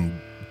 I mean,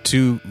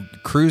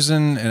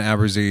 Cruisin' and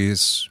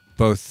Aberzies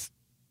both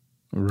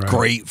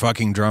great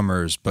fucking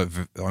drummers, but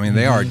I mean,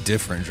 they are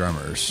different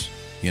drummers,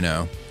 you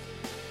know?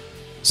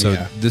 So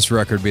this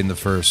record being the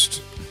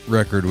first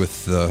record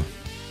with the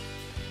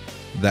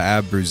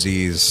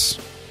Abruzzese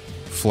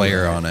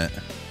flair on it.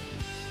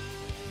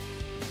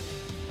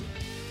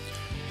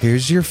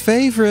 Here's your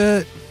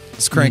favorite.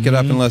 Let's crank it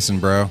up and listen,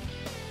 bro.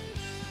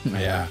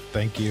 Yeah,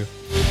 thank you.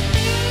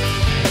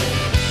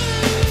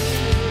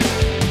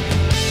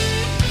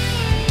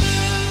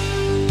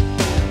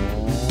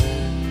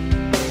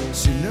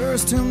 She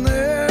nursed him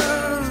there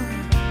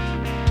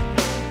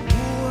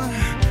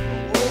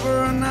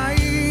over a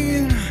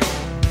night.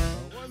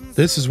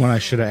 This is when I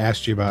should have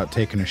asked you about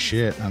taking a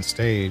shit on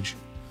stage.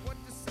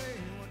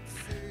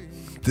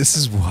 This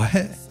is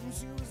what?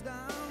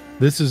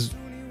 This is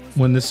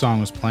when this song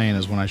was playing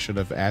is when I should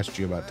have asked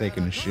you about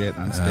taking a shit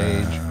on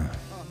stage.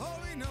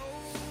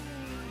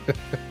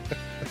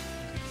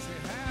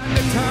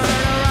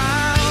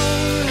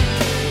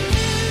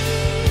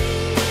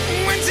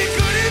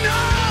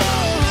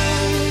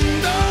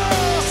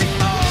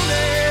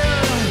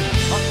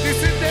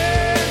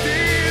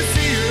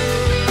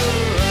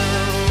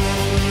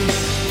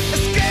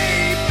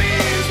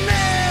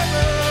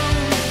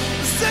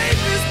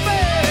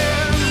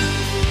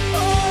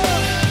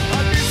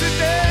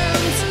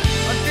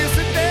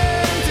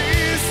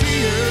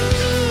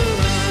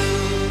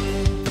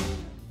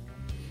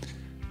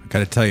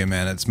 Gotta tell you,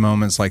 man, it's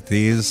moments like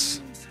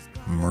these.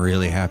 I'm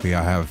really happy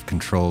I have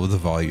control of the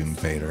volume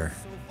fader.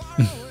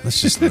 Let's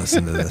just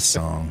listen to this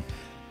song.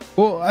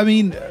 Well, I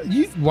mean,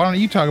 why don't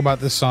you talk about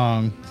this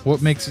song?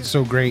 What makes it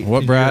so great?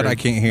 What, Brad? I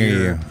can't hear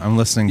you. I'm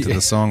listening to the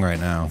song right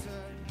now.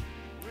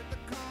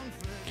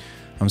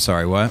 I'm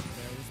sorry, what?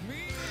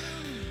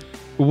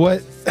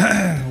 What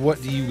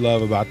do you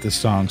love about this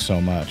song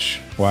so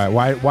much?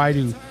 Why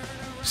do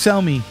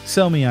sell me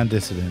on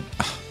Dissident?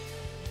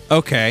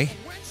 Okay.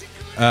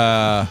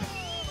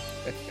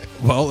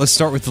 Well, let's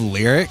start with the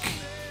lyric.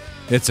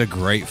 It's a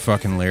great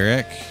fucking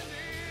lyric.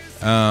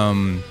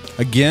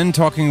 Again,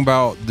 talking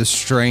about the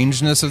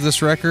strangeness of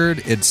this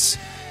record, it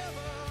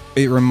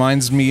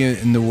reminds me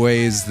in the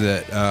ways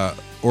that,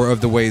 or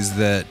of the ways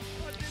that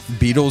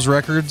Beatles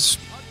records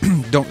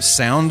don't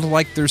sound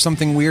like there's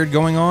something weird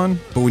going on,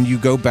 but when you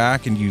go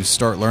back and you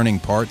start learning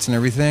parts and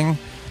everything,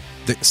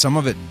 some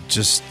of it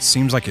just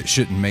seems like it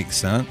shouldn't make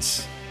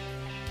sense.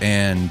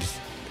 And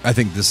I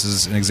think this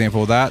is an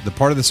example of that. The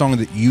part of the song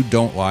that you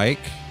don't like,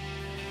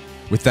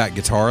 with that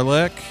guitar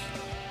lick,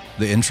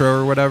 the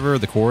intro or whatever,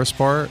 the chorus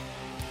part,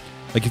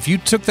 like if you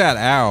took that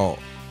out,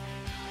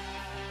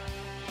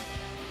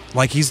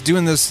 like he's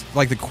doing this,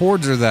 like the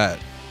chords are that,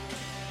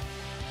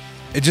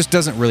 it just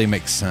doesn't really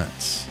make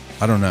sense.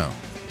 I don't know,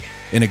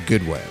 in a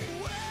good way.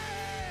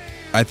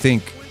 I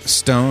think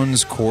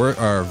Stone's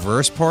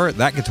verse part,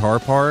 that guitar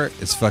part,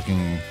 is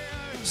fucking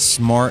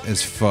smart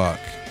as fuck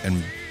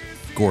and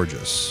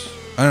gorgeous.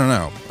 I don't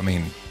know. I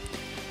mean,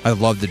 I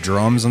love the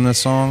drums on this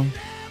song.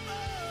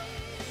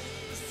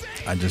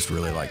 I just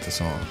really like the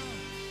song.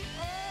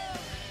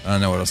 I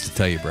don't know what else to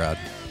tell you, Brad.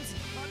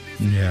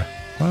 Yeah.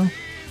 Well,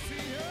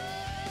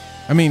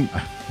 I mean,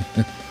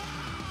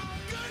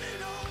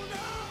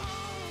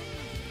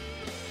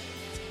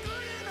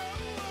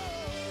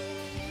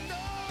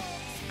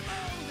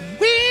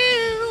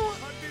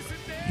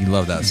 you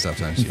love that stuff,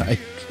 don't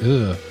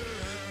you?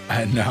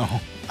 I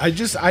know. I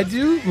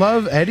do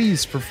love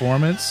Eddie's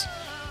performance.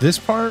 This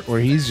part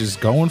where he's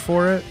just going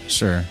for it.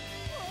 Sure.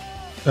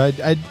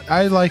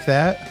 I like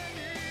that.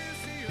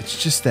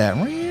 It's just that.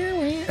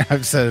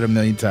 I've said it a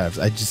million times.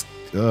 It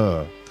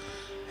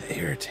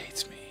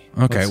irritates me.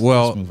 Okay,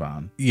 let's move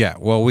on. Yeah,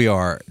 well, we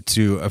are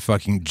to a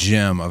fucking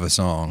gem of a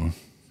song.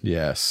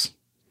 Yes.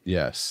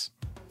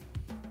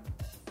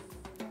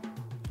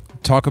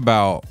 Talk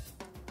about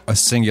a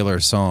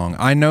singular song.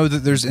 I know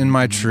that there's In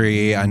My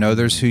Tree. I know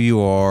there's Who You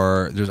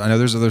Are. I know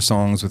there's other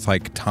songs with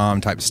like Tom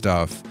type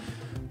stuff,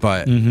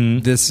 but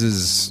this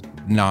is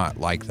not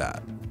like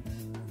that.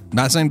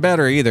 Not saying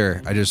better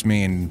either. I just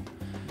mean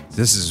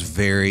this is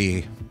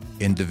very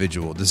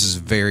individual. This is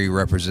very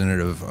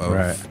representative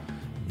of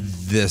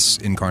this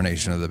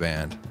incarnation of the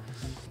band.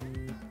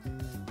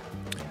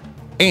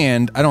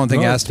 And I don't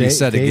think it has to be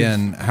said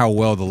again how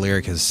well the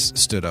lyric has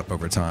stood up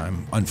over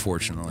time,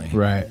 unfortunately.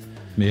 Right.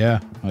 Yeah.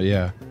 Oh,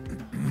 yeah.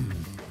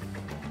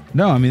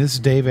 No, I mean, this is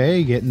Dave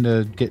A. getting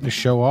to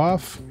show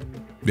off.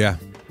 Yeah.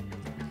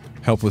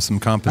 Help with some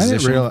composition. I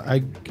didn't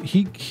realize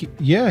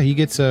he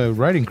gets a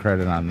writing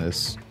credit on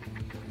this.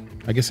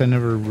 I guess I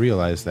never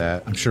realized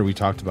that. I'm sure we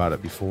talked about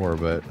it before,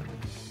 but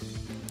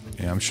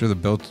yeah, I'm sure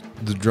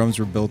the drums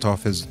were built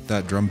off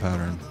that drum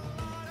pattern.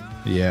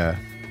 Yeah.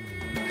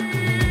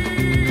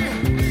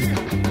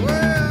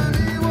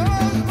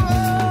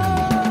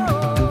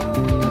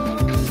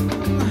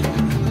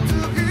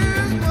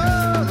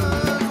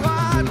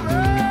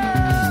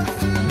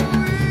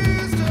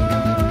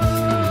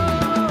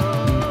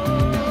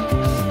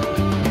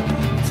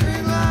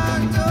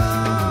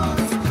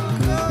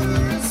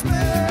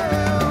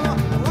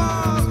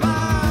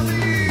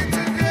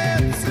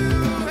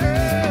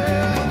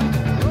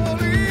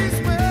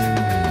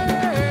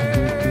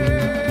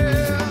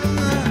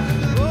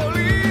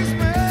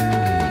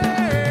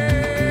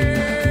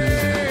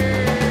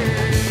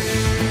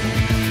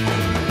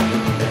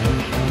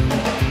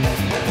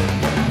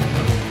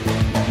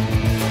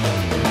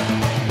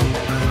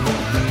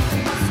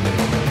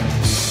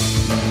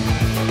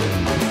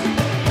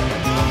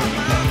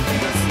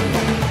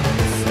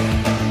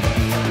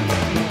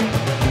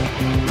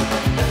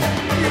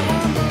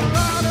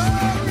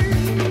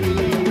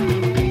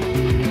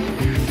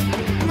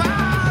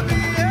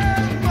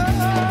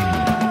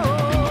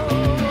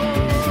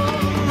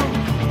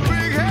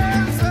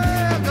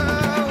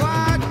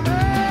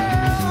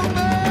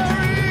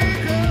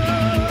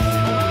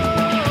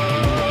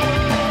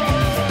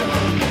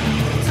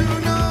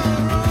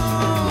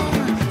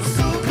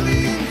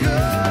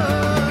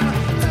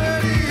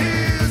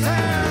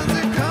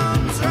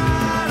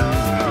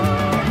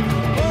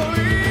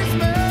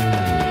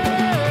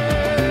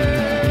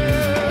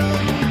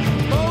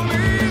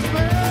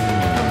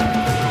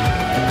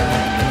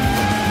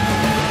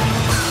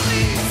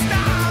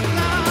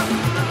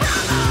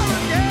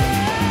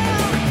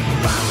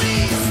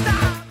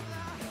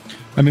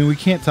 I mean, we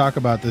can't talk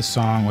about this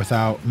song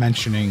without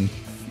mentioning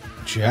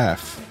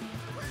Jeff.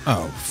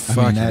 Oh,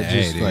 fucking that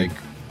just dude. like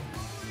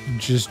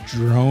just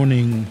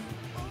droning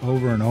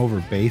over and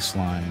over bass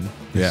line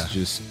is Yeah.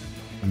 just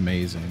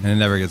amazing. And it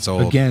never gets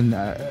old. Again,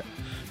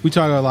 we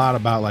talk a lot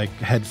about like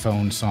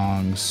headphone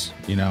songs.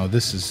 You know,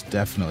 this is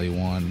definitely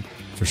one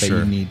For that sure.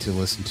 you need to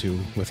listen to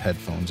with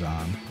headphones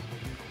on.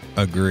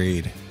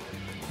 Agreed.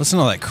 Listen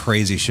to all that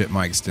crazy shit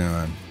Mike's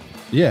doing.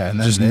 Yeah, and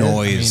then Just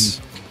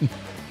noise.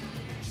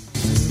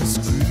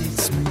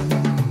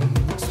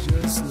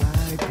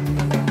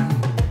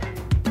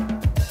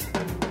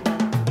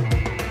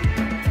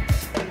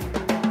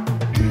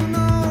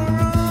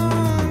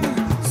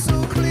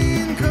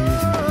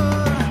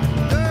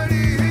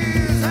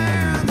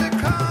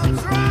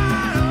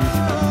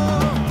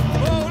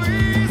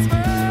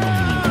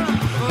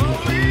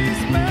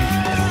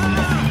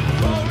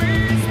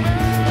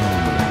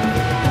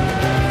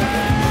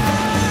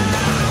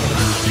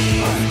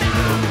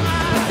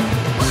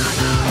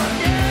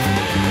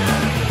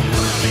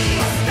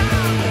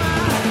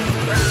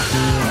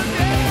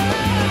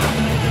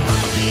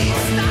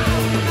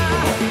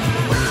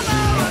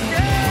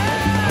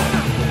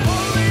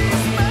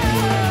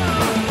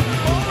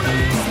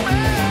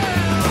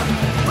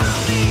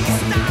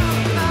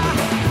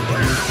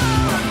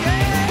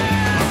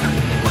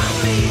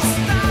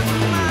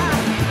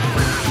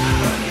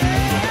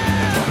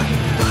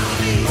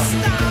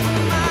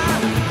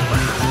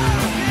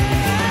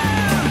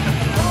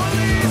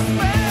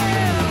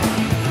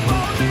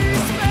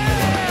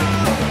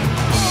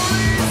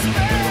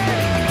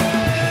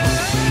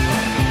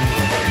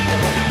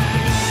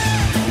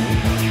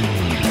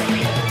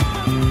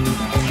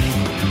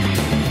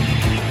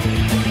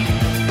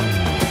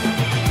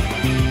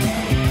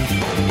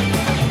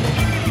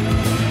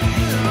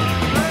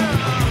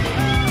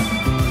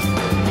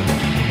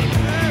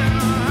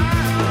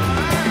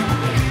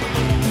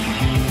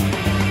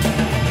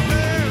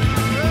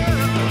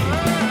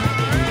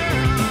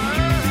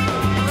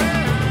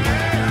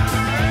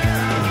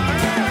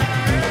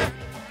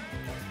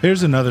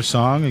 Here's another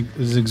song.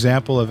 Is an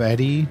example of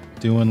Eddie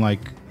doing like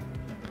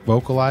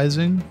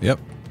vocalizing. Yep.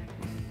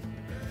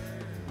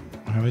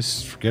 I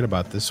always forget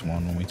about this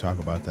one when we talk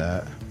about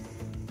that.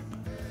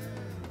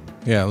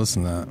 Yeah,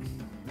 listen to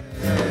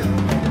that.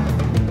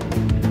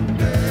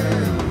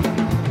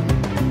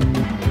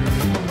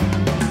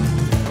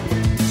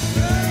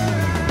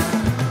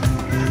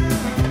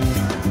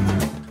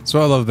 That's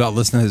what I love about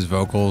listening to his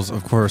vocals.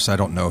 Of course, I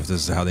don't know if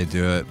this is how they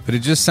do it, but it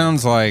just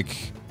sounds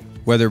like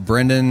whether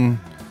Brendan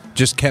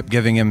just kept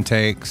giving him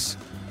takes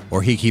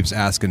or he keeps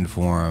asking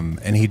for them,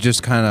 and he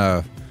just kind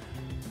of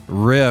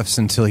riffs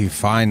until he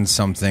finds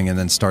something and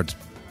then starts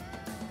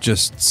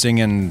just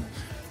singing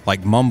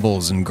like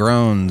mumbles and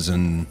groans,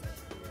 and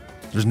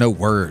there's no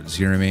words,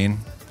 you know what I mean?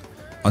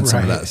 On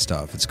some of Right. that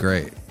stuff. It's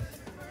great.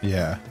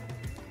 Yeah.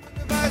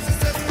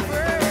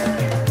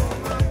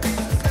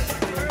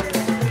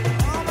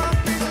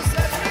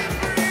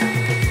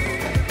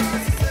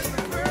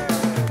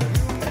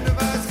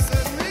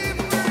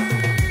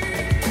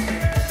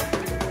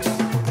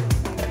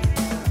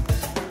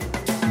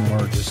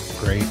 More just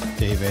great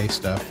Dave A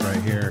stuff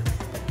right here.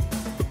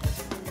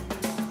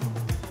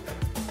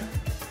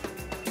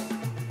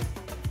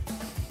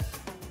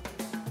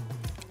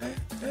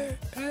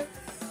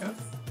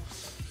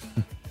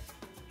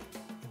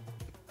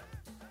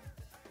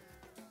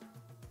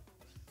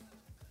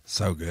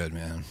 So good,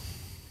 man.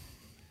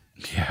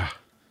 Yeah.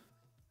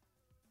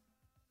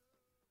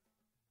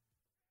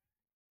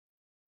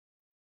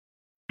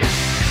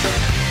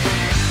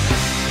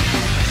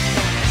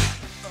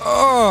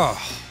 Oh,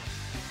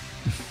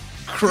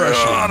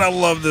 God, I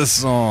love this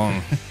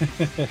song.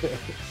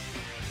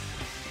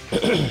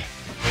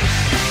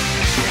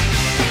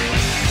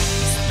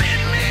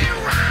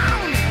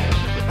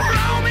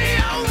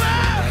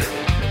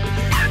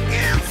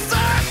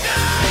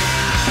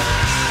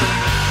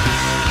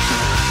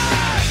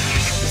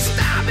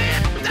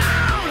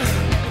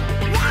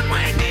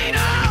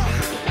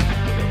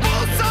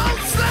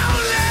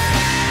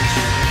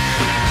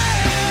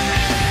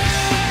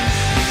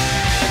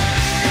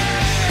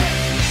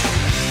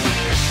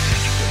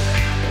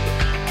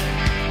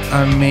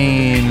 I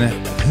mean,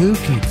 who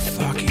can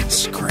fucking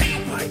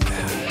scream like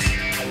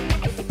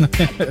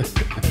that?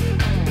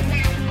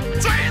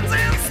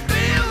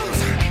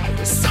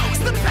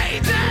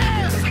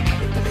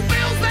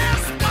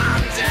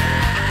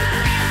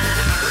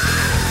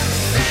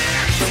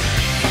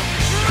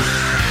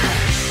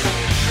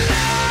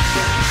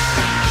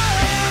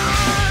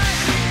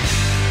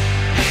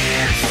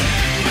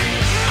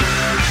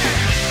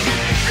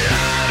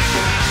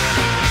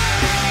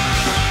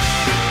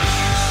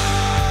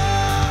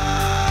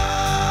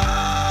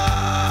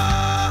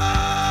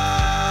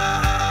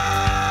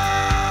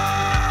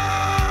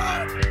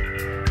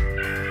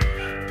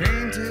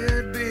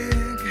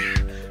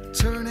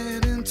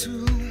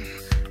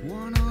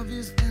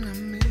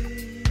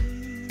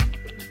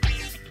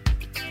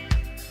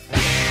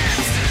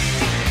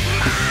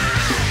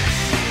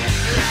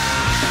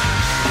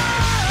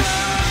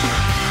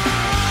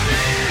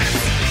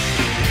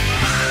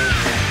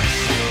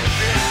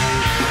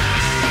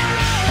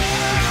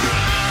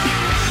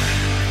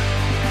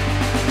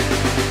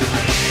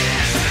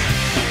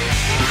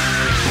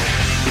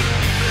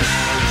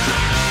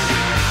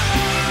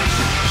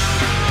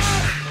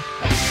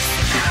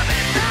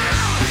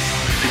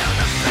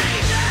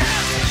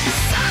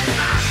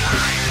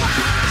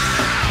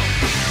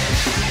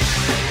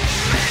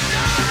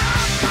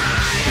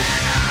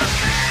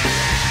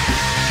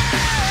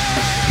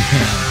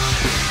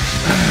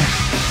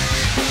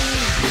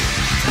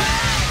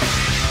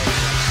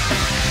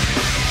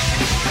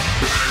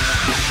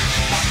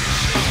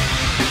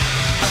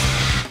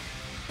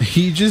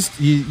 you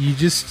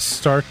just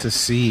start to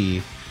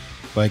see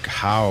like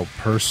how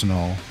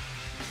personal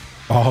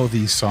all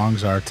these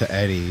songs are to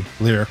Eddie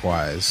lyric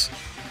wise.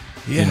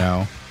 Yeah. You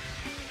know,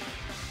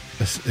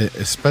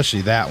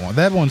 especially that one.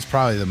 That one's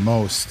probably the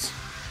most.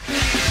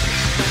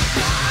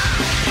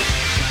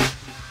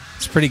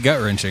 It's pretty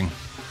gut wrenching.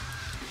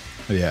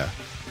 Yeah.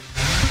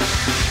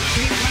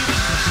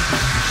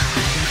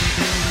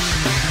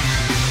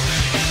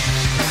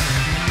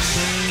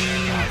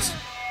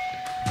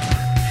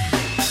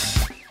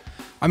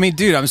 I mean,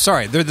 dude, I'm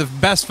sorry. They're the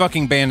best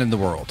fucking band in the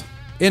world.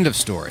 End of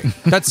story.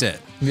 That's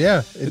it.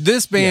 Yeah.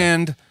 This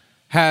band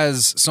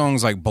has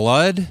songs like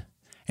Blood,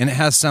 and it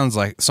has songs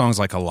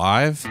like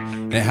Alive,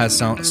 and it has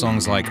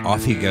songs like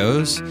Off He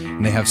Goes,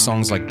 and they have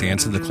songs like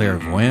Dance of the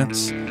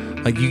Clairvoyants.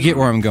 Like, you get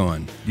where I'm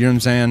going. You know what I'm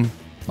saying?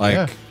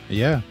 Like,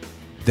 yeah.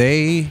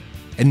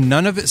 And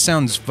none of it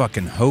sounds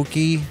fucking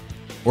hokey,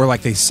 or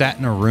like they sat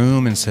in a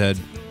room and said,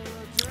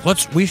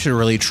 we should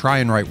really try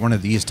and write one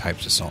of these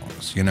types of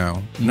songs, you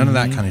know? None of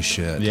that kind of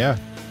shit. Yeah.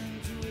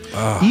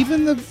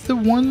 Even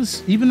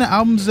the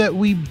albums that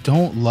we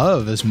don't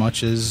love as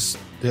much as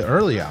the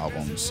early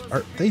albums,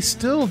 they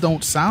still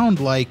don't sound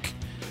like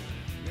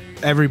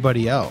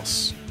everybody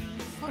else.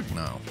 Fuck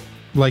no.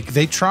 Like,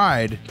 they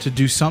tried to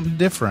do something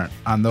different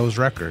on those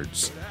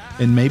records,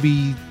 and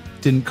maybe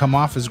didn't come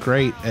off as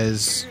great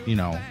as, you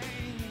know,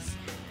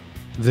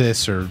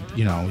 this or,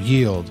 you know,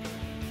 Yield,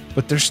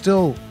 but they're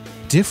still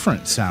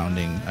different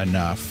sounding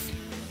enough,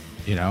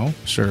 you know?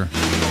 Sure.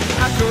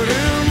 I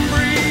couldn't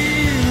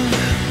breathe,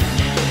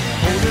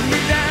 holding me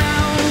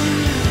down,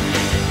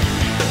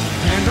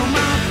 hand on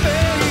my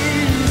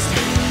face,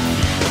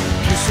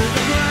 kiss of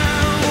the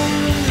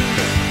ground,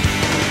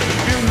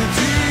 in the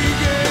tea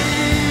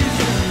gaze,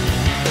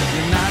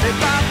 united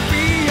by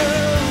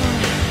fear,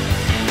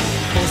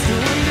 forced to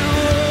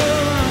endure,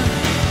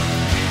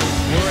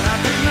 what I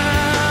could not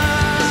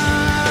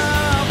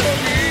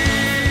forgive.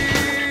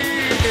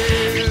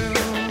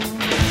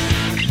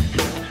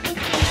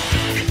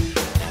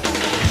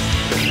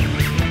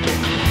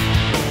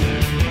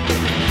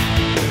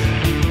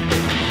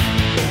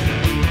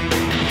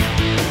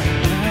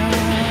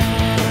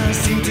 I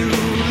seem to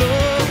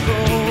look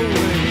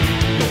away.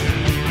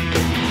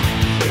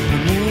 The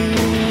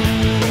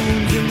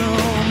moon's in the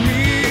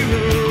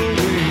mirror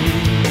wave.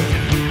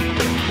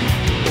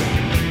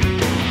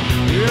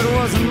 It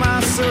wasn't my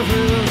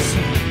surface,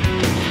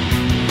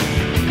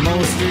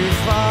 most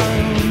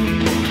defiled.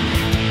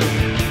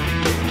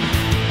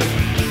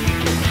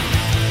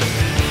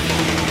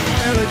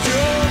 Held at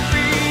your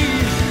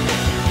feet,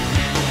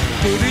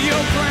 put to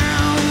your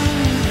crown,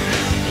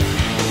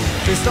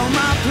 fist on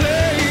my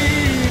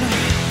plate,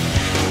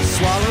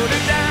 swallowed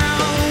it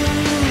down,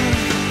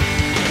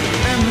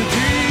 and the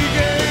tea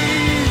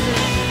gaze,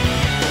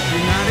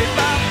 united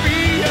by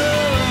fear,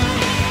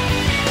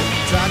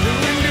 tried to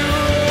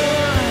endure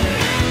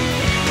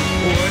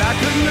what I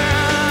could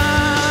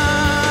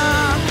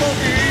not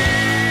forgive.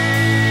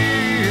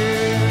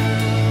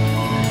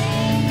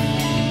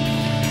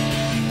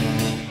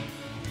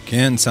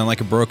 Can sound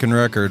like a broken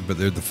record, but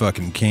they're the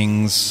fucking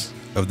kings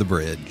of the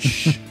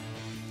bridge.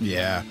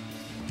 Yeah.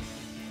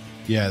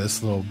 Yeah,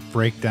 this little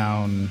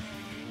breakdown,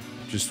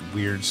 just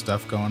weird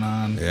stuff going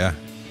on. Yeah.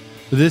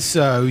 This,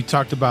 we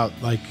talked about,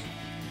 like,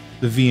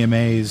 the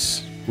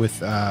VMAs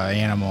with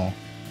Animal.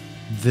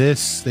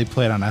 This, they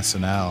played on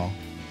SNL,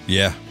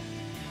 Yeah.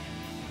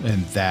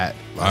 and that...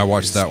 I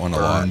watched is that one a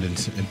lot.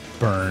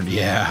 Burned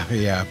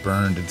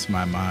into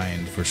my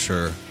mind. For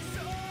sure.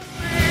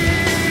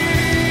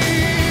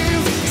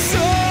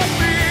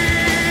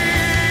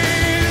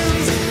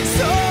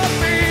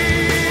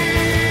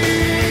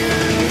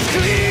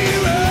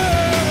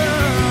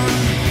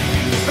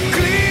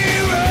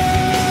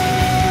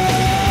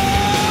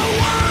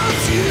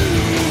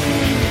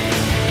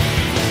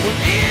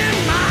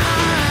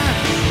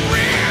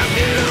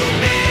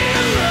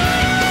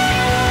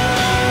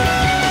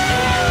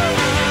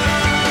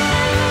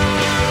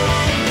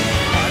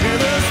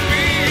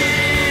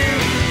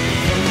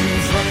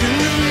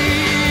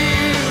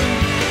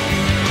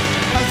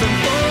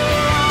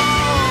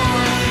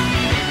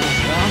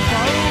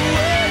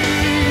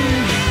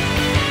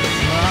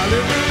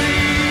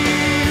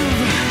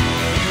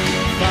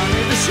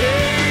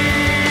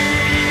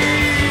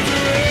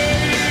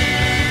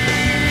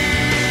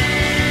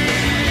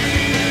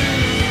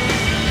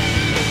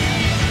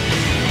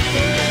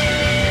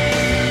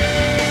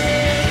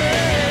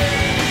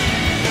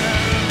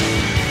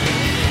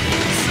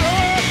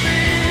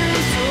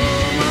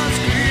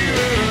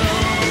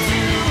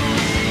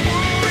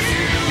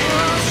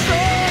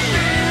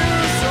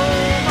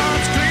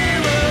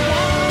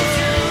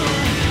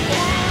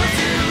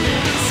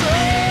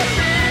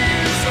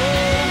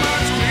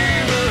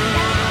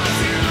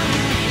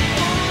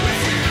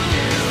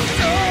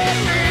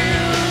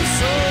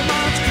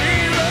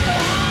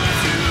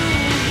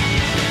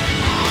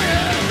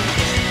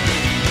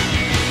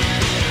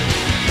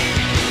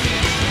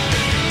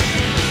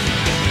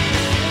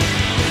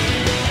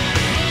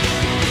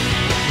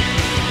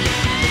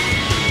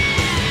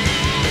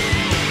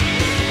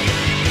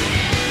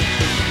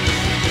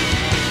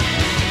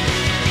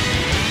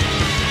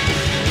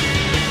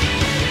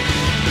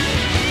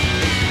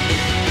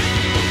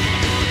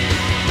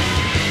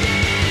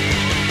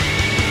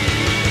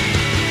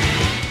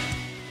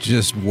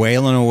 just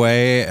wailing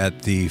away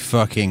at the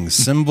fucking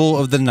symbol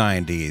of the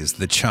 90s,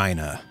 the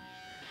China.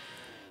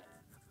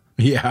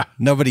 Yeah.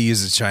 Nobody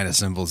uses China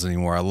cymbals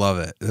anymore. I love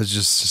it. It's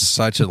just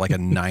such a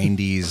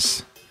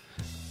 90s.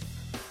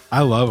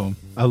 I love them.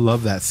 I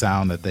love that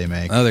sound that they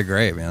make. Oh, they're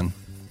great, man.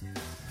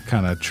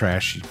 Kind of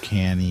trashy,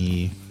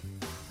 canny.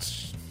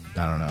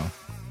 I don't know.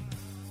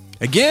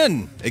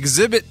 Again,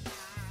 Exhibit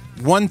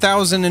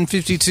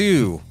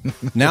 1052.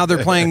 Now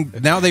they're playing.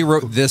 Now they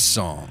wrote this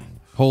song.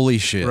 Holy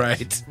shit!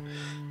 Right.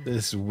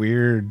 This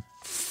weird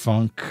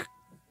funk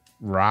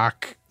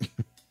rock.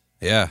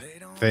 Yeah.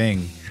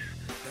 Thing.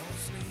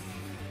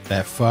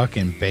 That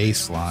fucking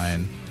bass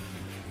line.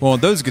 Well,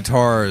 those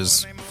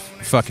guitars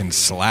fucking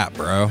slap,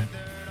 bro.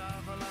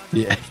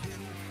 Yeah.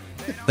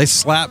 They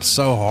slap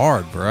so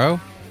hard,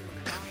 bro.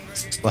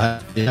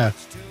 Slap. Yeah.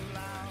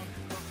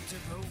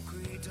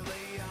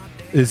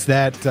 Is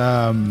that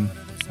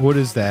what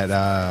is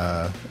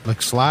that?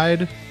 Like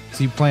slide? Is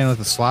he playing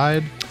with a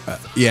slide?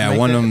 Yeah,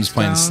 one of them's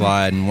playing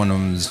slide and one of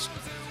them's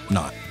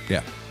not.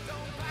 Yeah.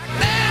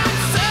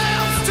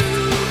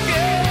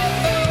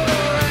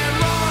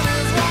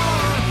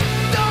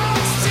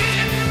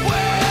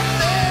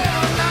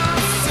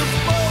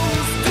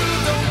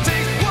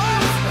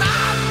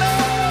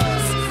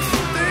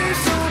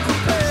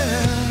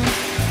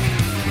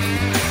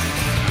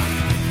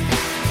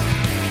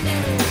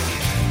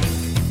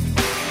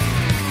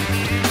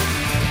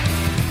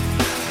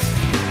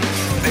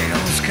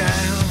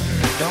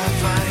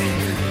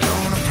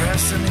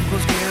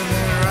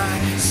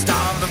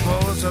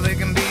 So they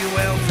can be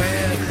well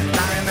fed,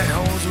 line the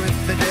holes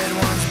with the dead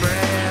one's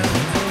bread.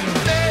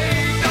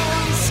 They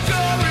don't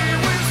scurry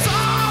when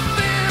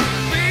something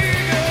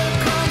bigger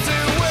comes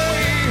their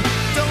way.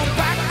 Don't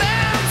pack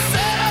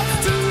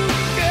themselves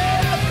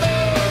together.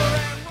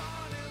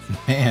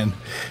 Man,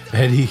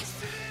 Eddie,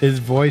 his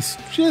voice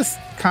just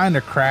kind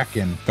of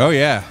cracking. Oh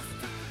yeah,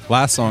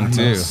 last song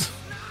too.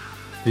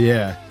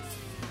 Yeah,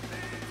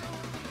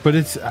 but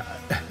it's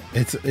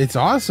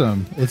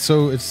awesome.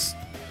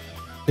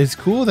 It's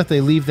cool that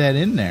they leave that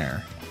in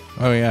there.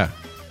 Oh, yeah.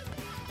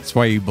 That's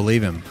why you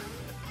believe him.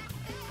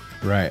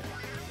 Right.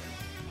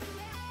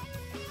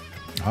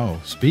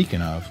 Oh,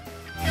 speaking of.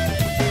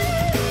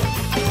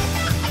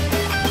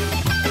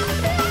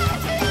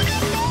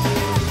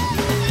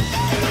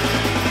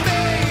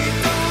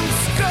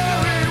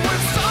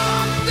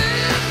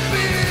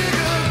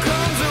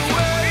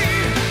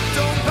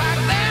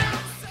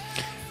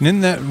 And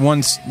then that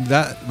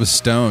was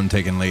Stone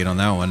taking lead on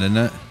that one, didn't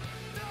it?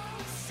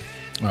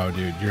 Oh,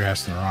 dude, you're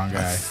asking the wrong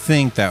guy.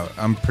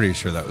 I'm pretty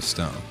sure that was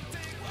Stone.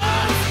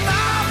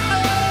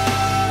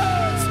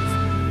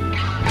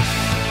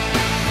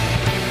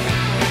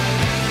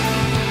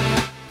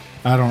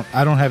 I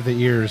don't have the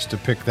ears to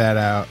pick that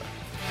out.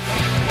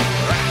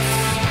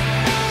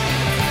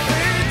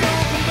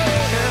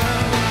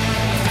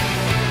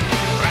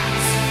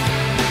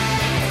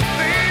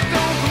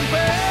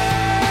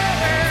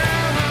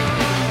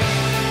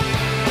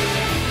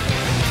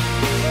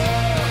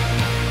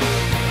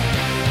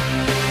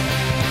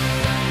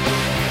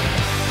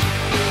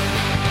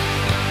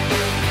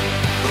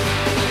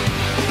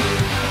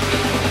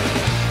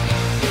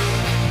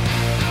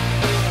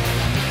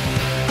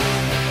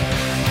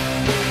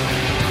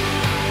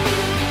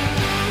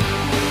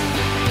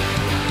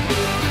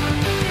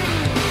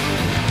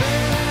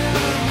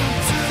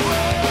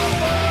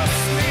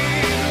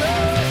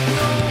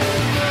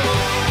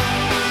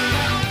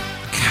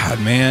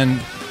 Man,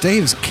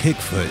 Dave's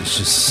kickfoot is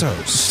just so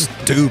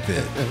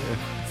stupid.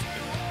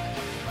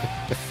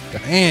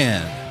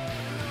 Man.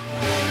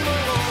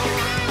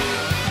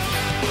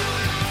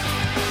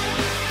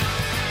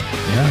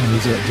 Yeah,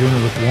 he's doing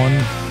it with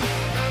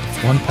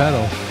one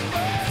pedal.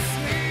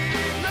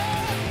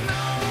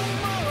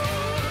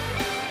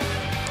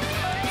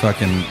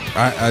 Fucking,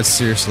 I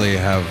seriously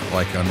have,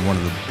 like, on one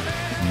of the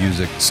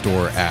music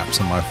store apps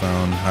on my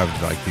phone, I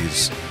have, like,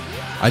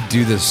 I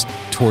do this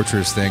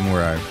torturous thing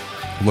where I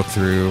look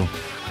through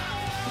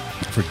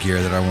for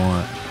gear that I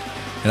want,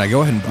 and I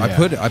go ahead and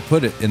I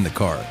put it in the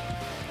cart.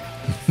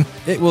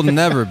 It will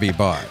never be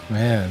bought,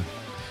 man.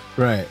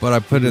 Right, but I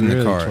put it in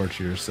the cart.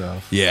 Torture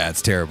yourself. Yeah,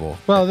 it's terrible.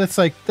 Well, that's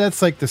like the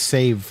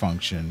save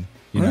function,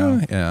 you know.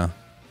 Yeah,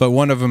 but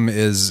one of them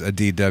is a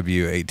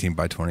DW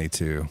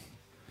 18x22.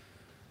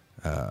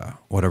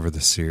 Whatever the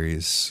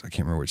series, I can't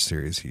remember which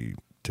series he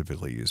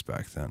typically used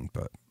back then,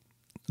 but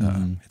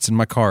it's in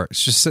my car.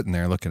 It's just sitting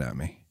there looking at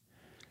me.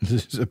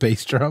 This is a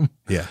bass drum?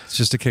 Yeah, it's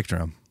just a kick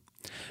drum.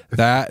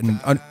 That and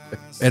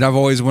I've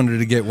always wanted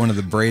to get one of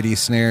the Brady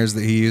snares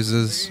that he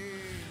uses.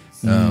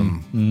 But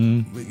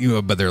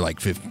they're like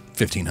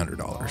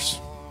 $1,500.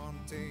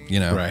 You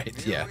know,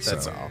 right? Yeah,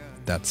 that's all.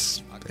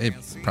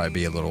 It'd probably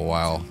be a little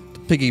while. The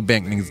piggy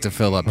bank needs to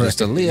fill up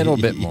just a little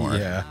bit more.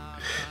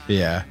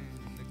 Yeah.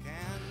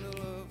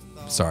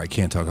 Sorry,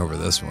 can't talk over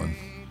this one.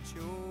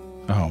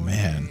 Oh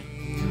man.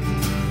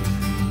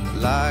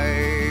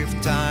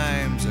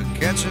 Lifetimes are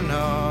catching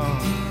up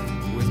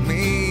with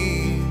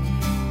me.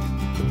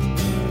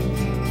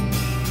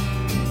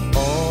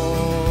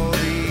 All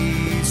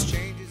these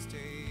changes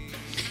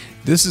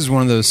This is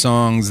one of those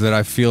songs that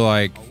I feel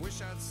like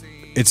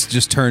it's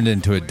just turned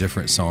into a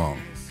different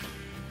song.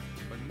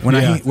 When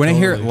I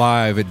hear it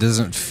live, it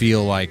doesn't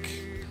feel like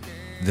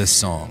this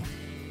song.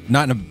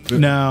 Not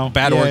in a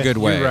bad or good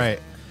way. You're right.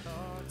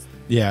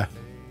 Yeah.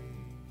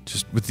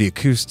 Just with the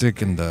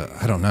acoustic and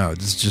I don't know.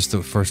 This is just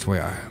the first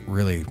way I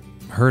really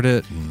heard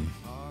it, and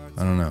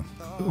I don't know.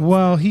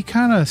 Well, he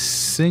kind of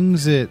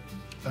sings it.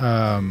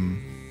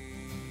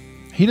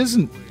 He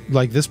doesn't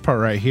like this part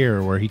right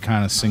here where he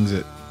kind of sings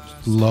it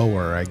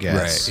lower, I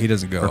guess. Right. He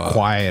doesn't go or up.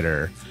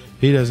 Quieter.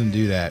 He doesn't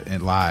do that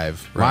in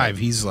live. Right. Live,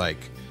 he's like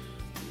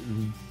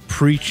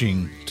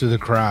preaching to the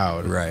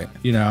crowd. Right.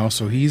 You know,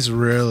 so he's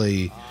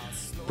really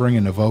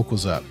bringing the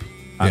vocals up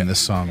on this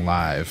song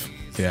live.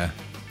 Yeah.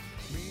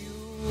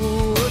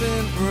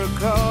 Wouldn't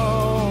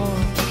recall,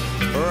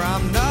 or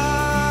I'm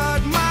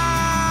not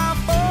my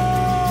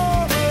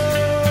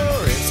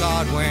photo. It's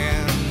hard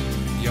when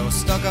you're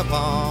stuck up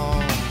on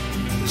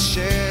the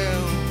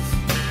shelf.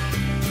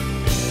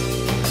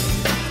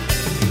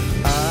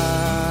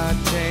 I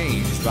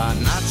changed by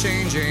not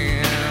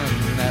changing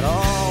at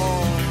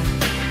all.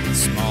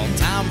 Small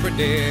town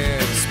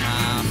predicts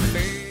my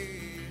fate.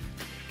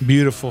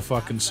 Beautiful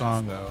fucking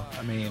song, though.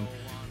 I mean,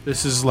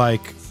 this is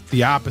like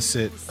the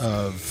opposite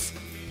of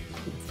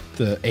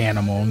the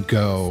Animal and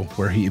Go,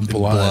 where he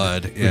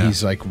blood yeah. where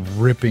he's like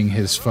ripping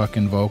his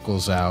fucking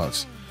vocals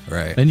out.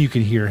 Right. Then you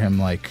can hear him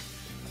like,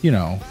 you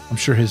know, I'm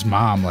sure his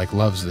mom like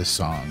loves this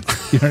song.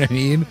 You know what I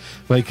mean?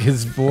 Like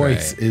his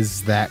voice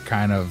is that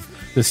kind of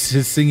his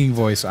singing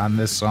voice on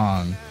this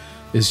song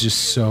is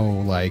just so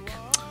like,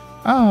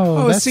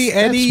 see,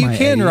 Eddie, you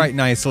can write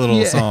nice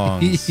little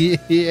songs.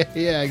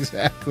 yeah,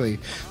 exactly.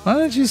 Why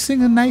don't you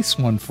sing a nice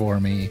one for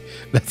me?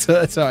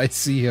 That's how I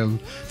see him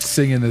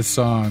singing this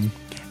song.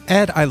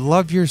 Ed, I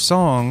love your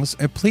songs,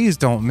 and please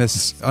don't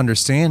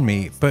misunderstand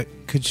me, but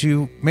could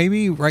you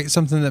maybe write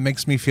something that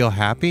makes me feel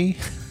happy?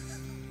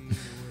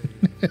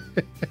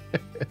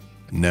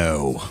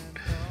 No.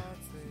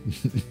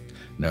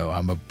 No,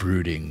 I'm a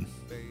brooding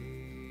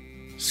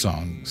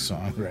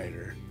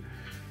songwriter.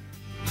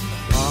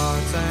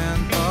 Hearts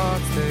and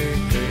thoughts they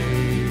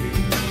fade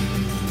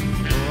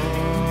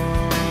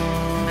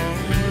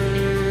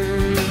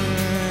away.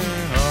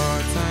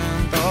 Hearts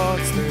and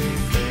thoughts they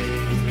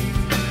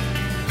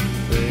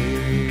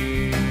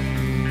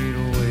fade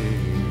away.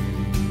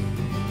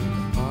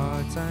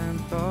 Hearts and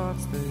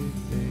thoughts they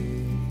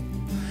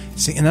fade.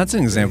 See, and that's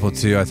an example,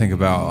 too, I think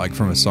about, like,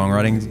 from a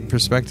songwriting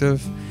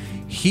perspective.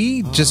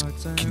 He just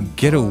can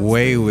get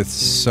away with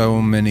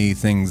so many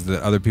things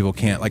that other people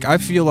can't. Like, I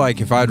feel like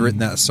if I'd written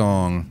that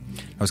song,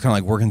 I was kind of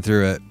like working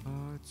through it.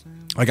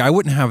 Like, I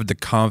wouldn't have the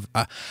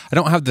I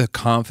don't have the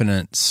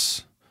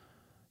confidence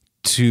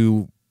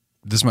to,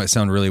 this might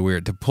sound really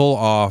weird, to pull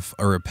off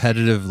a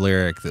repetitive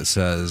lyric that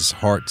says,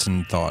 hearts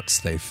and thoughts,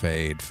 they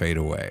fade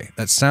away.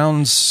 That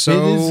sounds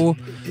so...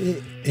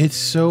 It's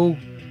so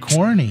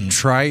corny.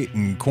 Trite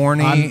and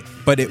corny,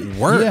 but it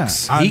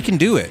works. Yeah, he can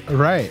do it.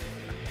 Right.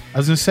 I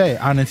was going to say,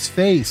 on its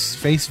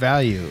face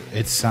value,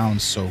 it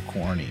sounds so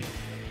corny.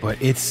 But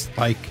it's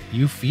like,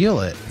 you feel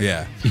it.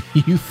 Yeah.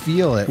 You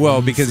feel it. Well,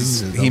 when because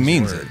sings he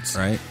means words. it,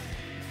 right?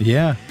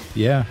 Yeah,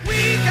 yeah.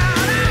 We got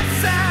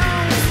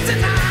ourselves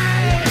tonight.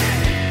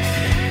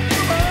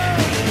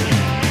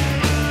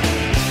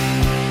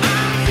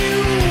 I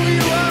knew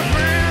you were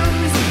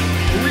friends.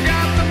 We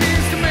got the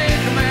means to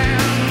make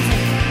amends.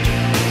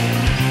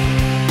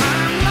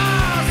 I'm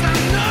lost,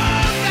 I'm no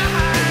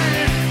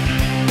guide,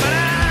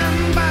 but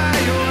I'm by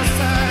your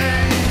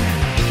side.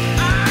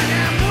 I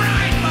am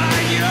right by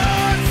your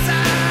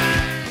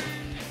side.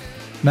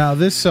 Now,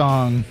 this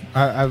song,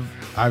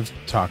 I've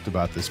talked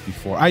about this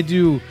before.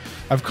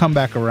 I've come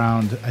back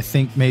around, I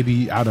think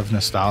maybe out of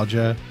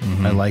nostalgia.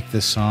 Mm-hmm. I like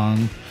this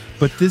song.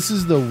 But this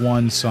is the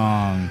one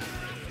song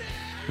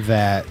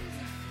that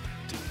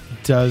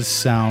does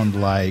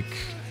sound like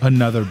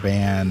another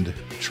band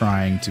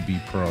trying to be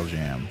Pearl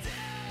Jam.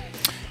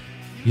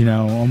 You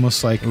know,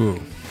 almost like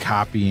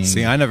copying.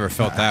 See, I never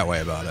felt that way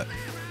about it.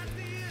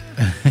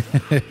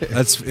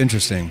 That's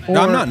interesting.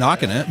 No, I'm not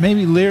knocking it.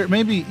 Maybe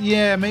lyrically.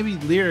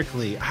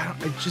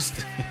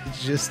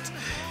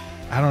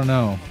 I don't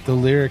know. The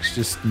lyrics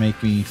just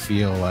make me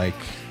feel like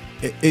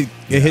It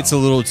hits a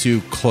little too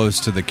close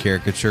to the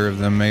caricature of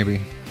them, maybe.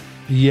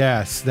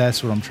 yes,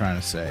 that's what I'm trying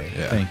to say.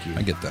 Yeah, Thank you.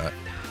 I get that.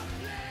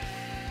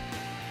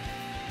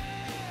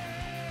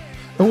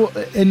 Well,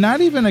 and not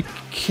even a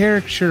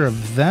caricature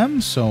of them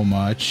so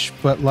much,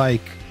 but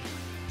like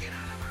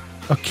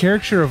a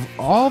caricature of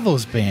all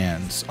those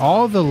bands,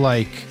 all the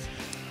like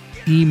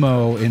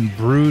emo and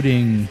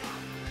brooding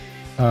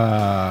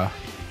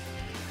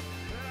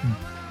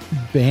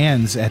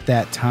bands at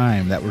that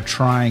time that were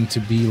trying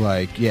to be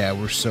like, yeah,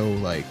 we're so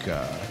like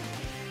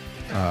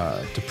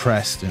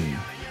depressed and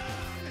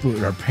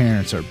our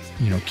parents are,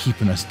 you know,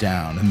 keeping us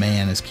down. The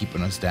man is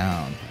keeping us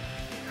down.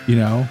 You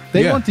know,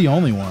 they weren't the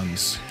only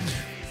ones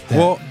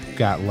that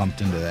got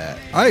lumped into that.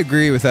 I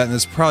agree with that, and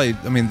it's probably,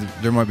 I mean,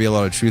 there might be a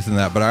lot of truth in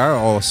that, but I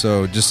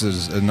also, just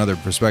as another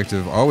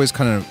perspective, I always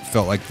kind of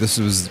felt like this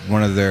was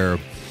one of their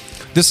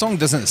This song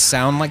doesn't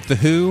sound like The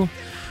Who,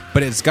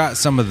 but it's got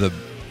some of the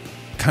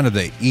kind of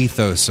the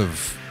ethos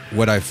of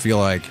what I feel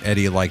like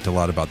Eddie liked a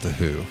lot about The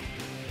Who.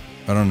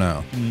 I don't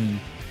know.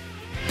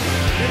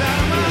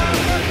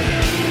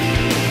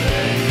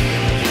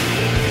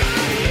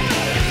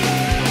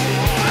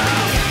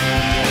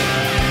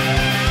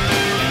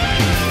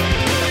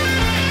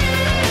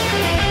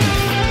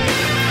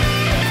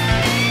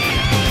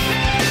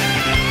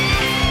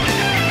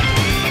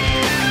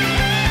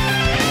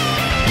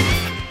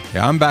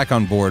 Yeah, I'm back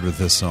on board with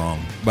this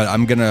song, but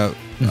I'm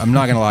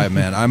not gonna lie,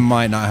 man. I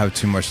might not have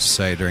too much to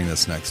say during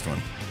this next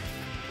one.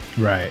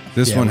 Right.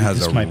 This one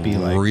has a might be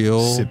like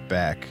real sit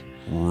back,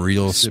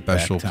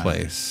 special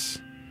place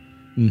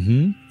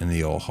in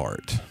the old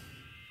heart.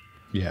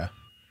 Yeah,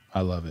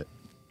 I love it.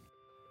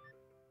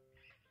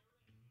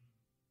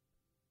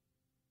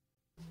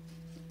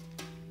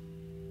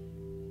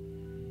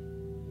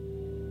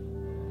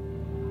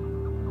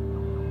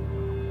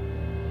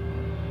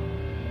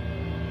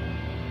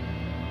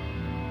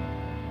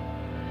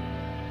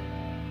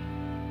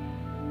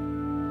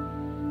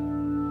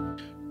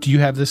 Do you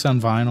have this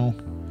on vinyl?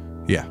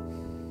 Yeah.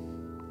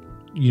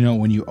 You know,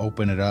 when you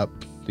open it up,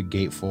 the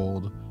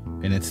gatefold,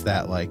 and it's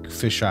that like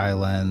fisheye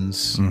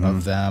lens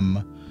of them,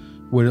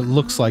 where it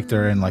looks like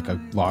they're in like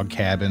a log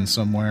cabin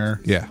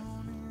somewhere. Yeah.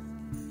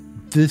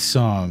 This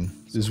song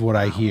is what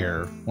I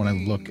hear when I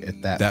look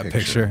at that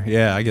picture.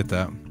 Yeah, I get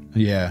that.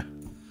 Yeah.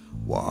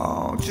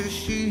 Won't you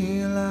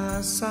shield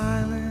us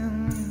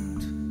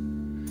silent?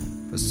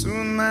 For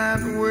soon that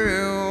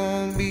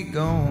will be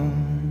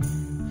gone.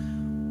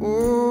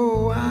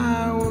 Oh,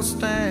 I will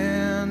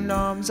stand,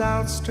 arms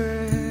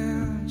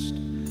outstretched,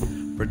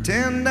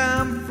 pretend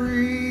I'm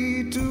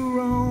free to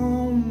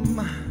roam.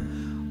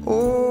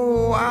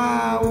 Oh,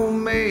 I will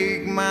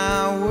make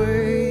my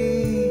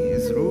way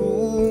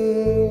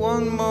through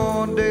one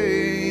more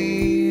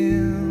day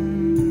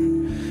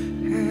in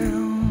hell.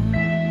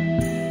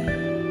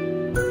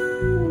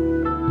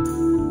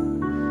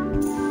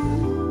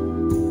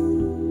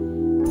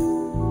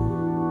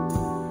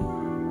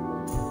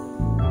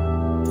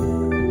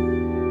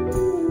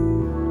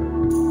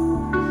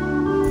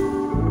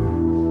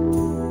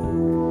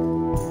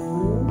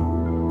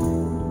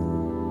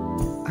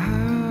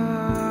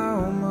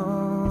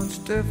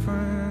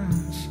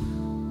 Difference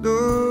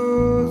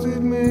does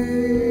it make?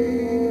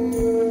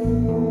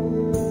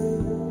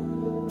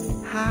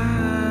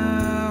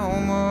 How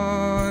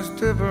much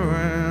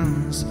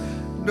difference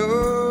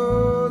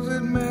does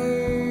it make?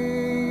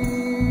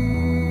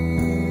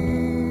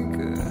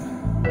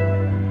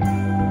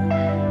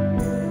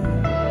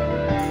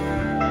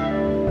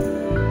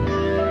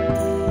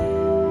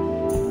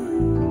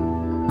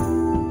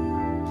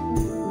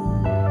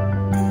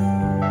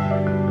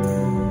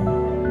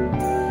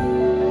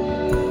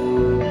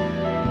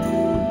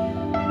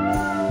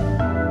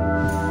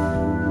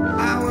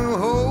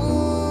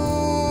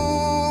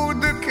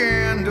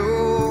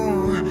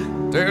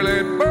 Till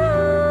it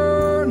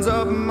burns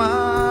up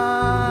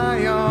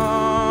my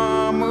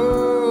arm.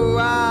 Oh,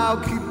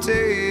 I'll keep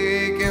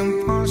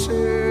taking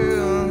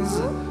punches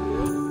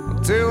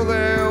until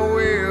their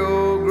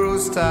will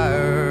grows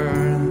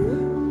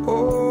tired.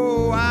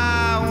 Oh,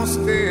 I won't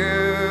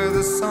stare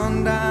the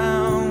sun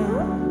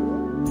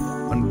down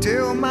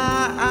until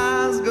my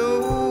eyes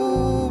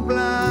go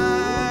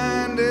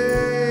blind.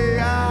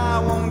 I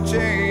won't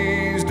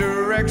change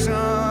direction,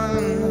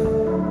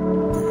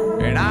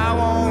 and I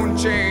won't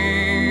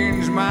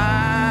change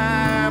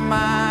my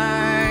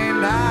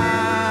mind.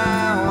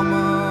 How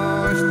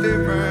much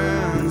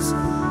difference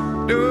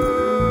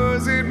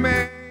does it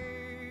make?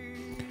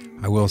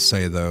 I will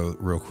say though,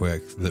 real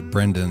quick, that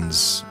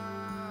Brendan's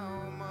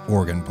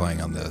organ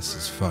playing on this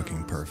is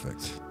fucking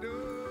perfect.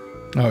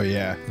 Oh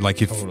yeah.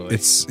 Like if totally.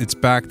 it's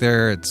back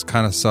there, it's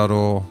kind of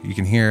subtle, you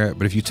can hear it,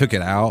 but if you took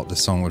it out, the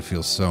song would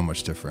feel so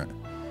much different.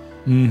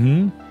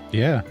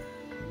 Yeah.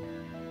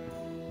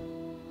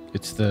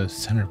 It's the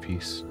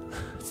centerpiece.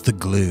 It's the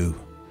glue.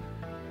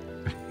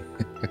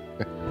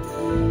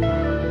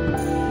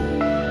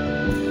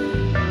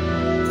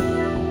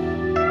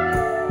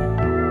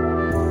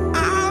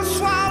 I'll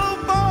swallow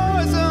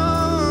poison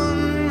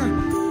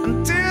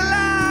until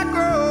I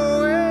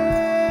grow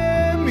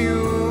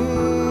immune.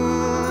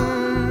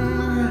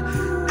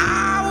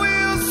 I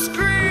will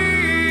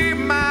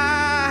scream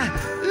my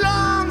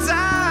lungs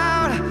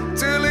out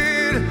till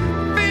it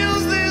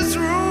fills this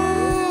room.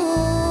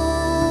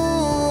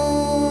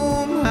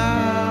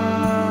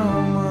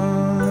 How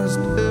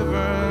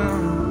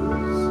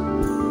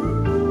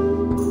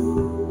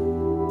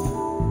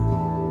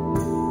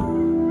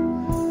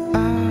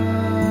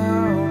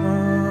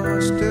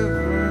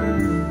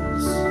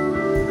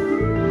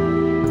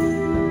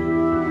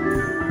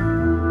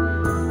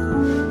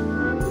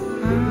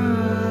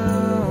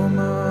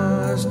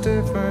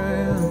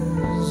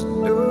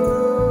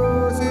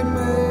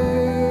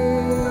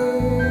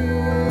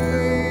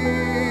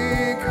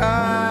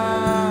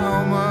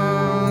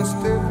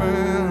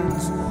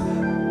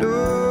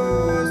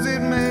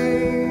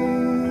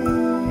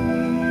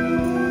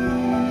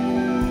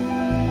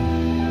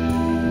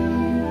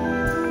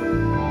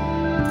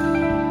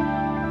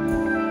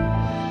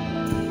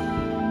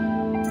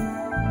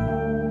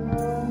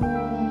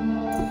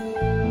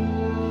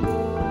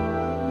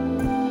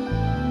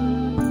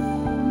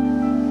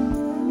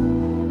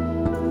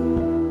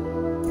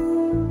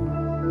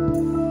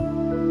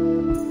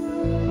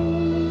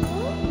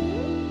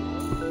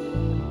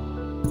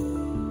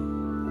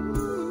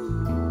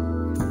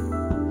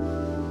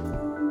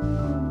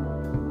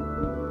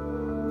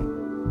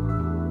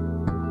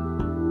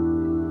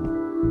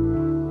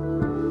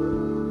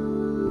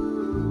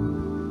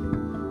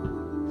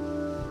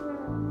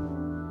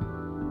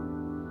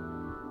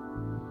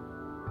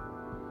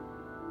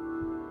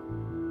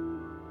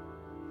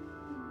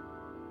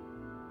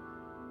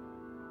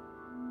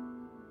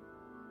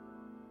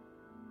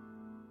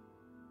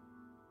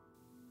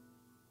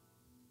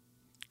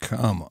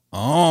Come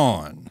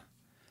on.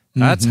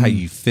 That's how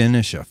you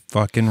finish a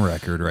fucking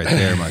record right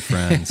there, my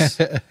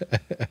friends.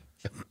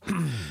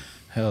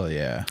 Hell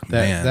yeah.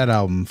 That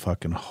album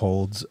fucking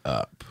holds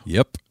up.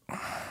 Yep.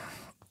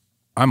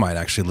 I might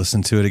actually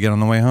listen to it again on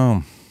the way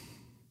home.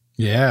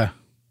 Yeah.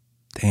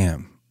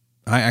 Damn.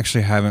 I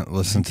actually haven't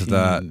listened to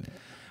that.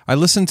 I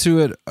listened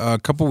to it a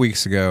couple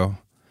weeks ago,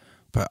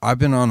 but I've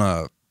been on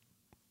a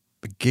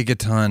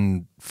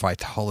Gigaton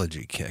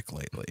Phytology kick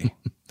lately.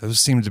 Those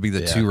seem to be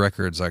the two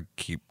records I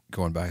keep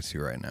going back to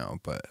right now,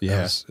 but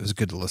it was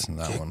good to listen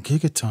to that one.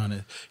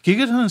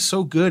 Gigaton is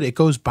so good. It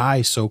goes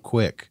by so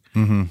quick.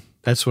 Mm-hmm.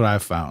 That's what I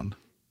found.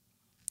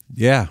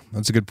 Yeah,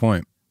 that's a good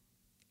point.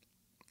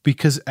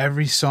 Because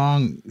every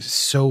song is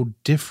so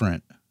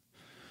different.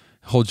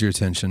 Holds your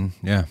attention.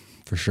 Yeah,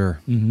 for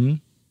sure. Mm-hmm.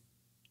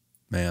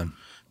 Man.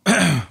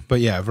 But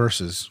yeah,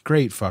 Versus.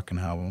 Great fucking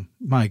album.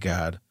 My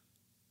God.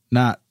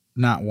 Not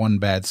one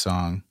bad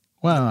song.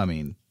 Well, I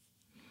mean.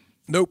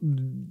 Nope.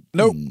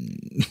 Nope.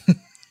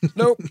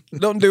 Nope.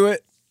 Don't do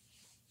it.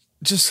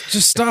 Just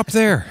stop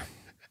there.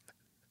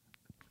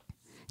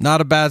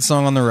 Not a bad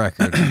song on the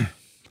record.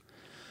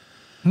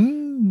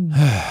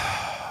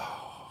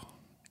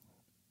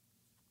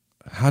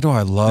 How do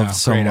I love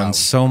someone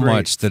so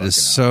much that is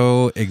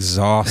so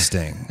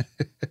exhausting?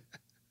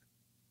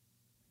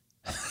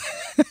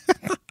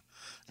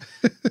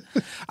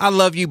 I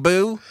love you,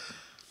 boo.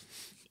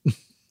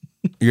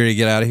 You ready to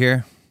get out of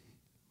here?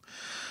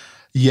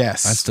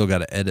 Yes. I still got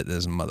to edit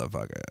this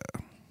motherfucker.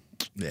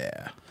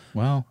 Yeah.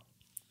 Well,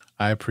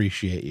 I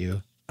appreciate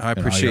you. I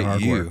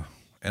appreciate you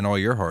and all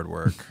your hard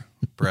work,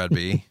 Brad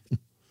B.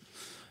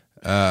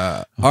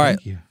 All right.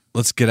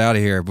 Let's get out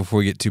of here before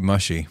we get too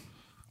mushy.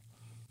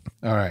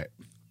 All right.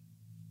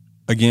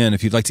 Again,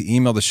 if you'd like to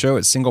email the show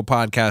at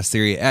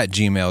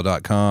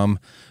singlepodcasttheory@gmail.com.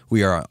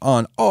 We are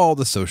on all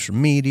the social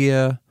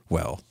media.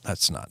 Well,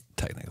 that's not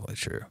technically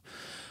true.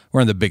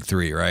 We're in the big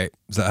three, right?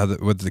 Is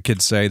that what the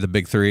kids say? The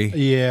big three?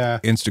 Yeah.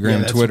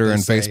 Instagram, Twitter,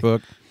 and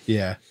Facebook?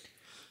 Yeah.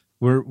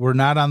 We're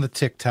not on the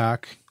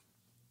TikTok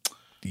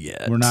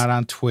yet. We're not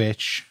on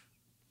Twitch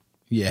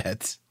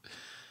yet.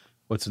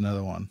 What's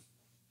another one?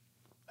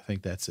 I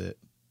think that's it.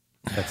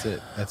 That's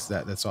it.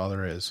 That's all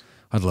there is.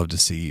 I'd love to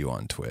see you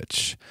on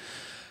Twitch.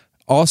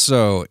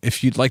 Also,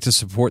 if you'd like to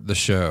support the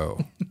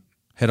show,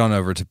 head on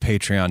over to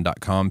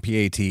patreon.com,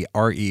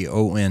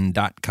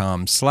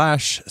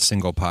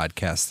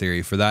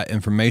 patreon.com/singlepodcasttheory for that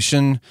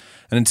information.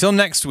 And until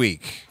next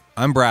week,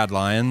 I'm Brad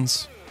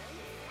Lyons.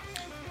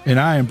 And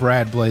I am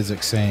Brad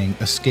Blazek saying,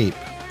 escape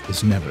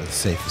is never the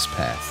safest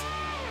path.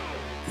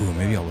 Ooh,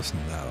 maybe I'll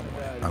listen to that on the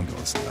way. I'm going to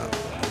listen to that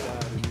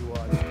on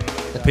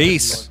the way.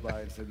 Peace.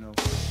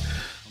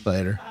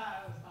 Later.